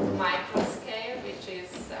micro scale, which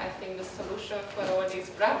is, I think, the solution for all these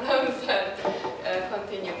problems, and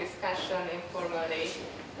continue discussion informally.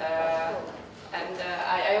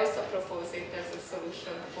 I also propose it as a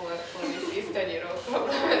solution for this Eastern Europe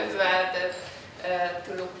problem as well, that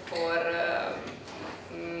to look for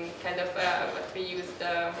kind of what we used,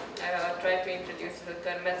 try to introduce the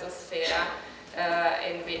term mesosphere,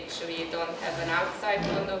 in which we don't have an outside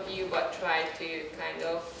point of view, but try to kind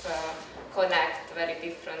of connect very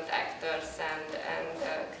different actors and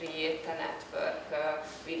create a network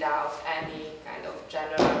without any kind of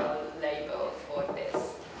general label for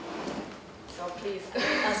this. So please.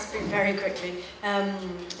 I'll speak very quickly.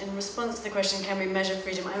 In response to the question, can we measure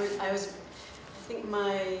freedom? I think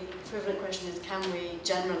my equivalent question is, can we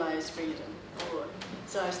generalize freedom?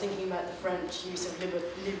 So I was thinking about the French use of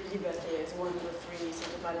liberté as one of the three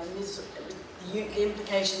sort of values. The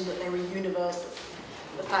implication that they were universal.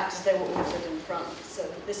 The fact is they were authored in France. So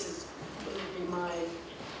this would be my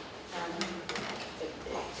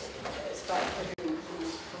it's about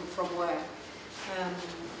from where.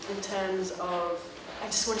 In terms of, I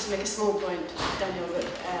just wanted to make a small point, Daniel, that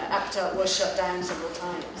APTA was shut down several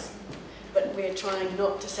times, but we're trying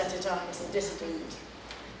not to set it up as a dissident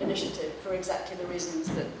initiative for exactly the reasons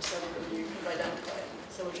that some of you have identified.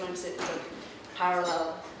 So we're trying to sit as a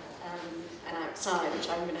parallel and outside, which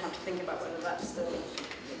I'm going to have to think about whether that's still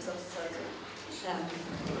exercising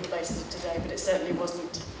on the basis of today, but it certainly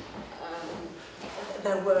wasn't.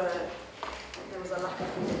 There was a lack of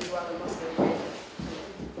freedom as well in Moscow.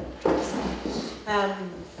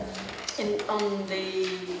 On the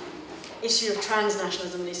issue of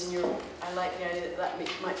transnationalism in Eastern Europe, I like the idea that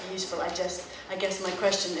might be useful. I guess my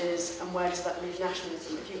question is, and where does that leave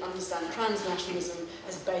nationalism? If you understand transnationalism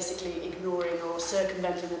as basically ignoring or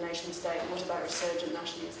circumventing the nation state, what about resurgent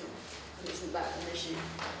nationalism? And isn't that an issue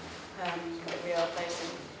that we are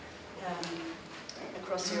facing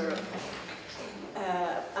across Europe?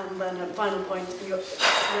 And then a final point, you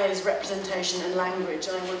raise representation and language,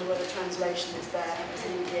 and I wonder whether translation is there as a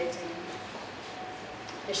mediating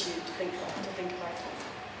issue to think about.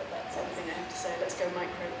 But that's everything I have to say. Let's go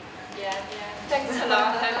micro. Yeah. Thanks a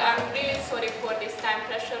lot. And I'm really sorry for this time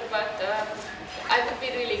pressure, but I would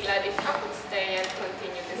be really glad if you could stay and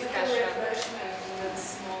continue discussion.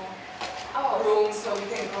 room so we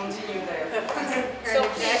can continue there. So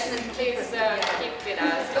please keep with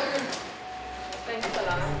us. Thanks a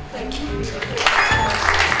lot. Thank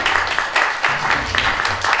you.